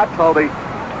Jake Scott. So the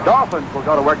Dolphins will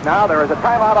go to work now. There is a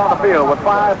timeout on the field with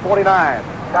 5:49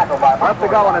 left to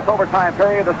go in this overtime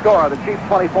period. The score, the Chiefs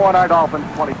 24 and our Dolphins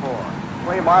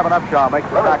 24. Marvin Upshaw makes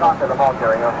the tackle.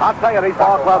 I'll tell you, these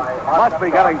ball clubs must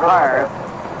be getting tired.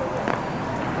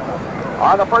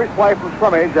 On the first play from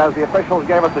scrimmage, as the officials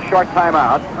gave us a short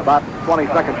timeout, about 20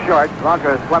 seconds short,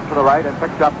 Bronca swept to the right and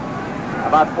picked up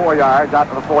about 4 yards out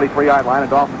to the 43-yard line in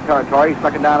Dolphins territory.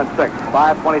 2nd down and 6.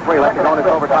 5:23 left to go in this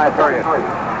overtime period.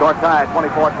 Short tie,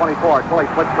 24-24. Tully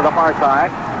splits to the far side.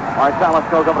 Marsalis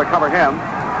goes over to cover him.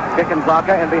 Kicking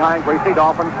Zonka in behind Greasy.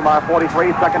 Dolphins from our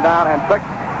 43, 2nd down and 6.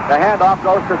 The handoff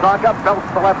goes to Zonka, belts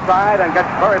the left side and gets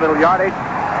very little yardage.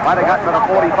 Might have gotten to the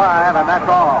 45, and that's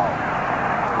all.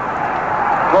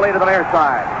 Fully to the near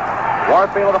side.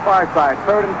 Warfield to the far side.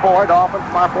 3rd and 4, Dolphins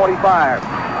from our 45.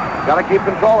 Got to keep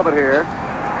control of it here.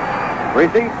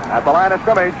 Greasy at the line of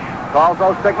scrimmage. Calls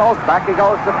those signals. Back he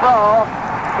goes to throw.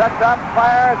 Sets up,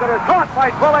 fires. It is caught by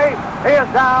Twilly. He is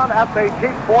down at the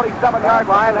Chiefs 47-yard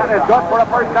line. That is good for a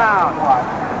first down.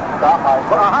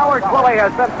 Howard Twilly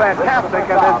has been fantastic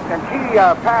in key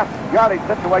pass yardage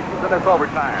situations in this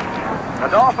overtime. The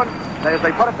Dolphins, as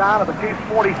they put it down at the Chiefs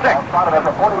 46,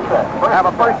 have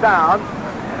a first down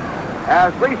as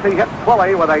Greasy hits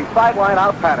Twilly with a sideline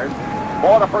out pattern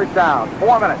for the first down.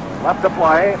 4 minutes left to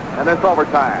play in this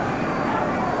overtime.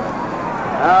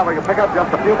 Now we can pick up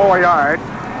just a few more yards.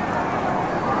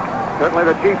 Certainly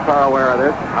the Chiefs are aware of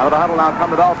this. Out of the huddle now come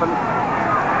the Dolphins.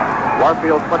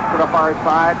 Warfield splits to the far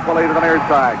side, Twilly to the near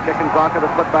side. Kicking Zonka, the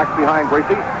split backs behind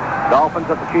Greasy.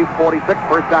 Dolphins at the Chiefs 46,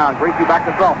 first down. Greasy back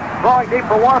to throw. Throwing deep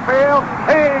for Warfield.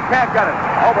 He can't get it.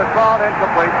 Overthrown,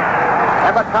 incomplete.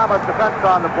 Emmett Thomas defense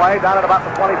on the play, down at about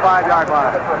the 25-yard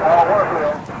line.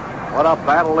 What a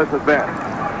battle this has been.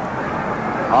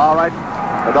 All right,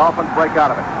 the Dolphins break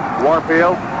out of it.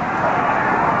 Warfield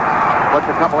puts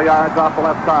a couple of yards off the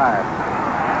left side.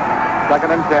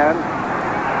 2nd and 10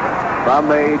 from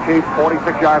the Chiefs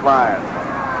 46-yard line.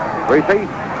 Greasy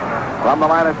from the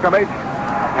line of scrimmage.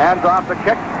 Hands off the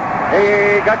kick.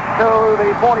 He gets to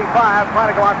the 45, trying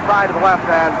to go outside to the left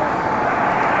end.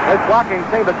 His blocking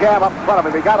seemed to jam up in front of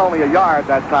him. He got only a yard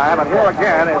that time, and here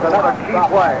again is another key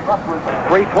play.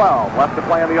 3:12 left to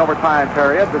play in the overtime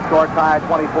period. The score tied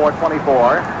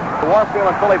 24-24. Warfield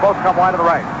and Philly both come wide to the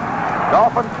right.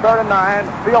 Dolphins 3rd and 9.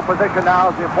 Field position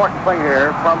now is the important thing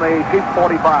here from the Chiefs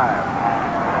 45.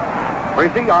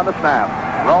 Greasy on the snap.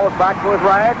 Rolls back to his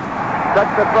right.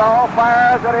 Sets the throw.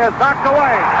 Fires. It is knocked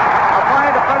away. A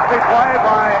fine defensive play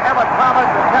by Emmett Thomas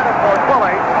intended for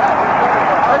Philly.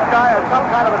 This guy is some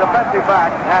kind of a defensive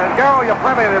back, and Garo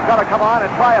Yepremian is going to come on and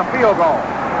try a field goal.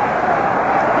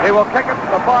 He will kick it to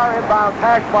the far inbound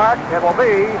hash mark. It will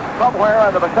be somewhere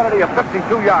in the vicinity of 52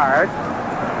 yards.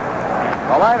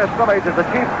 The line of scrimmage is the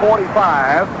Chiefs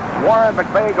 45. Warren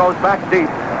McVay goes back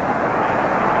deep.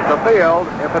 The field,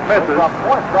 if it misses, on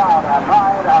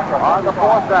the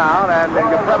 4th down, and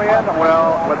Yepremian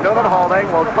will, with Newman holding,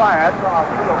 will try it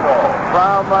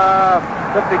from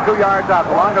 52 yards out.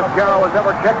 The longest Garo has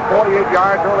ever kicked, 48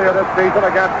 yards earlier this season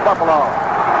against Buffalo.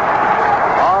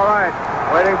 All right,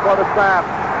 waiting for the snap.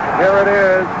 Here it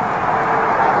is.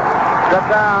 Step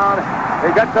down.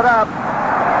 He gets it up.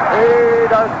 He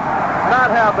does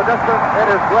not have the distance.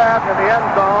 It is grabbed in the end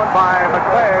zone by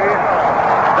McVay.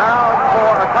 Down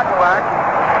for a touchback.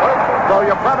 So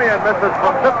Yepremian misses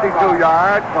from 52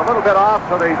 yards, a little bit off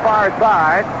to the far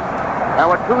side. And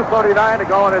with 2:39 to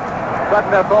go in its sudden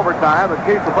death overtime, the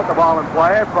Chiefs will put the ball in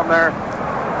play from their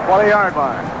 20-yard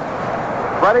line.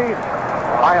 Freddie,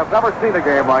 I have never seen a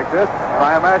game like this, and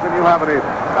I imagine you haven't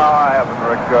either. No, I haven't,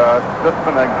 Rick. This has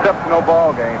been an exceptional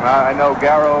ball game. I know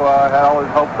Garo had all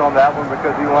his hopes on that one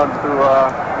because he wants to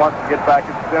get back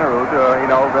at Stenerud.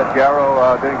 That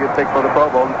Garo didn't get picked for the Pro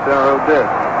Bowl, and Stenerud did.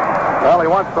 Well, he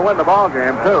wants to win the ball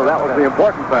game, too. That was the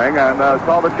important thing. And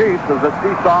so the Chiefs, as the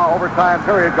seesaw overtime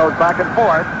period goes back and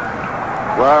forth,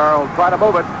 we'll try to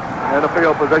move it into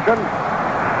field position.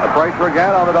 A pressure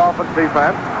again on the Dolphins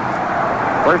defense.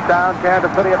 First down, Kansas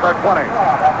City at their 20.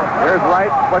 Here's Wright,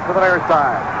 split to the near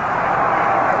side.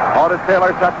 Otis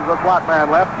Taylor sets as a slot man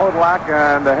left. Podolak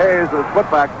and Hayes are split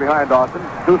backs behind Dawson.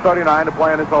 2:39 to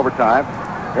play in this overtime.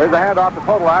 Here's a handoff to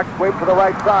Podolak. Sweep to the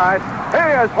right side. He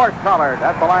is horse-collared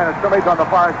at the line of scrimmage on the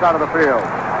far side of the field.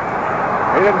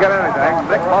 He didn't get anything.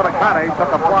 Nick Monicani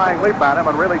took a flying leap at him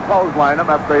and really clotheslined him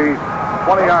at the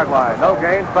 20-yard line. No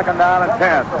gain, 2nd down and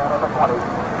 10.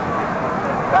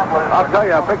 I'll tell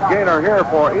you, a big gainer here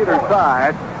for either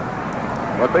side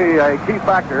would be a key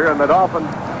factor, and the Dolphins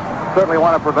certainly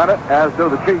want to prevent it, as do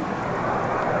the Chiefs.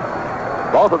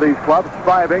 Both of these clubs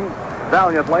striving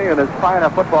valiantly in as fine a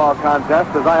football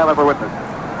contest as I have ever witnessed.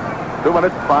 2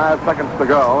 minutes, 5 seconds to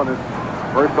go in this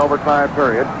first overtime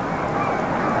period.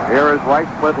 Here is Wright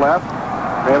split left.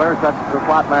 Taylor sets the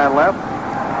slot man left.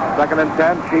 2nd and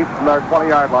 10, Chiefs from their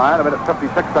 20-yard line. 1 minute,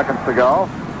 56 seconds to go.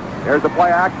 Here's the play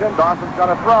action. Dawson's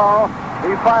going to throw.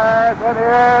 He fires. It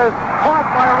is caught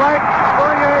by Wright.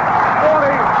 38,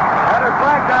 40, and is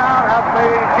dragged down at the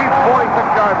Chiefs'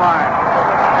 46-yard line.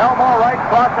 Elmore Wright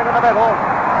crossing in the middle.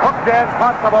 Hooked in,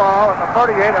 caught the ball at the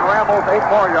 38 and rambles 8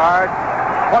 more yards.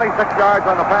 26 yards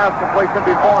on the pass completion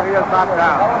before he is knocked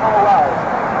down.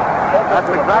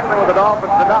 That's exactly what the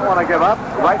Dolphins did not want to give up.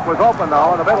 Wright was open,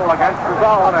 though, in the middle against the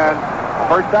zone, and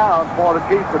first down for the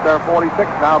Chiefs at their 46.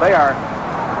 Now they are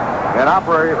in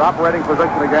operating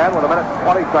position again with 1 minute and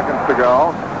 20 seconds to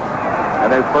go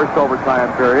in his first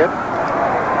overtime period.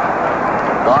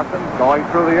 Dawson going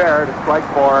through the air to strike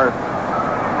for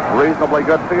reasonably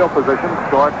good field position.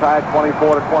 Score tied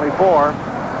 24-24.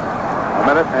 1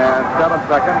 minute and 7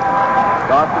 seconds.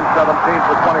 Dawson 17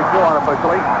 for 22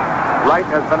 unofficially. Wright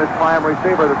has been his prime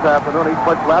receiver this afternoon. He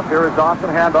splits left. Here is Dawson.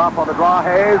 Handoff on the draw.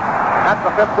 Hayes at the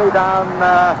 50 down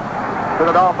to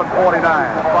the Dolphins 49.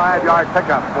 A 5-yard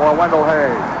pickup for Wendell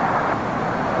Hayes.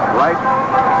 Wright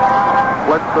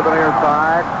splits to the near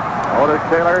side. Otis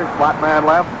Taylor, slot man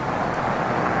left.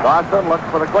 Dawson looks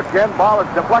for the quick in. Ball is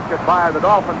deflected by the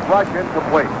Dolphins. Rush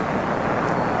incomplete.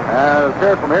 As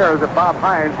clear from here is that Bob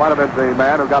Hines might have been the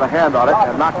man who got a hand on it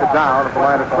and knocked it down at the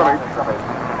line of scrimmage.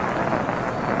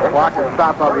 The clock is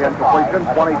stopped on the incompletion.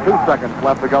 22 seconds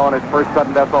left to go in its first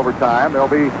sudden death overtime. There'll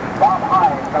be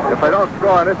If they don't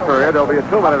score in this period, there'll be a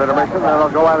 2-minute intermission, then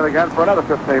they'll go at it again for another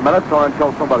 15 minutes or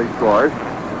until somebody scores.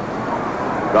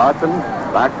 Dawson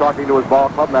back talking to his ball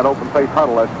club in that open-face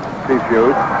huddle that Chiefs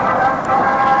use.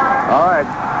 All right.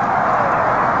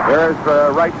 There's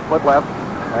right split left,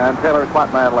 and Taylor's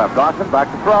flat man left. Dawson back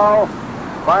to throw.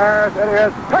 Fires. It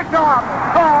is picked off.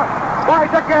 Caught by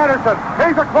Dick Anderson.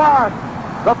 He's across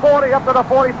the 40 up to the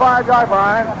 45-yard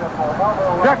line.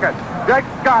 Check it. Jake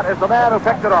Scott is the man who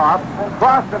picked it off.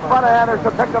 Crossed in front of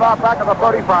Anderson, picked it off back at the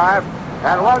 35,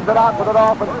 and runs it out to the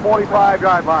Dolphins'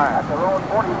 45-yard line.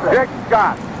 Jake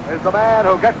Scott is the man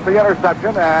who gets the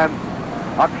interception, and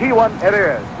a key one it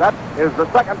is. That is the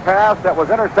second pass that was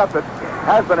intercepted,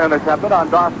 has been intercepted on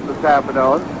Dawson this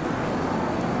afternoon.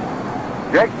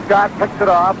 Jake Scott picks it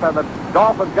off, and the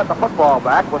Dolphins get the football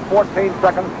back with 14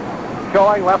 seconds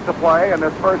showing left to play in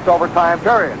this first overtime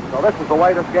period. So this is the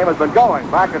way this game has been going,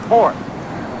 back and forth.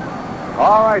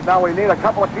 All right, now we need a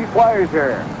couple of key plays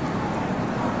here.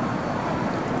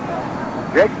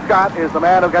 Jake Scott is the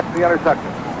man who gets the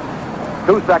interception.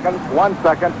 2 seconds, 1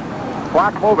 second,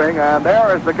 clock moving, and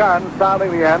there is the gun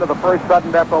sounding the end of the first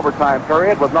sudden death overtime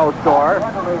period with no score.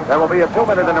 There will be a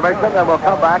 2-minute intermission, then we'll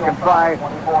come back and try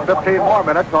 15 more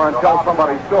minutes or until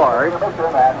somebody scores.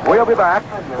 We'll be back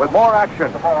with more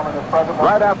action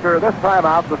right after this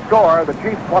timeout. The score, the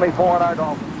Chiefs 24 and our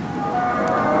Dolphins.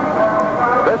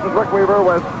 This is Rick Weaver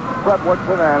with Fred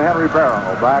Woodson and Henry Barrow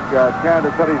back at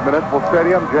Kansas City's Municipal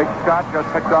Stadium. Jake Scott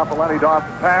just picked off a Lenny Dawson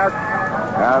pass,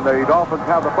 and the Dolphins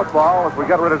have the football as we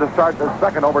get ready to start this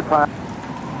second overtime.